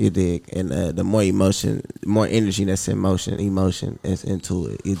energy. You dig? And the more emotion, more energy that's in motion, emotion is into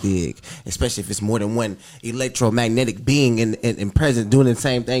it. You dig? Especially if it's more than one electromagnetic being in present doing the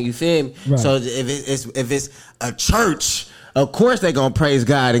same thing. You feel me? Right. So if it's a church, of course they're gonna praise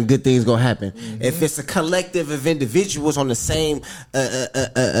God and good things gonna happen. Mm-hmm. If it's a collective of individuals on the same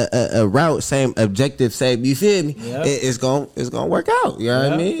route, same objective, same, you feel me? Yep. It's gonna work out. You know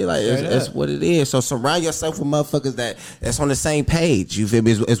what I mean? Like it's what it is. So surround yourself with motherfuckers that's on the same page. You feel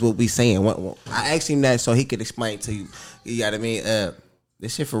me? Is what we saying. I asked him that so he could explain to you. You know what I mean?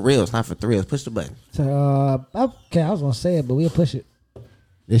 This shit for real. It's not for thrills. Push the button. So, okay, I was gonna say it, but we'll push it.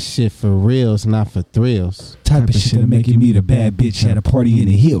 This shit for reals, not for thrills. Type of shit making me the bad bitch at a party in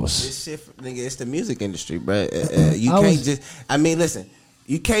the hills. This shit, nigga, it's the music industry, bro. Listen,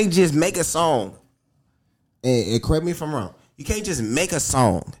 you can't just make a song. And correct me if I'm wrong. You can't just make a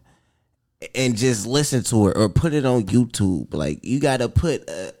song and just listen to it or put it on YouTube. Like you gotta put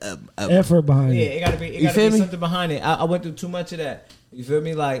a effort behind it. Yeah, it gotta be something behind it. I went through too much of that. You feel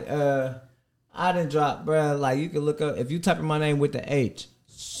me? Like I done dropped, bro. Like you can look up if you type in my name with the H.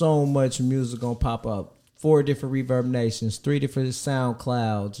 So much music gonna pop up. 4 different Reverb Nations, 3 different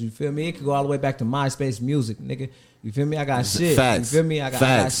SoundClouds. You feel me? It could go all the way back to MySpace music, nigga. You feel me? I got shit. Facts. You feel me? I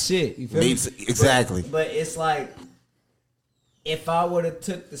got shit. You feel me? Exactly. But it's like if I would have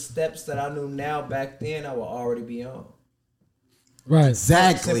took the steps that I knew now back then, I would already be on. Right.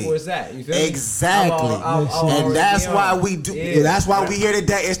 Exactly. Simple as that. You feel me? Exactly. And that's why we do. Yeah. That's why we here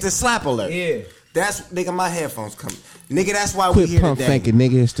today. It's the slap alert. Yeah. That's nigga. My headphones coming. Nigga, that's why we here today. Quit thinking,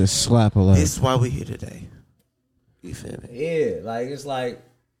 nigga, it's the slap alert. This is why we here today. You feel me? Yeah, like it's like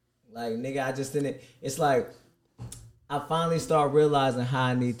nigga, I just didn't. It's like I finally start realizing how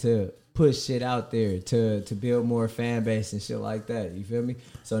I need to push shit out there to build more fan base and shit like that. You feel me?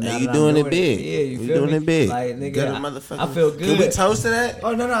 So now you doing it big. Yeah, you feel me? Doing it big. Like nigga, I feel good. Can we toast to that?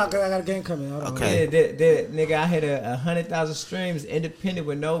 Oh no, I got a game coming. Hold on. Okay. Yeah, nigga, I hit 100,000 streams independent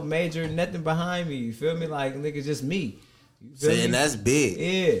with no major nothing behind me. You feel me? Like nigga, just me. Saying that's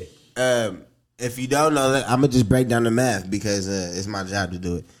big. Yeah. If you don't know that, I'm gonna just break down the math because it's my job to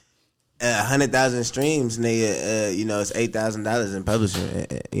do it. 100,000 streams, nigga. It's $8,000 in publishing.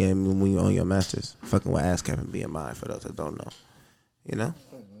 Yeah, when you own your masters, fucking with ASCAP and BMI. For those that don't know,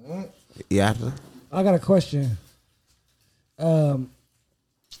 Yeah. I got a question. 2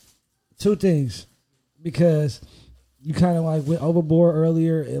 things, because you kind of like went overboard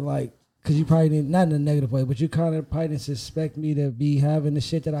earlier and like. Because you probably didn't, not in a negative way, but you kind of probably didn't suspect me to be having the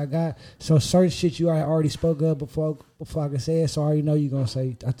shit that I got. So certain shit you already spoke of before I can say it, so I already know you're going to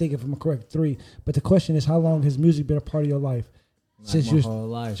say, I think if I'm correct, 3. But the question is, how long has music been a part of your life? Like my whole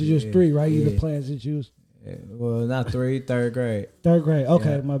life. Since you was 3, right? You've been playing since you was... Well, not 3, 3rd grade. 3rd grade.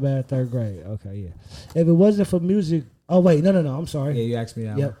 Okay, my bad. 3rd grade. Okay, yeah. If it wasn't for music... Oh, wait. No. I'm sorry. Yeah, you asked me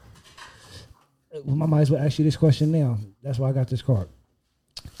that one. Well, I might as well ask you this question now. That's why I got this card.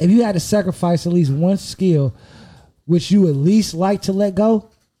 If you had to sacrifice at least one skill which you would least like to let go,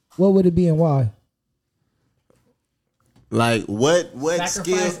 what would it be and why? Like what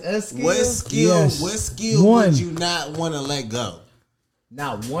skill? What skill would you not want to let go?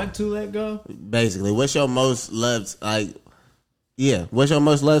 Not want to let go? Basically, what's your most loved what's your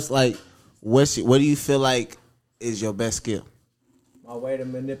most loved what do you feel like is your best skill? My way to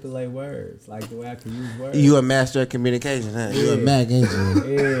manipulate words, like the way I can use words. You a master of communication, huh? You a Mac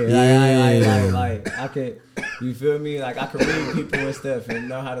engineer. Yeah, like I can, you feel me? Like I can read people and stuff and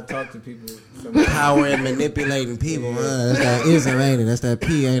know how to talk to people. Power in manipulating people, huh? That's that ism, ain't it? That's that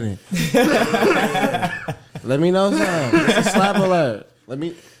P, ain't it? Let me know something. It's a slap alert. Let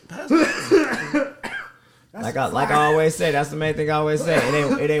me. Like I always say, that's the main thing I always say.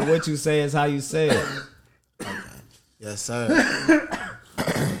 It ain't what you say, it's how you say it. Yes, sir.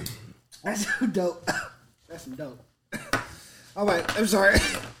 That's some dope. That's some dope. All right, I'm sorry.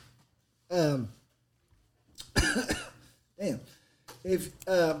 Damn. If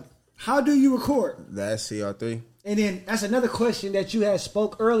how do you record? That's CR3. And then that's another question that you had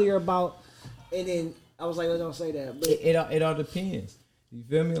spoke earlier about, and then I was like, I don't say that. But it all depends. You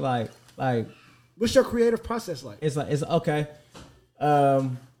feel me? Like what's your creative process like? It's okay.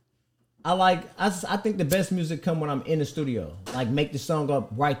 I think the best music come when I'm in the studio. Like make the song up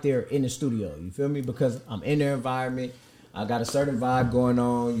right there in the studio. You feel me? Because I'm in their environment. I got a certain vibe going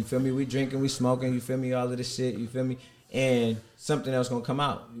on. You feel me? We drinking, we smoking. You feel me? All of this shit. You feel me? And something else gonna come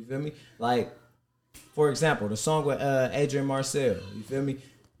out. You feel me? Like, for example, the song with Adrian Marcel. You feel me?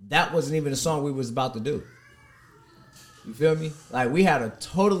 That wasn't even the song we was about to do. You feel me? Like we had a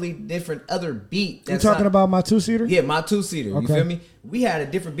totally different other beat. You talking about my 2-seater? Yeah, my 2-seater. Okay. You feel me? We had a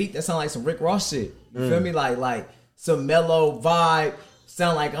different beat that sounded like some Rick Ross shit. You feel me? Like some mellow vibe.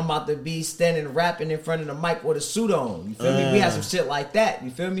 Sound like I'm about to be standing rapping in front of the mic with a suit on. You feel me? We had some shit like that. You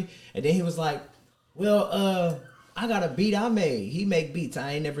feel me? And then he was like, well, I got a beat I made. He make beats.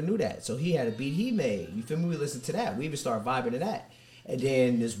 I ain't never knew that. So he had a beat he made. You feel me? We listened to that. We even started vibing to that. And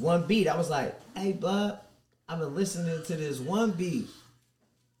then this one beat, I was like, hey, blood, I've been listening to this one beat.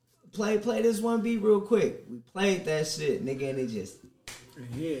 Play this one beat real quick. We played that shit, nigga, and it just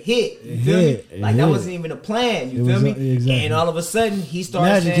hit. You feel me? Like that wasn't even a plan. You feel me? Exactly. And all of a sudden, he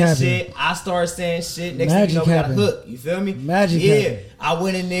started saying shit. I started saying shit. Next thing you know, we got a hook. You feel me? I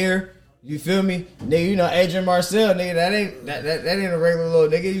went in there. You feel me? Nigga, you know Adrian Marcel, nigga, that ain't a regular little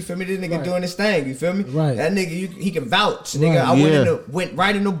nigga. You feel me? This nigga doing his thing. You feel me? Right. That nigga, he can vouch. Nigga, I went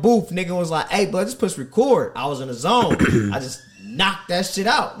right in the booth. Nigga was like, hey, bud, just push record. I was in the zone. I just knocked that shit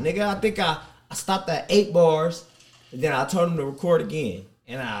out. Nigga, I think I stopped at 8 bars. And then I told him to record again.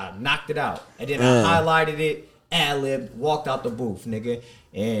 And I knocked it out. And then I highlighted it, ad-libbed, walked out the booth, nigga.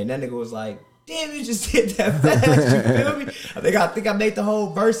 And that nigga was like, damn, you just hit that fast. You feel me? I think I made the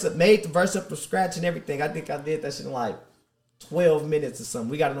whole verse up, made the verse up from scratch and everything. I think I did that shit in like 12 minutes or something.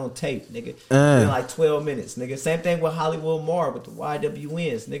 We got it on tape, nigga. In like 12 minutes, nigga. Same thing with Hollywood Mar with the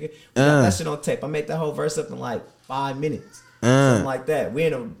YWNs, nigga. We got that shit on tape. I made that whole verse up in like 5 minutes. Something like that. We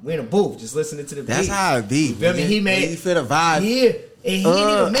in a booth just listening to the beat. That's how it be. You feel me? He made you feel the vibe. Yeah. And he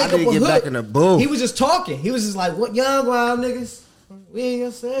didn't even make up a hook. Back in the booth. He was just talking. He was just like, what young wild niggas? We ain't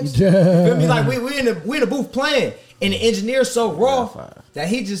got sex. You feel me? Like we in the booth playing. And the engineer's so raw that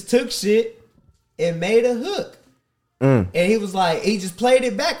he just took shit and made a hook. And he was like, he just played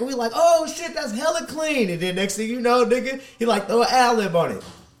it back. And we like, oh shit, that's hella clean. And then next thing you know, nigga, he like throw an ad-lib on it.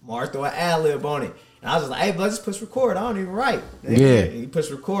 Mark throw an ad-lib on it. And I was just like, hey, bud, just push record. I don't even write. Nigga. Yeah. And he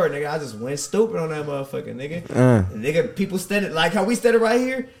pushed record, nigga. I just went stupid on that motherfucker, nigga. And nigga, people standing, like how we standing right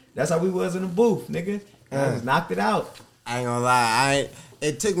here, that's how we was in the booth, nigga. And I just knocked it out. I ain't gonna lie.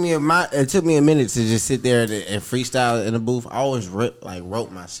 It took me a minute to just sit there and freestyle in the booth. I always wrote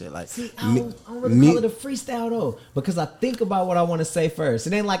my shit. Like, See, I don't really call it a freestyle though, because I think about what I want to say first.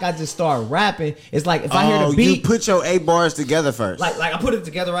 It ain't like I just start rapping. It's like if I hear the beat, you put your 8 bars together first. Like I put it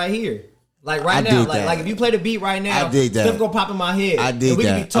together right here. Like right now, like if you play the beat right now, I did that. Stuff gonna pop in my head. I did we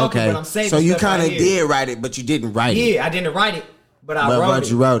that. Can be talking, okay. But I'm saying so you kind of did write it, but you didn't write it. Yeah, I didn't write it, but I wrote it. But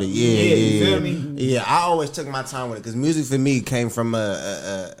you wrote it. Yeah. You feel me? Yeah, I always took my time with it because music for me came from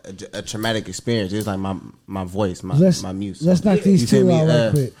a traumatic experience. It was like my voice, my music. Let's knock these two out right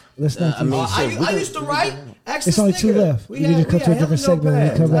quick. Let's knock these. I used to write. It's only two left. We need to come to a different segment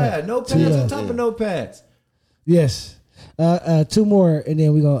when we come back. Notepads on top of notepads. Yes. Two more, and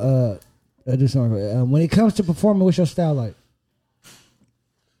then we're going to do something. When it comes to performing, what's your style like?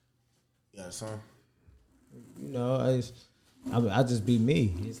 You got a song? You know, I just be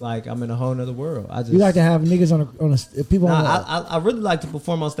me. It's like I'm in a whole nother world. You like to have niggas on a people on I really like to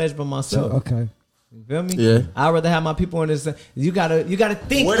perform on stage by myself. Okay. You feel me? Yeah. I'd rather have my people on this. You gotta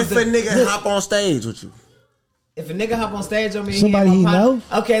think. What if a nigga hop on stage with you? If a nigga hop on stage on me, somebody he know.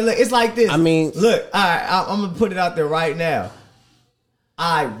 Okay, look, it's like this. I mean, look, all right, I'm gonna put it out there right now.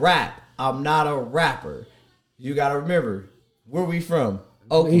 I rap. I'm not a rapper. You gotta remember where we from.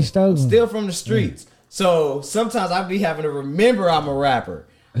 Oakland. East Oakland. Still from the streets. So sometimes I be having to remember I'm a rapper.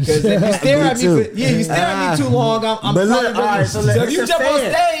 Because if you stare at me, you stare at me too long, I'm probably right, so if you jump on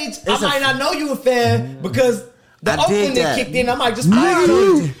stage, I might not know you a fan because the opening that kicked in. I might just I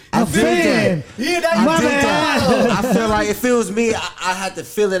feel fan. I feel like if it was me, I had to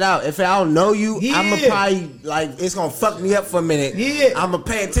feel it out. If I don't know you, I'ma probably like it's gonna fuck me up for a minute. Yeah, I'ma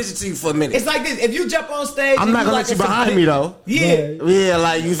pay attention to you for a minute. It's like this: if you jump on stage, I'm not gonna let you behind me though. Yeah,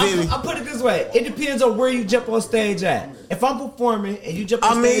 like you feel me. I put it this way: it depends on where you jump on stage at. If I'm performing and you jump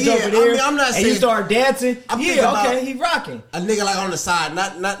on stage over there, I'm not and you start dancing, okay, he rocking. A nigga like on the side,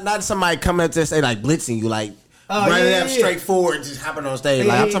 not somebody coming up to say like blitzing you like. Running up straight forward, just hopping on stage.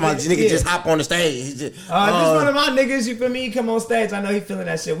 Like I'm talking about this nigga just hop on the stage. This one of my niggas, you feel me? He come on stage, I know he feeling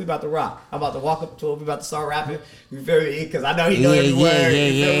that shit. We about to rock. I'm about to walk up to him. We about to start rapping. You feel me? Because I know he know every word.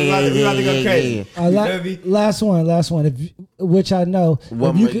 We about to go crazy. Last one. Which I know.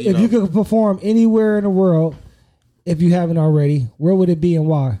 If you could perform anywhere in the world, if you haven't already, where would it be and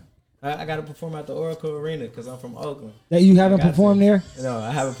why? I got to perform at the Oracle Arena because I'm from Oakland. That you haven't performed there? No,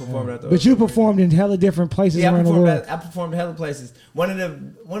 I haven't performed at the But you performed in hella different places around the world. I performed hella places. One of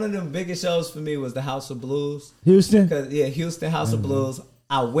them biggest shows for me was the House of Blues. Houston? Houston House of Blues.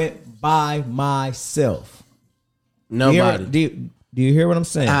 I went by myself. Nobody. Do you hear what I'm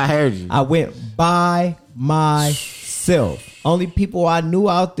saying? I heard you. I went by myself. Only people I knew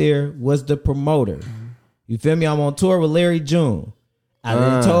out there was the promoter. You feel me? I'm on tour with Larry June.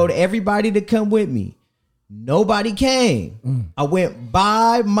 I told everybody to come with me. Nobody came. I went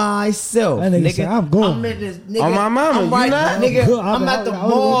by myself. That nigga said, I'm going. I'm at this, nigga. On my mama, I'm right, you not? Nigga, I'm at the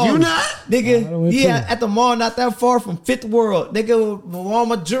mall. You not? Nigga, yeah, at the mall, not that far from Fifth World. Nigga, with all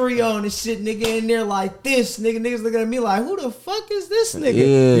my jewelry on and shit, nigga, in there like this. Niggas looking at me like, who the fuck is this nigga?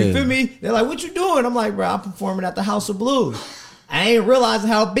 Yeah. You feel me? They're like, what you doing? I'm like, bro, I'm performing at the House of Blues. I ain't realizing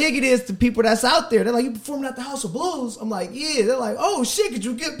how big it is to people that's out there. They're like, you performing at the House of Blues? I'm like, yeah. They're like, oh shit, could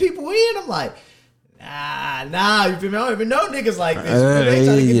you get people in? I'm like, nah, you feel me? I don't even know niggas like this. They ain't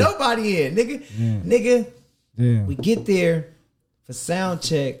trying to get nobody in, nigga. Yeah. We get there for sound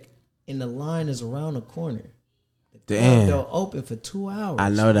check, and the line is around the corner. Damn. They'll open for 2 hours. I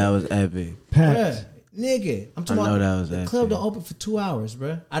know that was epic. Packed. Nigga, I'm talking about the club don't open for 2 hours,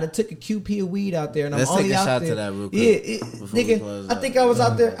 bro. I done took a QP of weed out there, and I'm only out there. Let's take a shot to that real quick. Yeah, nigga, I think I was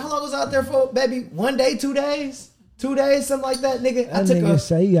out there. How long was I out there for, baby? 1 day, 2 days? 2 days, something like that, nigga. That nigga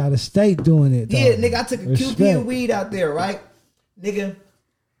say you out of state doing it, though. Yeah, nigga, I took a QP of weed out there, right? Nigga,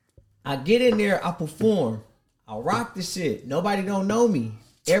 I get in there, I perform. I rock the shit. Nobody don't know me.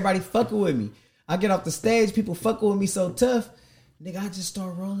 Everybody fucking with me. I get off the stage, people fucking with me so tough. Nigga, I just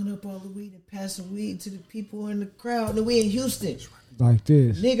start rolling up all the weed and passing weed to the people in the crowd. And we in Houston. Like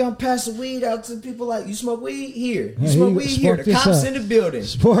this. Nigga, I'm passing weed out to people like, you smoke weed? Here. You smoke weed? Here. The cops in the building.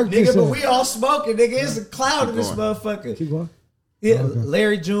 Nigga, but we all smoking, nigga. It's a cloud in this motherfucker. Keep going. Yeah, okay.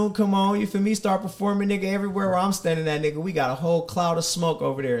 Larry June, come on. You feel me? Start performing, nigga. Everywhere where I'm standing at, nigga, we got a whole cloud of smoke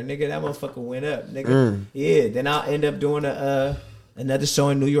over there. Nigga, that motherfucker went up, nigga. Yeah, then I'll end up doing another show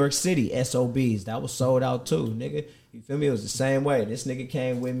in New York City, SOBs. That was sold out too, nigga. You feel me? It was the same way. This nigga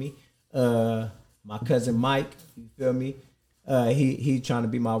came with me. My cousin Mike, you feel me? He trying to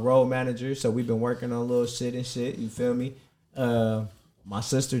be my road manager, so we've been working on little shit and shit. You feel me? My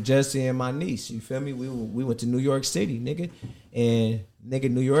sister Jessie and my niece. You feel me? We went to New York City, nigga, and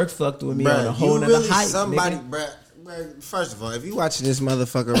nigga New York fucked with me on a whole nother height. Somebody, nigga. bruh. First of all, if you watching this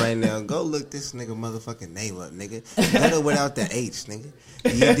motherfucker right now, go look this nigga motherfucking name up, nigga. Guddah without the H, nigga.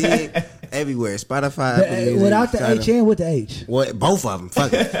 You did everywhere. Spotify, Apple Music, without the H and with the H. What? Both of them.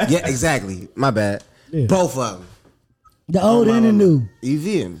 Fuck it. Yeah, exactly. My bad. Yeah. Both of them. The old and the new. You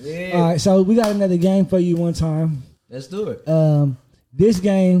feel me? Yeah. All right, so we got another game for you one time. Let's do it. This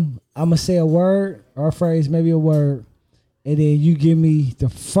game, I'm gonna say a word or a phrase, maybe a word, and then you give me the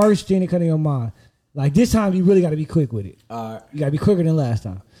first thing that comes to your mind. Like this time, you really got to be quick with it. All right. You got to be quicker than last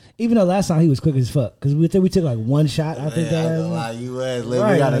time. Even though last time he was quick as fuck, because we took like one shot. I think that. You was.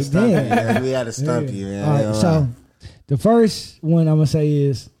 Right, we gotta like, stump you. damn. Man. We gotta stump you, man. All right, so the first one I'm gonna say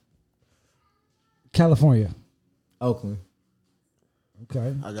is California. Oakland.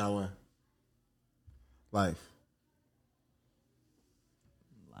 Okay. I got one. Life.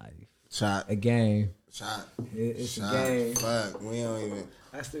 Shot. A game. Shot. It's Shot. a game. Fuck. We don't even.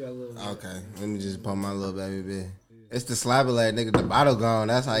 I still got a little. Okay. Let me just pump my little baby bit. It's the slapper lad, nigga. The bottle gone.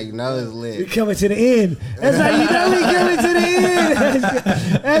 That's how you know it's We lit. coming to the end. That's how you know we coming to the end.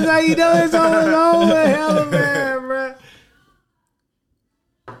 That's how you know it's over. Hell of man, bro.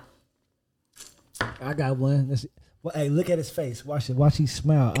 I got one. Let's see. Well, hey, look at his face. Watch it. Watch he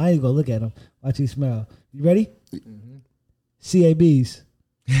smile. I ain't gonna look at him. Watch he smile. You ready? Mm-hmm. CABs.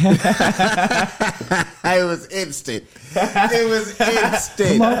 It was instant. It was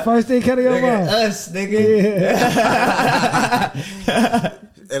instant. Come on, first thing cut of your mind. Us, nigga. Yeah.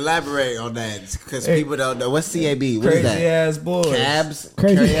 Elaborate on that, because people don't know. What's CAB? What is that? Crazy ass boys. Cabs?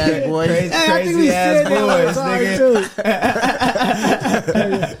 Crazy ass boys? Crazy ass boys, nigga.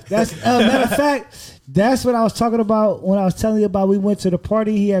 That's matter of fact. That's what I was talking about when I was telling you about we went to the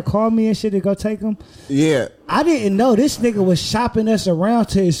party. He had called me and shit to go take him. Yeah. I didn't know this nigga was shopping us around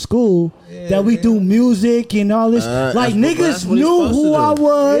to his school that we do music and all this. Like niggas knew who I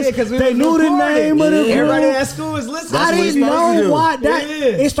was. Yeah, 'cause we they was knew the recorded. name of the Everybody group. at school was listening. I didn't know why that Yeah.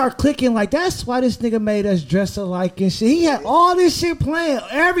 it started clicking like that's why this nigga made us dress alike and shit. He had all this shit playing,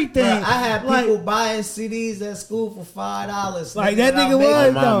 everything. Bruh, I had like, people buying CDs at school for $5. like that nigga Oh,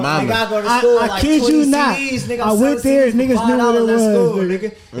 was my though. mama. Nigga, I go to school I like kid 20 you not. CDs, nigga. I went there, CDs for niggas knew what it $5 at was, school,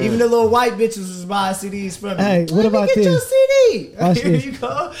 nigga. nigga. Even the little white bitches was buying CDs from me. Hey, what about get this? your CD. Watch Here this. you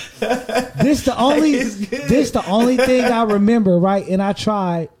go. This the only It's good. this the only thing I remember, right? And I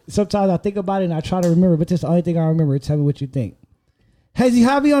try sometimes I think about it and I try to remember, but this the only thing I remember. Tell me what you think. Hazy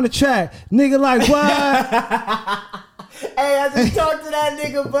Hobby on the track, nigga. Like what? Hey, I just talked to that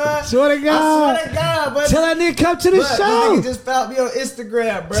nigga, bud. Swear to God. I swear to God, bud. Tell that nigga come to the This show. nigga just found me on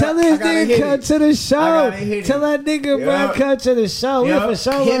Instagram, bro. Tell this nigga come to the I show. gotta hit Tell it. that nigga, bro, Yeah. come to the show. We for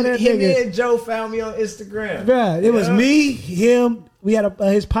sure him, on that him nigga. and Joe found me on Instagram. Bruh, it was Yeah. me, him. We had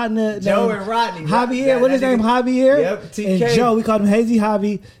his partner, Joe named and Rodney. Javier. What his That name? nigga- Javier. Yep, TK. And Joe. We called him Hazy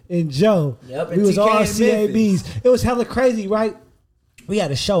Hobby and Joe. Yep, we and was TK all in CABs. It was hella crazy, right? We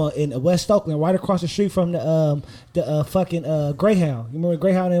had a show in West Oakland, right across the street from the fucking Greyhound. You remember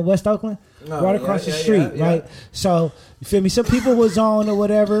Greyhound in West Oakland? Oh, Right across yeah, the yeah, street, yeah, right? yeah. So you feel me? Some people was on or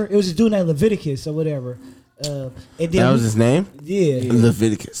whatever. It was a dude named Leviticus or whatever. And then That was his name? yeah.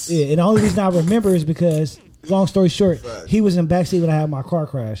 Leviticus. Yeah, and the only reason I remember is because, long story short, he was in backseat when I had my car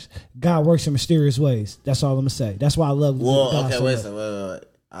crash. God works in mysterious ways. That's all I'm gonna say. That's why I love Well, God okay, so wait a much. second. Wait.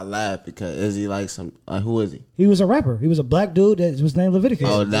 I laugh because is he like some? Who is he? He was a rapper. He was a black dude that was named Leviticus.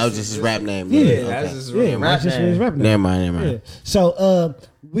 Oh, that was just his rap name. Yeah, Okay. that's his yeah, rap that's just name. his rap name. Never mind. Yeah. So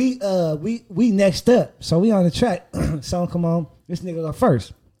we next up. So we on the track. Song come on. This nigga go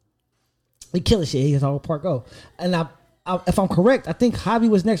first. We killing shit. He has all part go. And I if I'm correct, I think Javi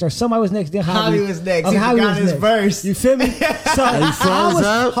was next or somebody was next. Then Javi was next. Okay, He Javi forgot was his next. verse. You feel me? So you froze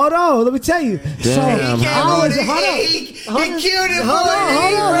up? hold on. Let me tell you. Damn, so He I was, He hold on. killed it. Hold on.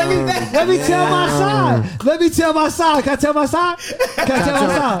 Let me tell my side. Let me tell my side. Can I tell my side? Can I tell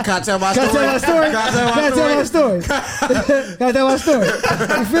my side? Can I tell my Can I tell my story? Can I Can I tell my story? Can I tell my story?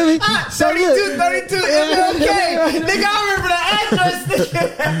 You feel me? So 32, MLK. Nigga, I remember the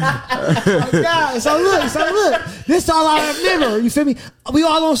address. God, so look, this is all I remember. You feel me? We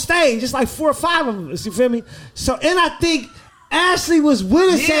all on stage, just like 4 or 5 of us. You feel me? So, and I think Ashley was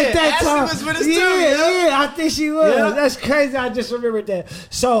with us at that Ashley time. was with us too, Yeah, yeah. I think she was. Yeah. That's crazy. I just remembered that.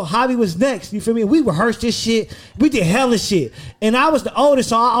 So Javi was next. You feel me? We rehearsed this shit. We did hella shit, and I was the oldest,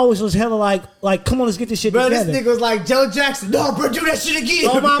 so I always was hella like, come on, let's get this shit Bro, together. this nigga was like Joe Jackson. No, bro, do that shit again.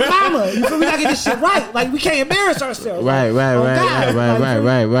 Oh my mama, you feel me? I get this shit right. Like we can't embarrass ourselves. Right. Oh, God.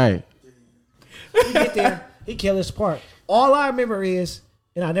 Right. He get there, he kill his part. All I remember is,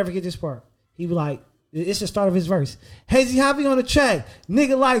 and I never get this part. He was like, it's the start of his verse. Hazy Hobby on the track,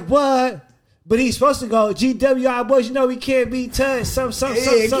 nigga like what? But he's supposed to go, GWI boys, you know we can't be touched. Some.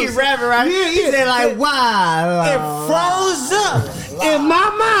 Keep rapping, right? Yeah. He said like, wow. It froze up in my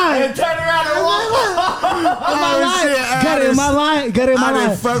mind. And turn around and walk. Got it in my line.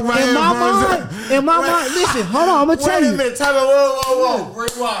 In my mind. Listen, hold on. I'm gonna tell you. Wait a minute. Time out. Whoa.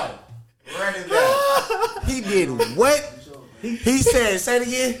 Rewind. Run it back. He did what? He said, say it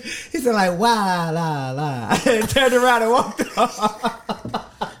again. He said like, wow, la. And turned around and walked off.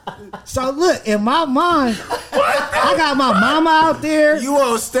 So look, in my mind, I got my mama out there. You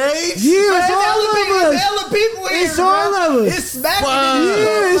on stage? Yeah, it's all of us. Hella people in It's here, all bro. of us. It's smacking.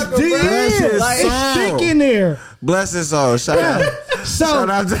 Yeah, it's deep. Bless his It's soul. thick in there. Bless his soul. Shout out. So Shout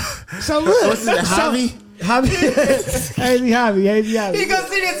out to look. what's it, Javi? Hazy Javi. He gonna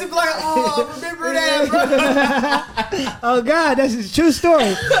see this and be like, oh, remember that, bro. Oh God, that's a true story.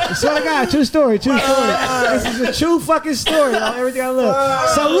 I swear to God, true story. This is a true fucking story on everything I love.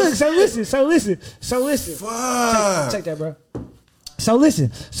 So listen. Take that, bro. So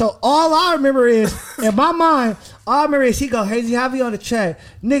listen. So all I remember is, in my mind, he go, Hazy Javi on the track.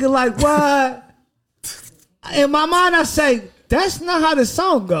 Nigga like, what? In my mind, I say, that's not how the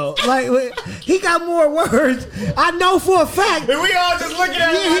song go. Like, he got more words. I know for a fact. And we all just looking at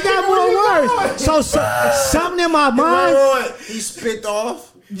him. Yeah, he got more words. So something in my mind. He spit off.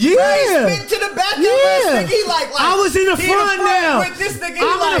 Yeah. Spit to the back of Yeah. this nigga. He like I was in the front now. With this nigga, he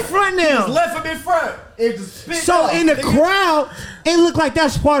I'm like, in the front now. Just left him in front. It just spit So off, in the nigga. crowd, it looked like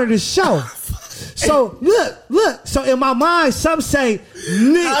that's part of the show. So look. So in my mind, some say,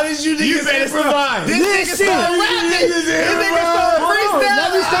 How did you niggas improvise? This nigga started rapping. This nigga started freestyling.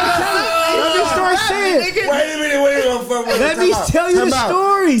 Let me start saying. Wait a minute. Let me tell you the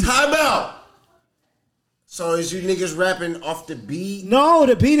story. Time out. So is you niggas rapping off the beat? No,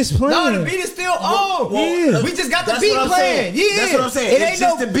 the beat is playing. No, the beat is still on. Yeah. We just got the That's beat what I'm playing. saying. Yeah, That's what I'm saying. It It's ain't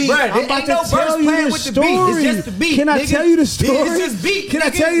just no the beat. Bruh, I'm it about ain't to no tell verse you playing the with the beat. It's story. just the beat. Can I nigga. tell you the story? It's just beat. Can I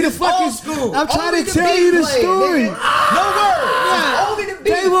nigga. tell you the It's fucking- old school? I'm trying Only to the tell beat you the playing, story. nigga. No words. Only the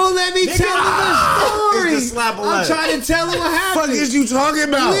beat. They won't let me tell you the story. It's the slap I'm alert. trying to tell you what happened. Fuck is you talking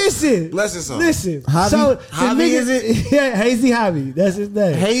about? Listen. Bless his soul. Listen. Javi? So Javi, the nigga, is it? Yeah, Hazy Javi. That's his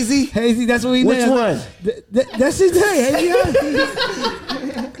name. Hazy? Hazy. That's what he Which named. one? That's his name. Hazy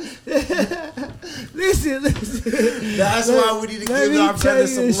Javi. Listen. That's why we need to give our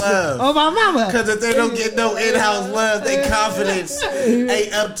brothers some love. Oh, my mama. Because if they don't get no in-house love, their confidence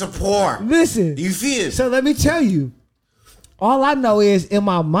ain't up to par. Listen. You feel it? So let me tell you. All I know is in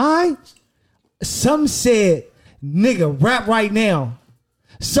my mind, some said, nigga, rap right now.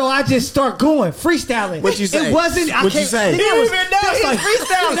 So I just start going, freestyling. What you say? It wasn't. What you say? He didn't even know That's he like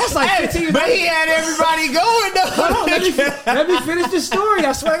freestyling. That's like 15 years But he had everybody going though. Hold on, let me finish the story.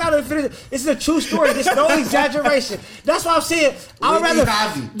 I swear I gotta finish. This is a true story. There's no exaggeration. That's why I'm saying We need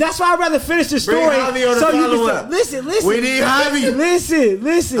Javi. That's why I'd rather finish the story. Bring Javi on the so you follow-up. can listen. We need Javi.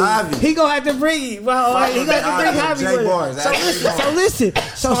 Listen. Javi. He gonna have to bring you. Well, Fuck he gonna have to bring Javi. Javi Jay with Bars. him. That's Listen.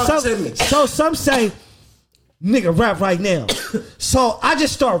 Talk to me. So some say, nigga, rap right now. So I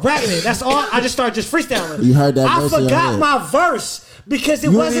just start rapping it. That's all. I just start freestyling. You heard that I verse in your forgot head. my verse because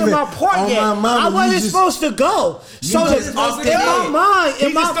it You wasn't didn't my even- part on yet. my mama, I you wasn't just- supposed to go. So just in off the my head. mind,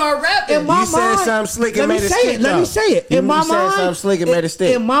 He just started rapping. in my You said mind, something slick and let me made it say stick, it. Let me though. say it. In You my said mind, something slick and made it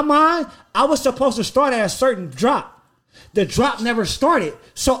stick. In my mind, I was supposed to start at a certain drop. The drop never started,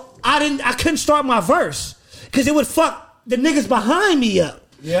 so I couldn't start my verse because it would fuck the niggas behind me up.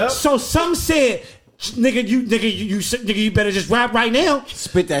 Yep. So some said, nigga, you better just rap right now.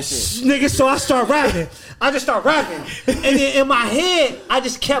 Spit that shit. Nigga, so I start rapping. I just start rapping. And then in my head, I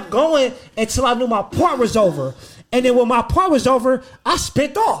just kept going until I knew my part was over. And then when my part was over, I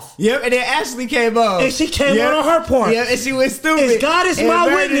spit off. Yep, and then Ashley came on. And she came on her part. Yep, and she went stupid. As God is and my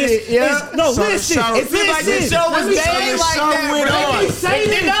murdered witness. it, yep. No, So the listen. show- It seemed like this Listen. show was Let me made say like this. that. went bro. on. Let me say It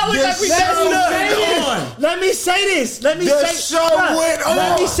did this. not look like we The set show it up. went on. Let me say this. Let me The say show Bruh, went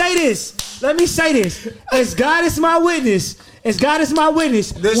Let me on. say this. Let me say this. As God is my witness. As God is my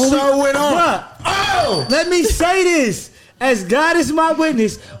witness. The when show went on. Bruh, Oh! let me say this. As God is my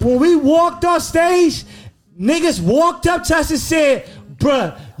witness. When we walked off stage, niggas walked up to us and said,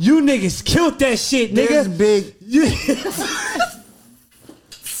 bruh, you niggas killed that shit, nigga. This big. You-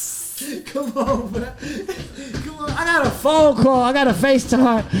 Come on, bro. Come on. I got a phone call. I got a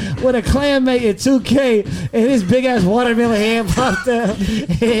FaceTime with a clanmate in 2K, and his big ass watermelon hand popped up,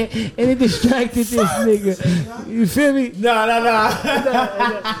 and it distracted this nigga. You feel me? No.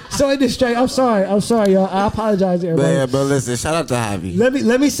 So it distracted. I'm sorry, y'all. I apologize to everybody. Man, but listen, shout out to Javi.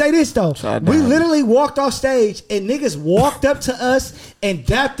 Let me say this though. Shout out We to literally walked off stage and niggas walked up to us and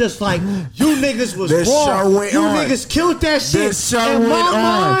dapped us like, you niggas was This wrong. show went You on. niggas killed that shit. This show In went my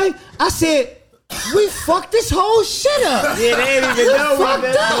on. mind, I said, we fucked this whole shit up. Yeah, they ain't even know what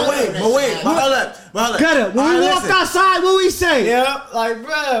that. But hold up. Guddah, when we walked outside, what we say? Yep, like,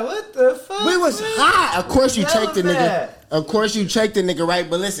 bro, what the fuck? We was hot. Of course you checked the nigga. that? Of course you checked the nigga, right?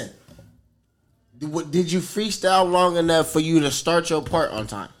 But listen, did you freestyle long enough for you to start your part on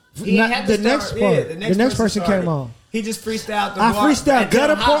time? He Not had to the next start- part. yeah, The next person started. came on. He just freestyled the I bar freestyled until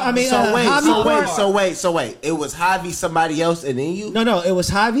Guddah part. I mean, Javi- So wait. It was Javi, somebody else, and then you? No, it was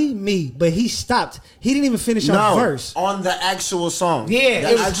Javi, me, but he stopped. He didn't even finish our verse. On the actual song. Yeah, The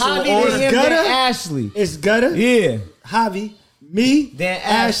it was actual Javi order. and him, Guddah? then Ashley. It's Guddah, Yeah. Javi, me, Then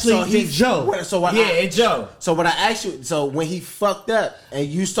Ashley, Ashley. then Joe. And Joe. So when I asked you, so when he fucked up and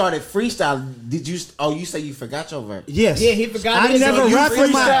you started freestyling, did you? Oh, you say you forgot your verse? Yes. Yeah, he forgot I his- never so you rapped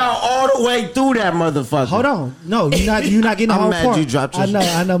with my. Freestyle all the way through that motherfucker. Hold on. No, you're not getting the I'm whole mad part. you dropped your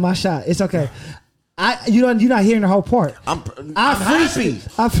I know my shot. It's okay. You're not hearing the whole part. I'm happy.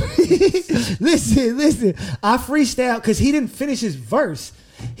 Listen. I freestyled because he didn't finish his verse.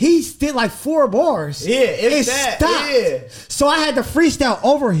 He did like 4 bars. Yeah, it's it that. stopped. Yeah. So I had to freestyle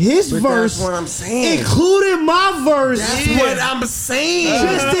over his But verse. that's what I'm saying. Including my verse. That's what I'm saying.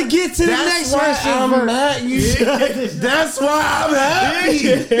 Just to get to the next verse. I'm mad. That's why I'm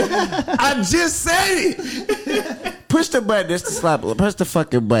happy. I just said it. Push the button. It's the slap. Push the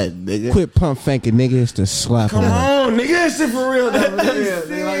fucking button, nigga. Quit pump faking, nigga. It's the slap. Come on, nigga. That shit for real.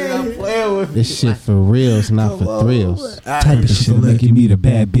 This shit for reals, not for thrills. Type of shit like you meet a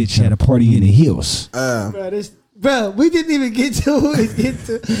bad bitch at a party in the hills. Bro, we didn't even get to what we get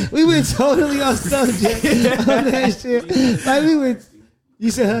to. We went totally off subject on that shit. Like we went.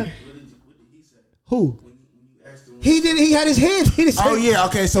 You said, huh? Who? He didn't. He had his hand. He didn't say, Oh yeah.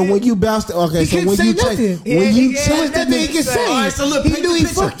 Okay. So when you bounced, okay. He So couldn't when say you nothing. checked, when you There was checked, nothing he could say. All right. So look, He paint knew the he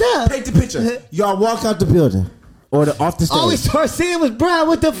picture. fucked up. Paint the picture. Y'all walked out the building or off the stage. All we started saying was, "Bro,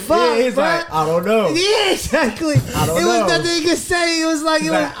 what the fuck?" Yeah, he's bro? like, I don't know. Yeah, exactly. I don't it know. was nothing he could say. It was like, He's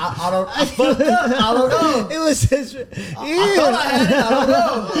it was, like, I fucked up. I don't know. it was just, I thought I had it. I don't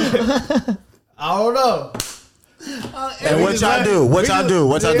know. I don't know. And what y'all do? What y'all do?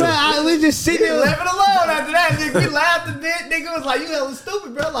 What y'all Bro, do? I was just sitting We there. left it alone after that, nigga. We laughed a bit. Nigga was like, you hella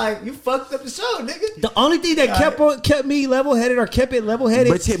stupid, bro. Like, you fucked up the show, nigga. The only thing that kept me level headed or kept it level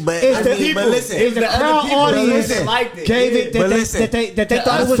headed But is I the mean, but listen, is the the other crowd people audience that liked it. gave it But that listen, they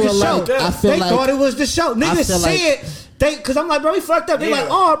thought it was the feel show. like- I feel They like- thought it was the show. Niggas feel like- say it. Because I'm like, bro, we fucked up. They're Yeah. like,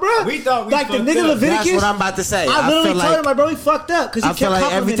 oh, bro. We thought we like the fucked nigga up. Leviticus. That's what I'm about to say. I literally feel told like him, like, bro, we fucked up because he I feel kept like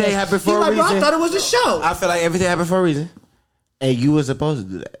complimenting everything us. happened for He a like, bro, I reason. thought it was a show. I feel like everything happened for a reason, and you was supposed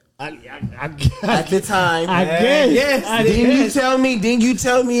to do that at the time. I guess. Yes. I Didn't you guess. tell me? Didn't you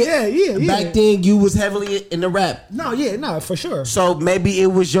tell me? Yeah. Back then, you was heavily in the rap. No, for sure. So maybe it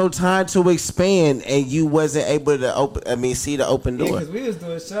was your time to expand, and you wasn't able to open. I mean, see the open Yeah, door. because we was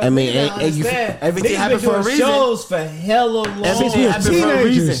doing shows. I mean, Niggas and you- understand. everything Niggas happened been for a doing reason. shows for hella long. Everything we were happened for a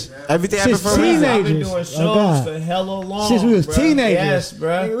teenagers. reason. Everything happened Since for a reason. I've been teenagers. doing Oh, shows God. for hella long. Since we was bruh. teenagers. Yes, bro.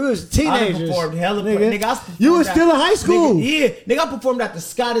 Nigga, we was teenagers. I performed hella. Nigga. Nigga, I You was performed still at- in high school. Nigga, nigga, I performed at the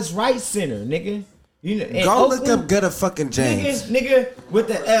Scottish Rite Center, nigga. You know, in Go look Oakland. up Guddah fucking James. Nigga, with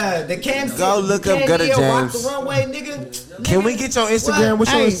the cam. Go look up Guddah Rock James. the runway, nigga. Can we get your Instagram?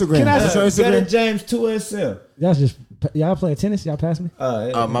 What's your Hey, Instagram? can I- What's your Guddah Instagram? James 2SL. Y'all just y'all playing tennis? Y'all pass me?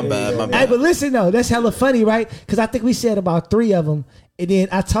 Oh, my bad. My Hey, bad. but listen though, that's hella funny, right? Because I think we said about 3 of them, and then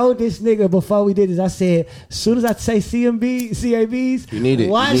I told this nigga before we did this, I said, as soon as I say CABs, You need it. You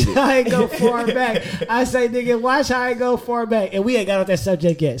watch need it. how I go far back. I say, nigga, watch how I go far back, and we ain't got off that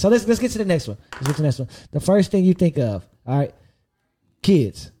subject yet. So let's get to the next one. Let's get to the next one. The first thing you think of, all right,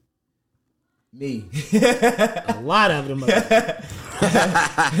 kids. Me. A lot of them.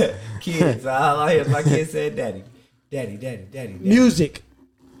 Kids. All I hear is my kid said daddy. Daddy. Music.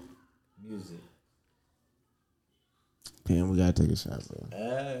 Damn, we gotta take a shot,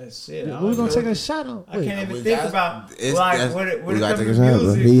 bro. Shit. What we gonna take a shot on? I can't even Wait, think that's- about It's- like that's- what it we gotta take a comes shot, to bro.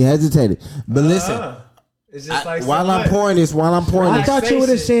 music. He hesitated, but listen. It's just like while so I'm much. pouring this, I thought you would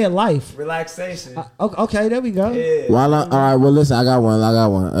have said life. Relaxation. Okay, there we go. Yeah. all right, well, listen, I got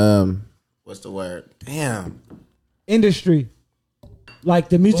one. What's the word? Damn, Industry. Like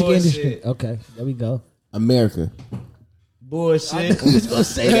the music Bullshit. industry. Okay, there we go. America. Bullshit. He was gonna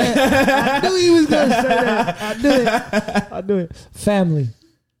say that. I knew he was gonna say that. I knew it. Family.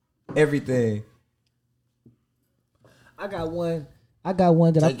 Everything. I got one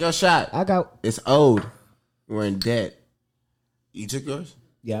that Take your shot. I got. It's old. We're in debt. You took yours?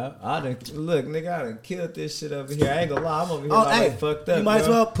 Yeah, I done look, nigga. I done killed this shit over here. I ain't gonna lie. I'm over here Oh, like hey, fucked up. you might as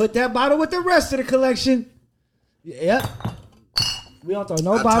bro. well put that bottle with the rest of the collection. Yep. We don't throw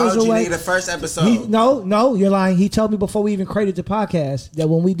no I bottles told you, away. nigga, the first episode. No, you're lying. He told me before we even created the podcast that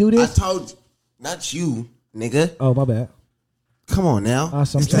when we do I this. told you, not you, nigga. Oh, my bad. Come on now.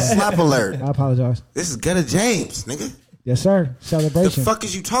 Awesome. It's the slap alert. I apologize. This is Guddah James, nigga. Yes, sir. The Celebration. fuck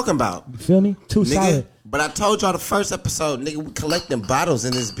is you talking about? You feel me? Too Nigga, solid. but I told y'all the first episode, nigga, we collecting bottles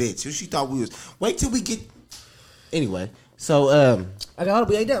in this bitch. Who she thought we was? Wait till we get. Anyway, so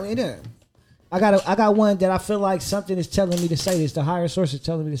We ain't done. I got one that I feel like something is telling me to say this. The higher source is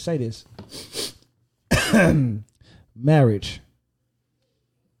telling me to say this. Marriage.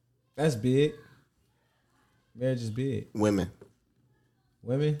 That's big. Marriage is big. women.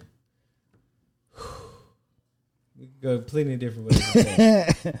 Women. We can go plenty of different ways.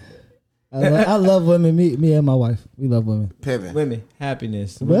 with that. I love women. Me and my wife. We love women. Pimping. Women,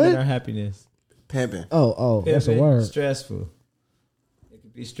 happiness. What? Women are happiness. Pimping. Oh, that's a Pimping, word. Stressful. It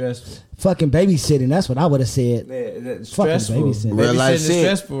could be stressful. Fucking babysitting. That's what I would have said. Fucking Stressful. Babysitting. Real life Babysitting is shit.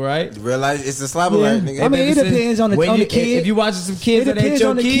 stressful, right? Realize it's a slap alert, nigga. I mean, it depends on the When kid. If you watching some kids It that ain't depends your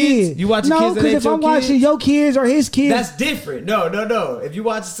on the kids, kid. you watching no, kids that ain't if your I'm kids. watching your kids or his kids, That's different. No. If you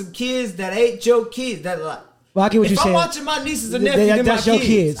watching some kids that ain't your kids, that like. well, I get what If you're I'm saying. watching my nieces and nephews and my that's your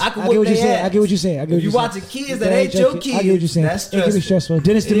kids, I I can get whip what you're their saying. ass. I get what you're saying. I get what If you you're saying. watching kids that ain't your kids, I get what you're saying. that's It can be stressful.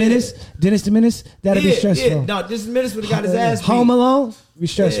 Dennis the Yeah. Menace. Dennis the Menace. That'll be stressful. Yeah. No, this Menace would have got his ass beat. Home Alone. Be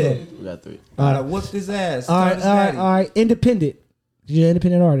stressful. Yeah. We got 3. I'd have whooped his ass. All right. Independent. You're an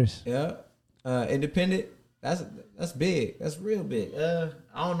independent artist. Yeah. Independent. That's big. That's real big. I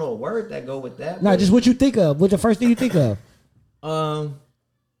don't know a word that go with that. No, but, just what you think of. What's the first thing you think of?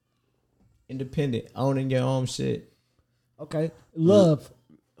 Independent, owning your own shit. Okay. Love.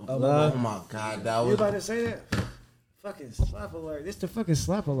 Oh my god, that was. to say that? Fucking slap alert. This the fucking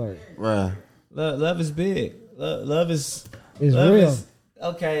slap alert. Bruh. Love is big. Love is It's love real.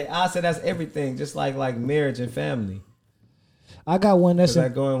 Okay, I say that's everything. Just like marriage and family. I got one that's Cause I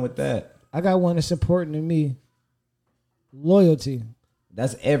go in with that. I got one that's important to me. Loyalty.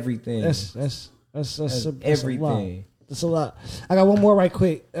 That's everything. That's everything. A lot. That's a lot. I got one more right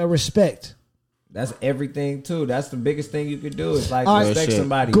quick. Respect. That's everything too. That's the biggest thing you could do. Is like All right. respect Shit.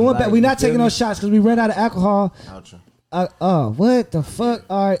 somebody. Going Like, back, we're you not feel taking me? no shots because we ran out of alcohol. Outro. What the fuck?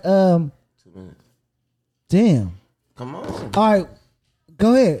 All right. 2 minutes. Damn. Come on. All right.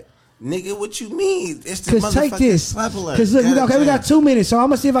 Go ahead. Nigga, what you mean? It's the Cause take motherfucking this. slap alert. Cause look, Guddah we got James. 2 minutes, so I'm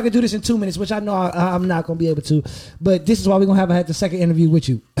gonna see if I can do this in 2 minutes, which I know I'm not gonna be able to. But this is why we're gonna have the second interview with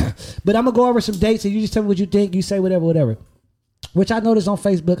you. But I'm gonna go over some dates, and you just tell me what you think. You say whatever. Which I noticed on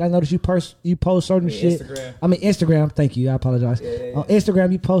Facebook. I noticed you post certain shit. Instagram. I mean Instagram. Thank you. I apologize. Yeah. On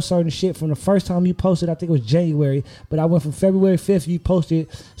Instagram, you post certain shit from the first time you posted. I think it was January, but I went from February 5th. You posted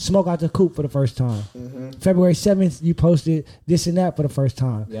 "Smoke Out the Coop" for the first time. February 7th, you posted this and that for the first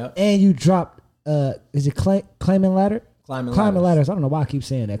time. Yep. And you dropped. Is it Climbing Ladder? Climbing Ladders. I don't know why I keep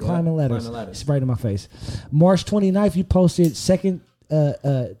saying that. Yeah, Climbing Ladders. Climbing Ladders. It's right in my face. March 29th, you posted second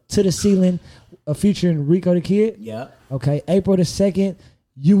To the Ceiling, featuring Rico the Kid. Yeah. Okay. April the 2nd,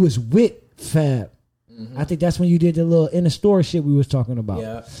 you was with Fab. I think that's when you did the little in the store shit we was talking about.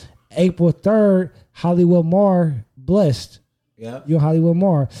 Yeah. April 3rd, Hollywood Mar, Blessed. Yeah. You're Hollywood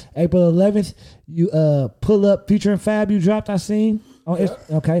Mar. April 11th, you Pull Up featuring Fab. You dropped. I seen.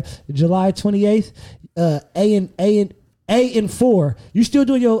 Okay. July 28th, A and 4. You still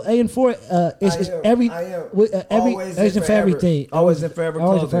doing your A and 4? It's every Always it's and for everything. Always and forever.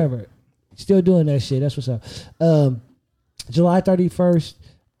 Always and clothing. forever. Still doing that shit. That's what's up. July 31st,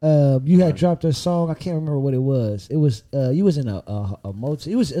 you had dropped a song. I can't remember what it was. It was you was in a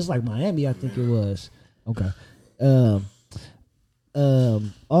motel. It's like Miami, I think it was. Okay.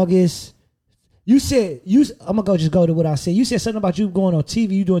 August. You said I'm gonna go to what I said. You said something about you going on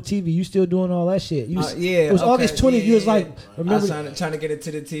TV. You doing TV. You still doing all that shit. Yeah. It was okay, August 20th. yeah, You was yeah. like, I remember? was trying to get into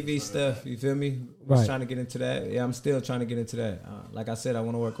the TV stuff. You feel me? Was Right. trying to get into that. Yeah, I'm still trying to get into that. Like I said, I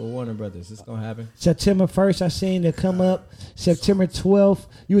want to work with Warner Brothers. It's gonna happen. September 1st, I seen it come up. September 12th,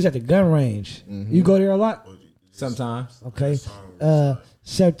 you was at the gun range. You go there a lot? Sometimes. Okay.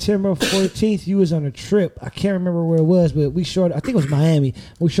 September 14th, you was on a trip. I can't remember where it was, but we short. I think it was Miami.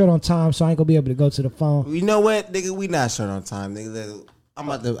 We short on time, so I ain't gonna be able to go to the phone. You know what, nigga? We not short on time, nigga. I'm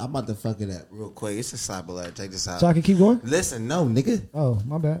about to fuck it up real quick. It's a slap alert. Check this out. So I can keep going? Listen, no, nigga. Oh,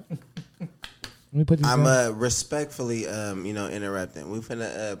 my bad. Let me put these I'm down. respectfully interrupting. We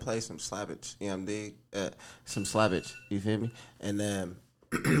finna play some slappage. You know what I'm dig? Some slappage. You feel me? And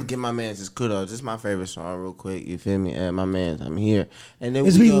give my man his kudos. This is my favorite song, real quick. You feel me? My man, I'm here. And then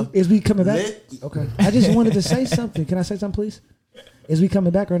Is we coming back? Lit. Okay. I just wanted to say something. Can I say something, please? Is we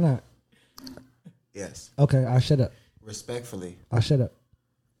coming back or not? Yes. Okay, I'll shut up. Respectfully, I'll shut up.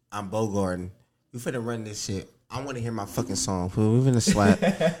 I'm Bo Gordon. We finna run this shit I want to hear my fucking song. Fool. We finna slap,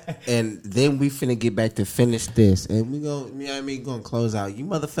 and then we finna get back to finish this, and we go. You know what I mean? Gonna close out. You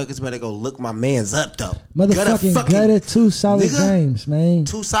motherfuckers better go look my man's up though. Motherfucking Guddah, 2 solid games, man.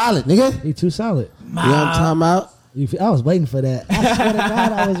 2 solid, nigga. He 2 solid. You know what I'm talking about? I was waiting for that. I swear to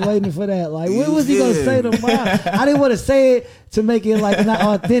God, I was waiting for that. Like, what was he gonna say tomorrow? I didn't want to say it to make it like not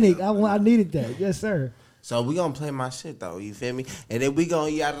authentic. I needed that. Yes, sir. So we gonna play my shit though, you feel me? And then we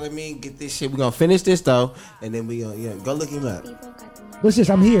gonna, you know what I mean, get this shit. We gonna finish this though, and then we gonna go look him up. What's this?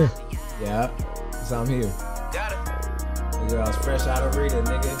 I'm here. Yeah, so I'm here. Nigga, I was fresh out of reading,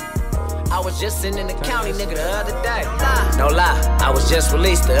 nigga. I was just sitting in the county, nigga, the other day. No lie, I was just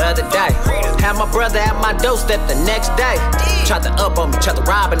released the other day. Had my brother at my doorstep the next day. Tried to up on me, tried to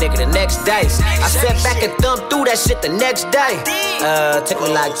rob a nigga the next day. I sat back and thumbed through that shit the next day. Took me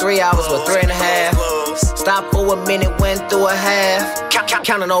like 3 hours or 3.5. Stopped for a minute, went through a half.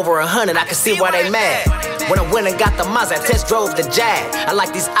 Counting over 100, I can see why they mad. When I went and got the Mazda, test drove the Jag. I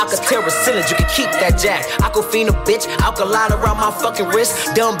like these Alcantara cylinders, you can keep that Jag. Aquafina, bitch, alkaline around my fucking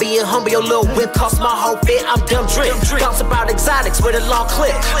wrist. Dumb being humble, your little whip cost my whole fit. I'm dumb drip. Thoughts about exotics with a long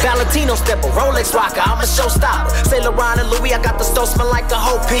clip. Valentino stepper, Rolex rocker, I'm a showstopper. Saint Laurent and Louis, I got the stove smell like a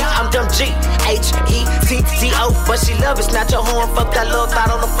whole pink. I'm dumb G, H-E-T-T-O. But she love it, snatch her horn, fuck that little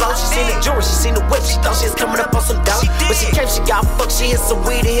thought on the floor. She seen the jewelry, she seen the whip, she thought she was coming up on some dough. But she came, she got fucked, she hit some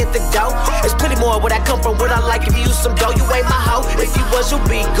weed and hit the dough. There's plenty more where that come from. What I like if you use some dough, you ain't my hoe. If you was, you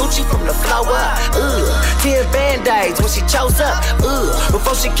be Gucci from the flow up. 10 Band-Aids when she chose up.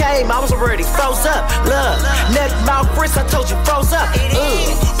 Before she came, I was already froze up. Love, neck, mouth, wrist, I told you froze up.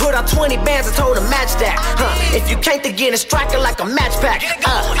 Put out 20 bands, I told her match that. If you can't again, it's striker like a match pack.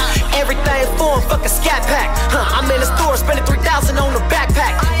 Everything for him, fuck a scat pack. I'm in the store spending 3,000 on the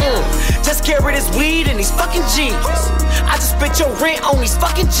backpack. Just carry this weed and these fucking G's. I just spit your rent on these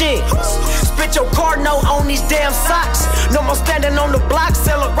fucking jeans. Spit your car note on these damn socks. No more standing on the block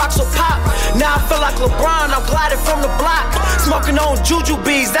selling rocks or pop. Now I feel like LeBron, I'm gliding from the block. Smoking on Juju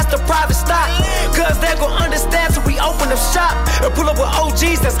bees, that's the private stock. Cause they gon' understand till we open up shop. And pull up with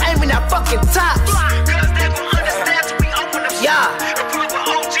OGs that's aiming at fucking tops. Cause they gon' understand till we open up shop. And pull up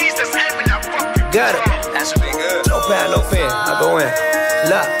with OGs that's aiming at fucking Guddah. That should be good. No pad, no fin. I go in.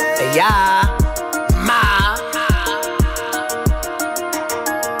 Look, yeah.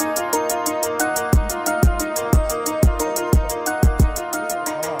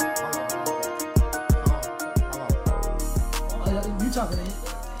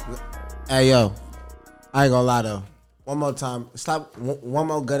 Hey yo, I ain't gonna lie though. One more time, stop. One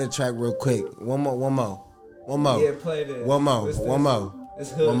more Guddah track real quick. One more. Yeah, play this. One more.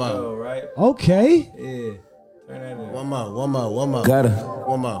 It's hood though, right? Okay. Yeah. Turn that in. One more. Guddah.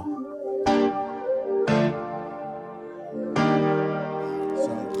 One more.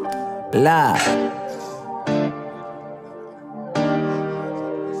 Live.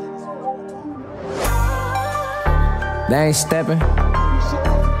 They ain't stepping.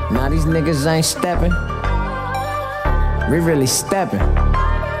 Nah, these niggas ain't stepping. We really stepping.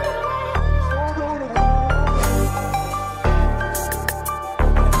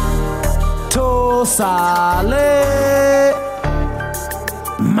 Too solid.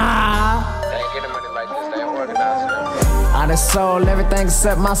 My. They ain't getting money like this, they ain't organized. I done sold everything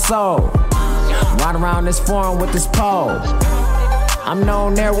except my soul. Ride around this forum with this pole. I'm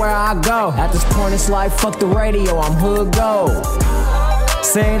known everywhere I go. At this point, it's like fuck the radio, I'm hood gold.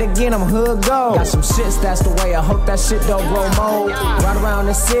 Say it again, I'm hood gold. Got some shit stashed away, I hope that shit don't grow mold. Ride around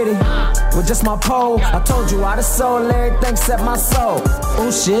the city with just my pole. I told you I done sold everything except my soul.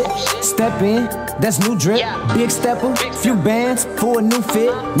 Oh shit, step in, that's new drip. Big stepper, few bands for a new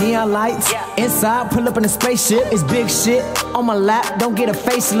fit. Neon lights, inside, pull up in a spaceship. It's big shit on my lap, don't get a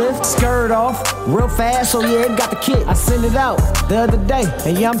facelift. Skirt off, real fast, so yeah, it got the kick. I sent it out the other day,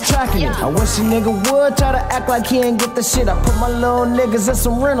 and yeah, I'm tracking it. I wish a nigga would try to act like he ain't get the shit. I put my little niggas in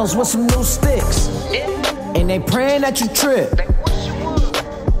some rentals with some new sticks. And they praying that you trip,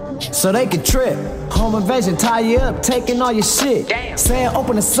 so they can trip. Home invasion, tie you up, taking all your shit. Saying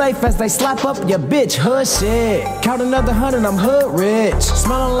open the safe as they slap up your bitch. Hood shit. Count another 100, I'm hood rich.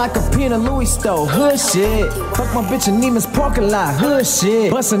 Smelling like a peanut Louis store. Hood shit. Fuck my bitch in Neiman's parking lot. Hood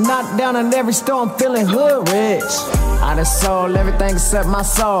shit. Bustin' knocked down in every store, I'm feeling hood rich. I done sold everything except my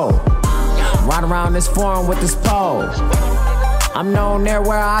soul. Ride around this forum with this pole. I'm known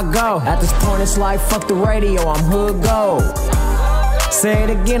everywhere I go. At this point, it's like fuck the radio, I'm hood gold. Say it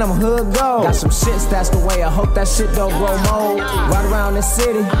again, I'm hood gold. Got some shit stashed away, I hope that shit don't grow mold. Ride around this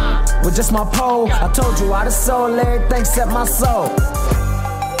city with just my pole. I told you I done sold everything except my soul.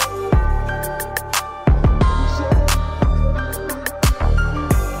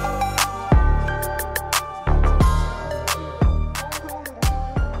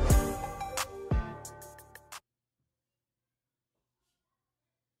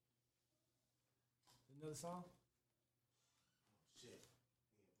 another song?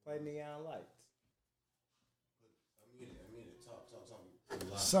 Play Neon Lights.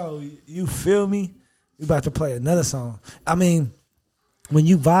 So you feel me? We about to play another song. I mean, when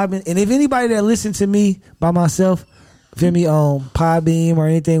you vibing, and if anybody that listen to me by myself, feel me, on Podbeam or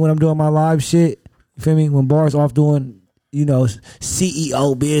anything when I'm doing my live shit, you feel me? When Bar's off doing, you know,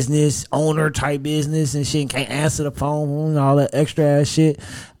 CEO business, owner type business and shit, and can't answer the phone and all that extra ass shit,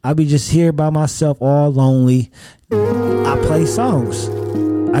 I be just here by myself, all lonely. I play songs.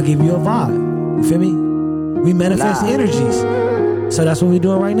 I give you a vibe. You feel me? We manifest energies. So that's what we're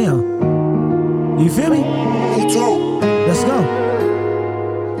doing right now. You feel me? Let's go.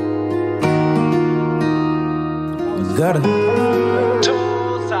 Guddah.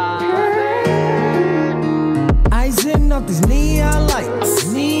 Icing up these neon lights.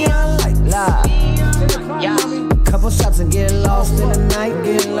 Neon lights. Couple shots and get lost in the night.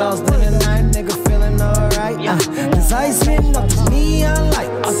 Get lost in the night. Nigga feeling alright. This icing up these neon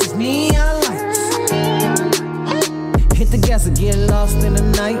lights. These neon lights. Hit the gas and get lost in the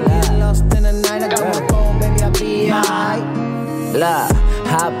night. Get lost in the night. I got my phone, baby, I be alright. Look,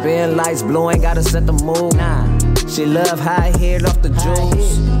 hop in, lights blue, ain't gotta set the mood. Nah, she love how I hit off the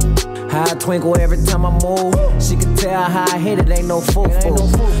juice. How I twinkle every time I move. She can tell how I hit it, ain't no fool.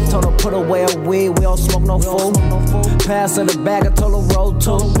 Told her put away her weed, we don't smoke no fool. Pass her the bag, I told her roll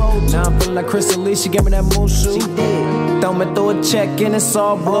too. Now I'm feeling like Crystal Lee, she gave me that moon shoe. Throw me through a check and it's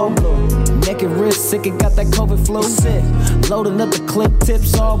all blue. Naked wrist sick, it got that COVID flu. Loading up the clip,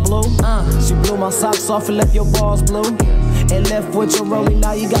 tips all blue. She blew my socks off and left your balls blue. And left with your rolling,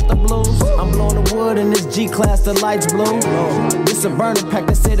 now you got the blues. I'm blowing the wood in this G-Class, the lights blue. This a burner pack,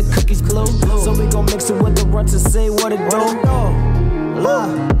 they say the cookies blue. So we gon' mix it with the run to see what it do.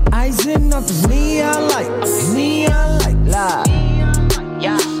 Icing up the neon lights. Neon lights.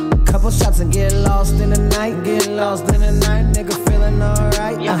 Couple shots and get lost in the night. Get lost in the night, nigga feeling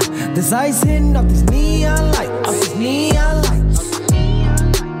alright. This icing up these neon lights. These neon lights.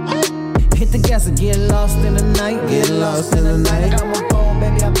 Hit the gas and get lost in the night. Get lost in the night. I got my phone,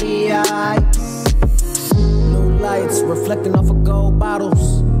 baby, I be alright. Blue lights reflecting off of gold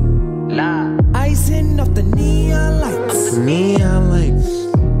bottles. Icing off the neon lights. Neon lights.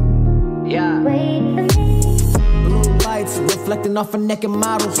 Yeah. Blue lights reflecting off of naked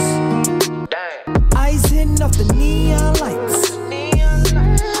models. Icing off the neon lights.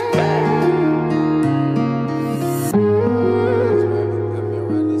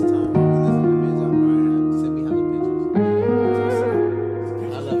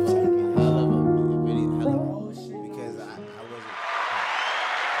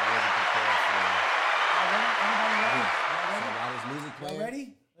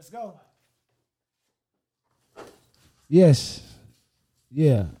 Yes.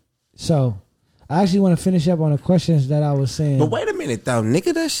 Yeah. So, I actually want to finish up on the questions that I was saying. But wait a minute, though,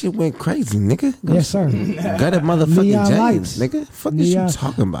 nigga. That shit went crazy, nigga. Yes, sir. Got a motherfucking Neon James, lights. nigga. Fuck is you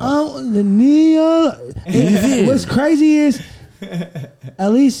talking about? Oh, the neon. What's crazy is,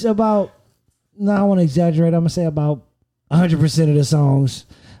 at least about, no, I don't want to exaggerate. I'm going to say about 100% of the songs,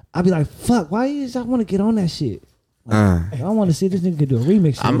 I'll be like, fuck, why is I want to get on that shit? Like, I want to see if this nigga could do a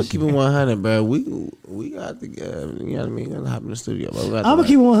remix. I'm gonna keep it 100, bro. We got to get, you know what I mean? Gonna hop in the studio, bro. I'm gonna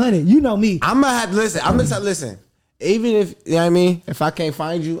keep it 100. You know me. I'm gonna have to listen. I'm gonna listen. Even if, you know what I mean, if I can't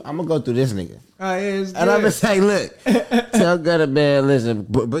find you, I'm gonna go through this nigga. And I'm gonna say, look, tell Guddah, man, listen,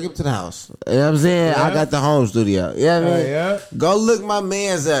 bring him to the house. You know what I'm saying? I got the home studio. You know what I mean? Go look my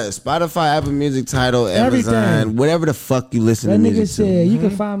man's up. Spotify, Apple Music, Tidal, Amazon, whatever the fuck you listen that to nigga music said to. you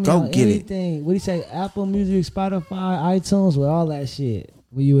can find me Go on get anything. What he say? Apple Music, Spotify, iTunes, with all that shit.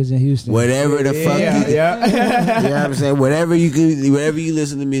 When you was in Houston. Whatever the fuck you you know what I'm saying? Whatever you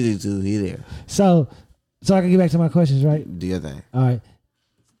listen to music to, he there. So I can get back to my questions, right? Do your thing. All right.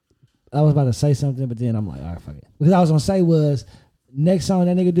 I was about to say something, but then I'm like, all right, fuck it. What I was gonna say was, next song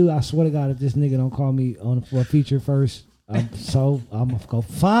that nigga do, I swear to God, if this nigga don't call me on for a feature first, I'm gonna go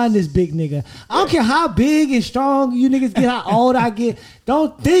find this big nigga. I don't care how big and strong you niggas get, how old I get.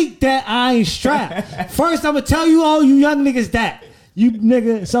 Don't think that I ain't strapped. First, I'm gonna tell you all you young niggas that. You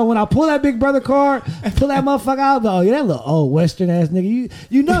nigga, so when I pull that big brother card, pull that motherfucker out, oh, yeah, that little old Western ass nigga.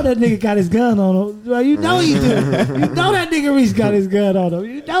 You know that nigga got his gun on him. Well, you know he do. You know that nigga Reese got his gun on him.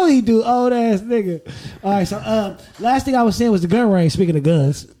 You know he do, old ass nigga. All right, so last thing I was saying was the gun range. Speaking of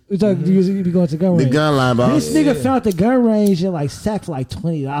guns, we talking you be going to gun range. The gun line, boss. This nigga found the gun range in like Sac for like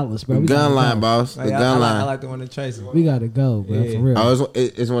 $20, bro. The gun line, boss. The gun line. I like the one that chases. We gotta go, bro, for real. Oh,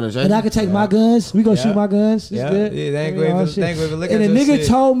 it's one of the and I can take my guns. We gonna shoot my guns. It's good. Yeah, they ain't going to look at the nigga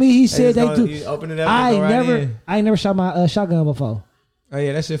told me, he said they do. Open it up I ain't never shot my shotgun before. Oh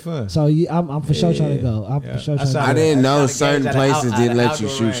yeah, that shit fun. So I'm for sure trying to go. I'm for sure trying to go. I didn't know Trying to certain gauge places at didn't the let you outdoor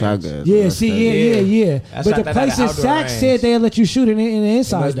shoot range. shotguns. Yeah, see, yeah. That's But the not places outdoor Zach range. said they let you shoot it in the It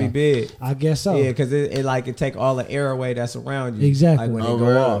inside. must be though. big. I guess so. Yeah, because it take all the air away that's around you. Exactly. Like when Oh, it go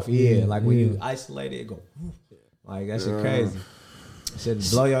word. off. Yeah. Like when Yeah. you isolate it, go. Like that shit crazy. Should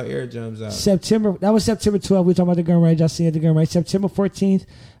blow your eardrums out. That was September 12th. We were talking about the gun range. I seen you at the gun range. September 14th,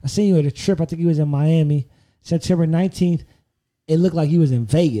 I seen you at a trip. I think you was in Miami. September 19th, it looked like you was in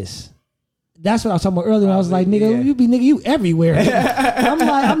Vegas. That's what I was talking about earlier. I was like, nigga, you everywhere.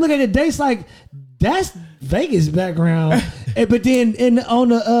 I'm looking at the dates like, that's Vegas background. But then on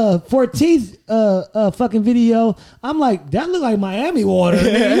the 14th fucking video, I'm like, that look like Miami water.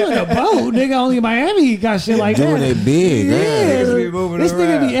 Nigga, you in a boat, nigga. Only Miami got shit like Doing that. it big. Yeah, Yeah. be moving this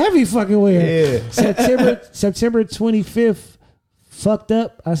nigga around. be every fucking where. Yeah. September 25th, fucked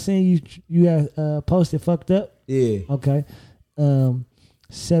up. I seen you had posted fucked up. Yeah. Okay.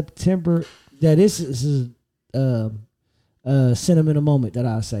 September. That this is sentimental moment that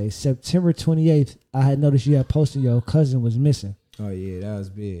I say. September 28th, I had noticed you had posted your cousin was missing. Oh yeah, that was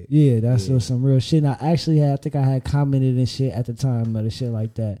big. Yeah, that's some real shit. And I think I had commented and shit at the time of the shit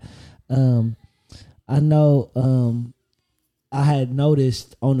like that. I know I had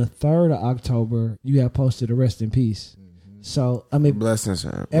noticed on the 3rd of October you had posted a rest in peace. So I mean, Blessings,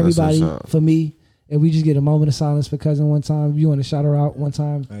 sir. everybody, Blessings, sir. for me, if we just get a moment of silence for cousin one time, you want to shout her out one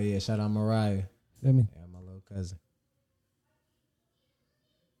time? Oh yeah, shout out Mariah. Let me. Yeah, my little cousin.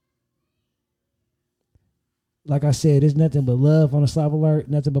 Like I said, it's nothing but love on the Slap Alert,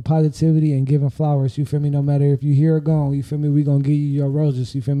 nothing but positivity and giving flowers. You feel me? No matter if you here or gone, you feel me? We gonna give you your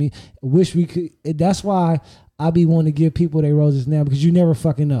roses. You feel me? Wish we could. That's why I be wanting to give people their roses now, because you never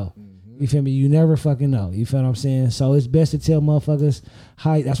fucking know. You feel me? You never fucking know. You feel what I'm saying? So it's best to tell motherfuckers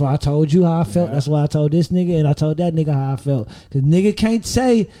how. That's why I told you how I felt. That's why I told this nigga and I told that nigga how I felt. Cause nigga can't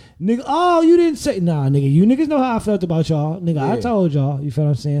say, nigga, oh, you didn't say. Nah, nigga, you niggas know how I felt about y'all. Nigga, I told y'all. You feel what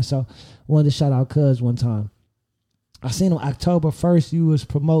I'm saying? So wanted to shout out Cuz one time. I seen on October 1st you was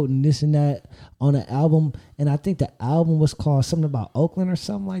promoting this and that on an album, and I think the album was called something about Oakland or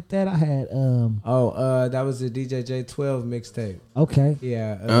something like that. I had that was the DJ J12 mixtape. okay.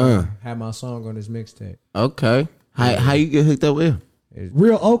 Yeah, had my song on this mixtape. Okay. How you get hooked up with him?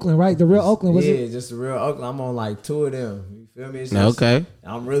 Real Oakland, right? The real Oakland was it? Just the real Oakland. I'm on like 2 of them. You feel me? It's just, Okay.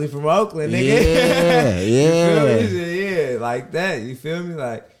 I'm really from Oakland, nigga. Yeah, yeah. You feel me? Yeah, like that. You feel me?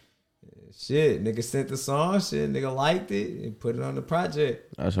 Like, shit, nigga sent the song, shit, nigga liked it and put it on the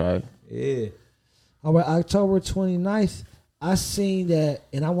project. That's right. Yeah. All right, October 29th, I seen that,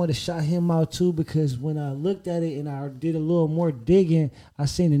 and I wanted to shout him out too, because when I looked at it and I did a little more digging, I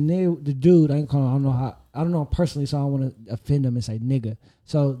seen the dude. I ain't calling. I don't know him personally, so I don't want to offend him and say nigga.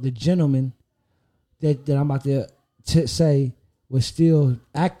 So the gentleman that I'm about to say was still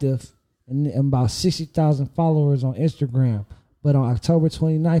active and about 60,000 followers on Instagram. But on October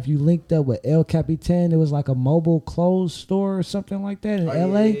 29th, you linked up with El Capitan. It was like a mobile clothes store or something like that in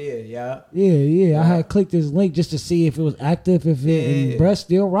LA. Yeah. I had clicked this link just to see if it was active, if it and bruh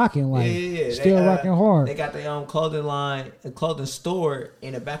still rocking, like still rocking hard. They got their own clothing line, a clothing store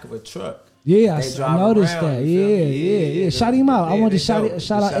in the back of a truck. Yeah, They I drive noticed around, that. you feel me? Yeah. Shout him out. I wanted to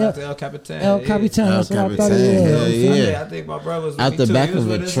shout out to El Capitan. El Capitan. That's what I thought Capitan, it hell was. yeah. I think my brother was Out the too. back He was of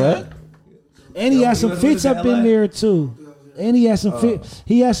a with us, truck? And he had some fits up in there too. And he had some fit.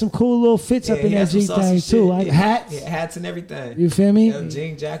 He had some cool little fits up in he that had some G saucy thing shit. too. Like Yeah, hats. yeah, hats and everything. You feel me? Yeah,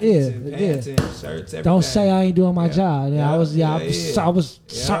 jean jackets and pants and shirts. Everything. Don't say I ain't doing my job. Yeah. I was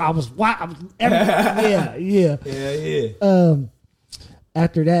everything. Yeah.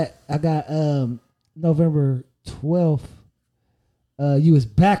 After that, I got November 12th. You was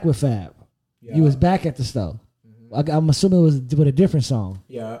back with Fab. Yeah. You was back at the store. I'm assuming it was with a different song.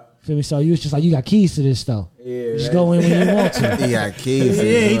 Yeah. Feel me? So you was just like, you got keys to this store. Yeah. Just go in when you want to. He got keys.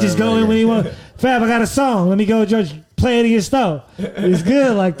 Yeah, he just go in when he want. Fab, I got a song. Let me go just play it in your store. It's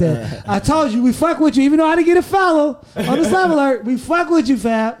good like that. I told you, we fuck with you. Even though I didn't get a follow on the Slap Alert, we fuck with you,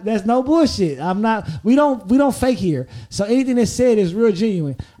 Fab. That's no bullshit. We don't fake here. So anything that's said is real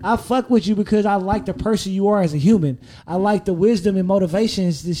genuine. I fuck with you because I like the person you are as a human. I like the wisdom and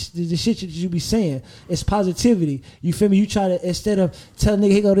motivations, the shit that you be saying. It's positivity. You feel me? You try to, instead of telling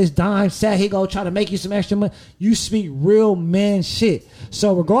nigga, here go this dime sack, here go try to make you some extra money, you speak real man shit.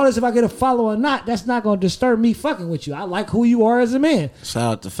 So regardless if I get a follow or not, that's not going to disturb me fucking with you. you. I like who you are as a man. Shout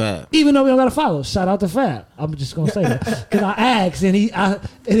out to Fab. Even though we don't got to follow. Shout out to Fab. I'm just going to say that. Because I asked, and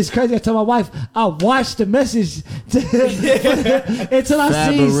it's crazy. I told my wife, I watched the message until I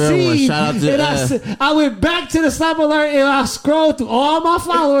Fab, seen a real one. Seed. Shout out to, And I went back to the Slap Alert, and I scrolled through all my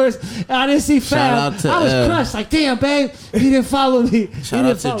followers, and I didn't see Fab. out to, I was crushed. Like, damn, babe, he didn't follow me. Shout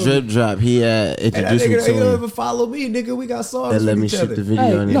out to Drip Drop. He introduced me to He don't him. even follow me, nigga. We got songs And let with me each shoot other. the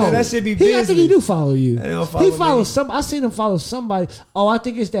video on no, it. that shit be I business. think he do follow you. They don't follow He follows me. some. I seen him follow somebody. Oh, I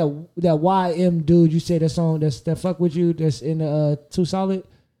think it's that YM dude. You said that song that fuck with you. That's in Too Solid.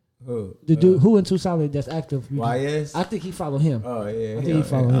 Who? The dude who in Too Solid that's active. YS? I think he follow him. Oh yeah, I think he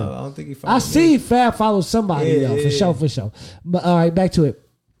follow him. I don't think he follow I me. see Fab follow somebody Yeah, though, yeah, for sure. But all right, back to it.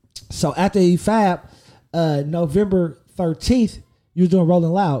 So after he Fab, November 13th, you was doing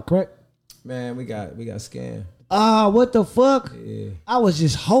Rolling Loud, correct? Man, we got scammed. What the fuck? Yeah. I was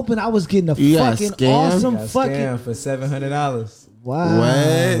just hoping I was getting a You got fucking scammed? awesome Got fucking. scammed for $700. Wow.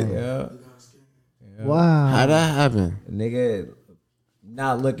 What? Yeah. Wow. How that happen? Nigga,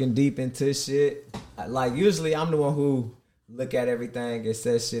 not looking deep into shit. Like usually I'm the one who look at everything and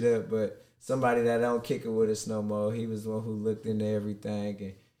set shit up, but somebody that don't kick it with us no more, he was the one who looked into everything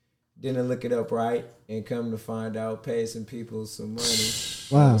and didn't look it up right, and come to find out, paid some people some money.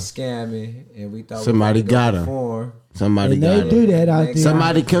 Wow. Scamming, and we thought Somebody we got him. perform. Somebody And got they him. do that out there.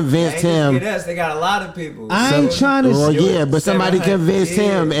 Somebody They convinced ain't just him. get us, they got a lot of people. I ain't trying to. Well, yeah, but somebody 700, convinced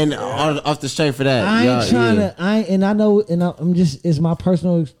him, yeah. and off the strength for that. I ain't trying yeah. to. I know, and I'm just. It's my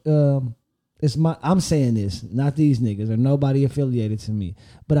personal. It's my. I'm saying this, not these niggas or nobody affiliated to me,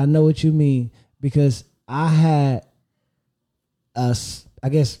 but I know what you mean because I had us. I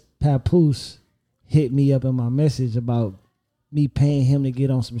guess Papoose hit me up in my message about me paying him to get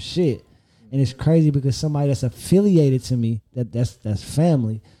on some shit, and it's crazy because somebody that's affiliated to me, that's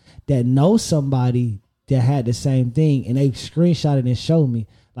family, that knows somebody that had the same thing, and they screenshot it and showed me.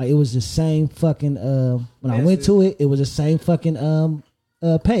 Like it was the same fucking when I went to it, it was the same fucking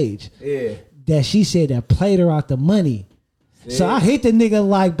page. Yeah. That she said that played her out the money. So I hit the nigga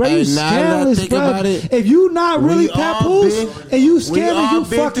like, bro, you Hey, now that I scandalous, think bro. about it, If you not really we all Papoose been- and you we scamming, all you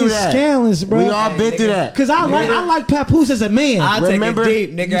been fucking through that. scandalous, bro. We all been through that. Cause I like Papoose as a man. I Remember- take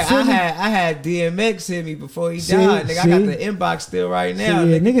it deep, You nigga. feel me? I had DMX hit me before he See, died, nigga. I see? got the inbox still right now.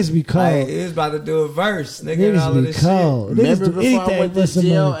 yeah, nigga. niggas be cold. Like, it was about to do a verse, nigga, and all Niggas of be this cold. shit. Niggas Remember do before I anything went for to some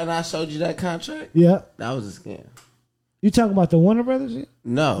jail money. and I showed you that contract? Yeah. That was a scam. You talking about the Warner Brothers shit?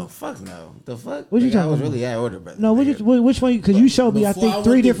 No, fuck no. The fuck? What you Nigga, I talking was about? really at Order Brothers. No, which one? Because you showed me, I Before think,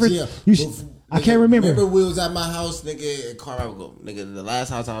 three went to different. jail, I nigga, can't remember. Remember we was at my house, nigga, in Carmichael. Nigga, the last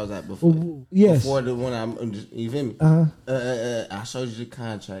house I was at before. Yes. Uh-huh. Before the one you feel me? I showed you the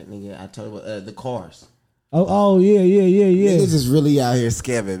contract, nigga. I told you the cars. Oh yeah. Niggas is really out here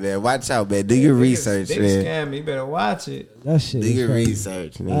scamming, man. Watch out, man. Do your research, They man. scam me. You better watch it. That shit. Do is your crazy.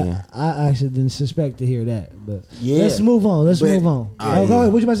 research, man. I actually didn't suspect to hear that, but Yeah. let's move on. But- Go yeah.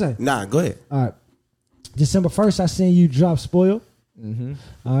 ahead. What you about to say? Nah, go ahead. All right. December 1st, I seen you drop Spoil. Mm-hmm.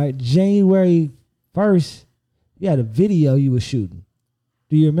 All right. January 1st, you had a video you was shooting.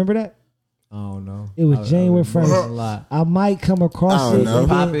 Do you remember that? I don't know. It was January 1st. A lot. I might come across I don't it. know. and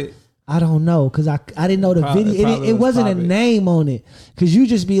Pop then- it. I don't know because I didn't know the Probably- video. probably It was wasn't a Pop It. name on it because you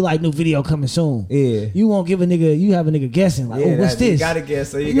just be like, new video coming soon. Yeah. You won't give a nigga. You have a nigga guessing like, oh, what's this? You gotta guess,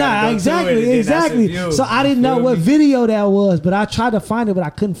 so you gotta go exactly, to it, and then exactly. that's a view. So I You didn't know feel what me? video that was, but I tried to find it, but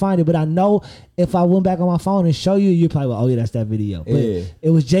I couldn't find it. But I know if I went back on my phone and show you, you'd probably, oh yeah, that's that video. But Yeah. it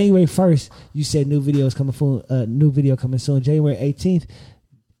was January 1st. You said new video is coming soon. New video coming soon. January 18th,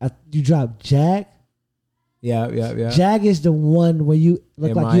 you dropped Jag. Yeah. Jag is the one where you look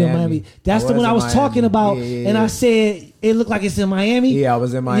In like you're in Miami. Miami. That's I the was one I in was Miami. talking about, Yeah. and I said it looked like it's in Miami. Yeah, I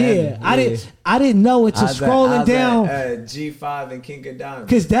was in Miami. Yeah, I didn't know until scrolling down. G5 and King of Diamonds.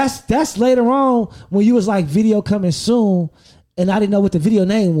 Cause that's later on when you was like video coming soon, and I didn't know what the video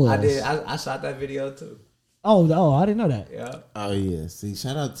name was. I did. I shot that video too. Oh, I didn't know that. Yeah. Oh yeah. See,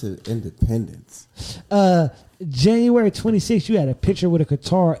 shout out to Independence. January 26th, you had a picture with a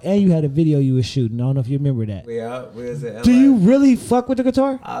guitar and you had a video you was shooting. I don't know if you remember that. We was in LA. Do you really fuck with the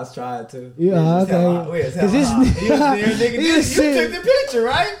guitar? I was trying to. Yeah, okay. We was 'Cause hella high. this He was there, nigga. he You was took the picture,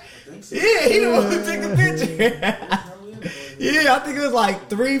 right? Yeah, he the one who took the picture. Yeah, I think it was like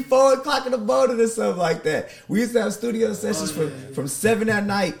 3-4 o'clock in the morning or something like that. We used to have studio sessions from 7 at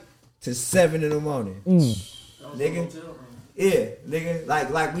night to 7 in the morning. Nigga. Yeah, nigga.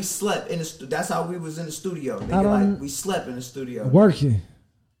 Like we slept in the that's how we was in the studio. Nigga, like we slept in the studio. Working.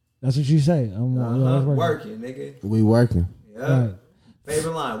 That's what you say. I'm working, nigga. We working. Yeah. Right.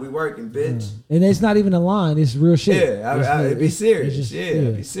 Favorite line, we working, bitch. And it's not even a line. It's real shit. Yeah, it'd be serious. it's just-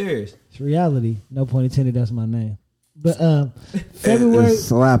 It'd be serious. It's reality. No pun intended. That's my name. But February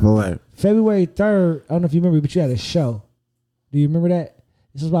slap alert. February 3rd, I don't know if you remember, but you had a show. Do you remember that?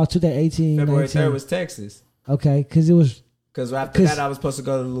 This was about 2018. February 19. 3rd was Texas. Okay, because it was. Because after that, I was supposed to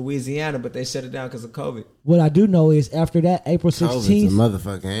go to Louisiana, but they shut it down because of COVID. What I do know is after that, April 16th. COVID's a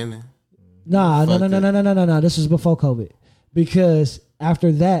motherfucker, ain't it? No. This was before COVID, because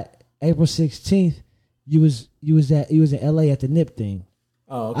after that, April 16th, you was in LA at the NIP thing.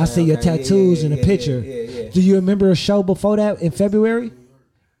 Oh, okay, I see your tattoos in the picture. Yeah. Do you remember a show before that in February?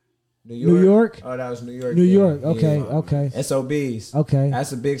 New York? Oh, that was New York. New York. Okay. SOBs. Okay.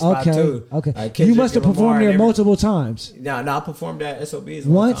 That's a big spot too. Okay. You must have performed there multiple times. No, I performed at SOBs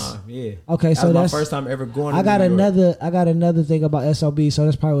once. Time. Yeah. Okay, so that's my first time ever going. I got another thing about SOB, so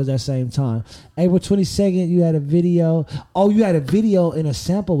that's probably was that same time. April 22nd, you had a video. Oh, you had a video and a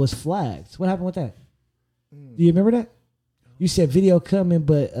sample was flagged. What happened with that? Do you remember that? You said video coming,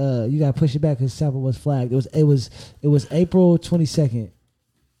 but you got to push it back because sample was flagged. It was April 22nd.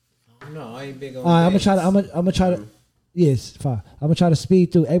 No, I ain't big on. All right, I'm gonna try to. Yes, fine. I'm gonna try to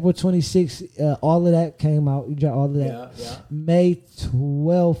speed through. April 26th, all of that came out. You got all of that. Yeah. May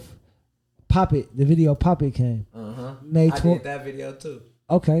 12th, Pop It. The video Pop It came. May 12th. I did that video too.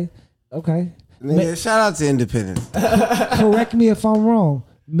 Okay. Nigga, shout out to Independence. Correct me if I'm wrong.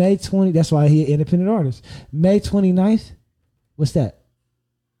 May 20. That's why he an independent artist. May 29th. What's that?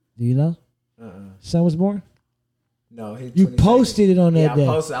 Do you know? Son was born. No, you posted it on that day.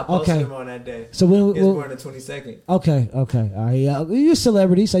 I posted him on that day. So when he was born the 22nd. Okay. All right, you're a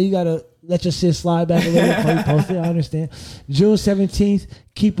celebrity, so you gotta let your shit slide back a little bit before you post it. I understand. June 17th,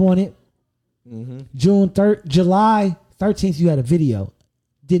 keep on it. July 13th, you had a video.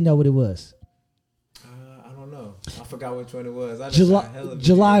 Didn't know what it was. I don't know. I forgot which one it was.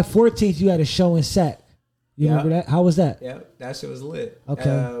 July 14th, you had a show in SAC. You remember that? How was that? Yeah, that shit was lit.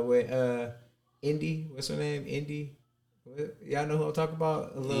 Okay. With Indy, what's her name? Indy. Y'all know who I'm talking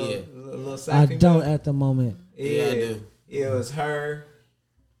about? A little I don't at the moment. Yeah, I do. It was her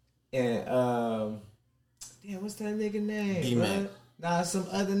and damn, what's that nigga name? D-Man. Nah, some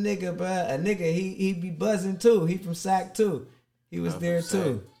other nigga, but a nigga he be buzzing too. He from SAC too. He was there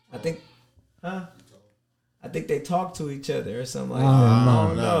too. I think they talked to each other or something like that. I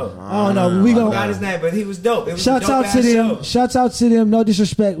don't know. We gonna forgot his name, but he was dope. It was Shouts out to them. Show. Shouts out to them. No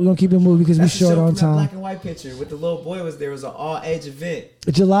disrespect. We're gonna keep it moving because we're short on time. Black and white picture with the little boy was there. It was an all age event.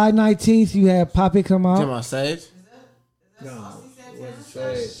 July 19th, you had Pop It come out. Come on, Sage. No, it wasn't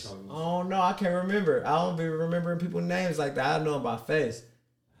Sage. Oh no, I can't remember. I don't be remembering people's names like that. I know them by face.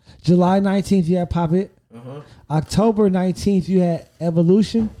 July 19th, you had Pop It. October 19th, you had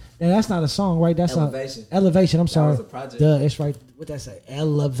Evolution. And that's not a song, right? That's Elevation. Elevation. I'm sorry. That was a project. Duh, it's right. What that say?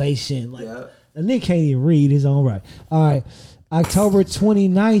 Elevation. Like, the nigga can't even read his own right. All right. October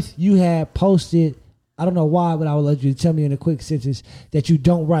 29th, you had posted. I don't know why, but I would let you tell me in a quick sentence that you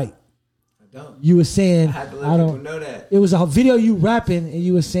don't write. I don't. You were saying I had to let people know that. It was a video you rapping, and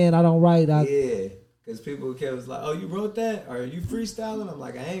you were saying I don't write. Yeah. Because people was like, oh, you wrote that? Or are you freestyling? I'm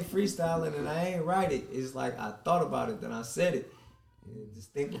like, I ain't freestyling and I ain't write it. It's like I thought about it, then I said it.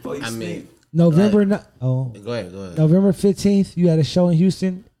 Just think before you speak. November. Go ahead. November 15th, you had a show in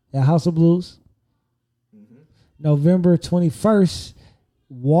Houston at House of Blues. November 21st,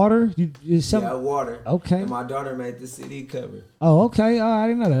 Water. Water. Okay. And my daughter made the CD cover. Oh, okay. Oh, I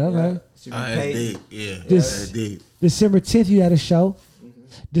didn't know that. Okay. That's deep. Yeah. That's deep. December 10th, you had a show.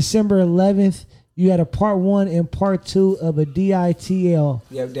 December 11th, you had a part 1 and part 2 of a DITL.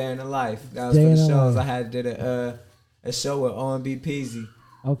 Yep, Day in the Life. That was for the shows. I had did a show with OMB Peasy.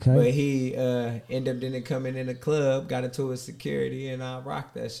 Okay. But he ended up didn't come in the club, got into his security, and I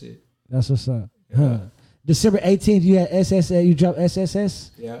rocked that shit. That's what's up. Yeah. December 18th, you had SSS. You dropped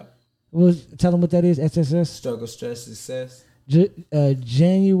SSS? Yeah. Tell them what that is, SSS. Struggle, Stress, Success.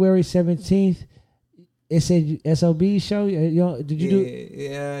 January 17th, it said SOB show. Did you do it?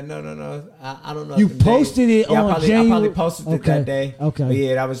 Yeah, no. I don't know. You posted it on January. I probably posted it that day. Okay. But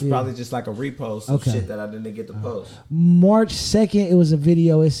yeah, that was probably just like a repost of shit that I didn't get to post. March 2nd, it was a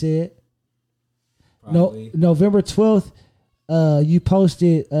video, it said. Probably. November 12th, you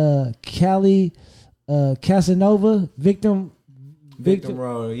posted Cali Casanova, Victim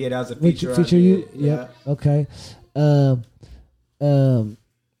Role. Yeah, that was a feature. Feature you? Yeah. Okay.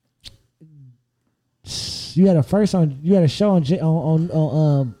 You had a show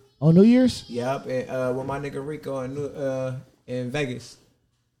on New Year's? Yep, and with my nigga Rico in Vegas.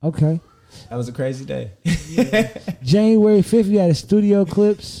 Okay. That was a crazy day. January 5th, you had a Studio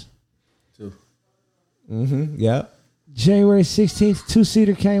Clips. 2. Yep. January 16th,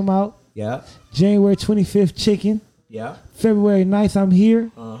 2-seater came out. Yep. January 25th, Chicken. Yep. February 9th, I'm Here.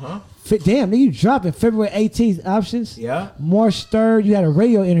 Damn, nigga, you dropping February 18th options. Yeah. March 3rd, you had a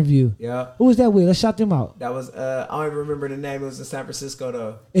radio interview. Yeah. Who was that with? Let's shout them out. That was I don't even remember the name. It was in San Francisco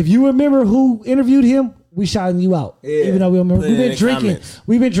though. If you remember who interviewed him, we shouting you out. Yeah. Even though we remember, Put it we've in been the drinking. comments.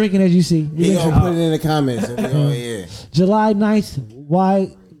 We've been drinking, as you see. He gonna put it in the comments. Yeah. July 9th,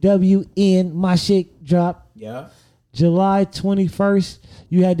 YWN, my shit dropped. Yeah. July 21st,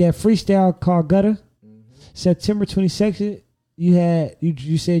 you had that freestyle called Guddah. September 22nd,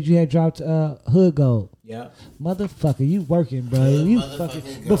 you said you had dropped Hood Gold. Yeah. Motherfucker, you working, bro? You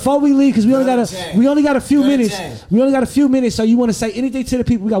fucking. Before we leave, because we only got a few minutes. We only got a few minutes, so you want to say anything to the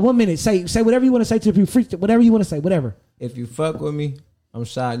people? We got 1 minute. Say whatever you want to say to the people. Freak, whatever you want to say, whatever. If you fuck with me, I'm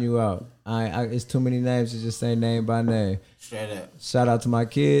shouting you out. It's too many names to just say name by name. Straight up. Shout out to my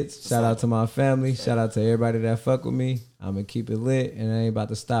kids. Shout out to my family. Shout out to everybody that fuck with me. I'm gonna keep it lit, and I ain't about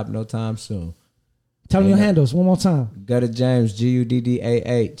to stop no time soon. Tell them your handles one more time. Guddah James,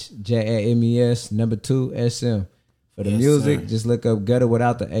 Guddah James, 2 SM. For the music, just look up Guddah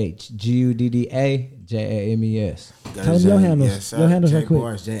without the H. Guddah James. Tell them your handles. Yes, your handles right quick.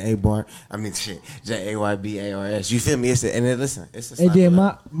 Bars, J-A-Bar. I mean, shit. Jaybars. You feel me? And then listen. It's a And then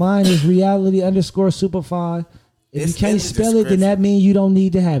mine is reality_super5. If It's you can't in the spell it, then that means you don't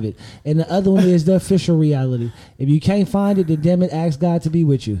need to have it. And the other one is the official reality. If you can't find it, then damn it, ask God to be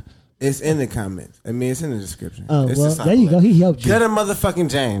with you. It's in the comments. I mean, it's in the description. Oh, It's well, the there you go. He helped you. Guddah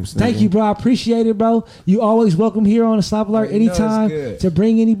motherfucking James. Thank you, bro. I appreciate it, bro. You always welcome here on the Slap Alert You know it's anytime good. to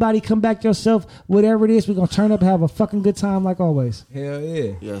bring anybody. Come back yourself. Whatever it is, we're going to turn up and have a fucking good time like always. Hell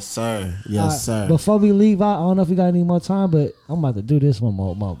yeah. Yes, sir. Yes, sir. Before we leave out, I don't know if we got any more time, but I'm about to do this one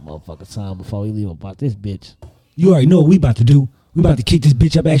more motherfucking time before we leave about this bitch. You already know what we about to do. We about to kick this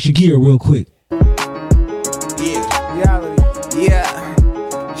bitch up extra gear real quick. Yeah. Reality. Yeah.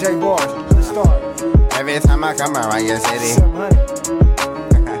 J Bars. Let's start. Every time I come around your city.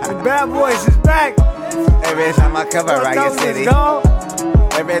 The bad boys is back. Every time I come around your city.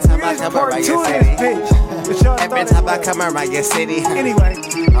 Every time I come around your city. Every time I come around your city. Anyway.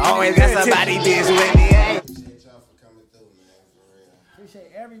 Always got somebody bitch with me. Appreciate y'all for coming through, man. For real. Appreciate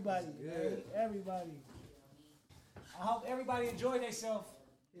everybody. Everybody. I hope everybody enjoyed themselves.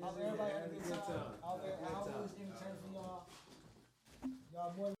 I hope everybody had a good time. I hope it was entertaining for y'all.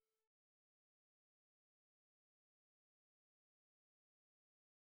 Y'all more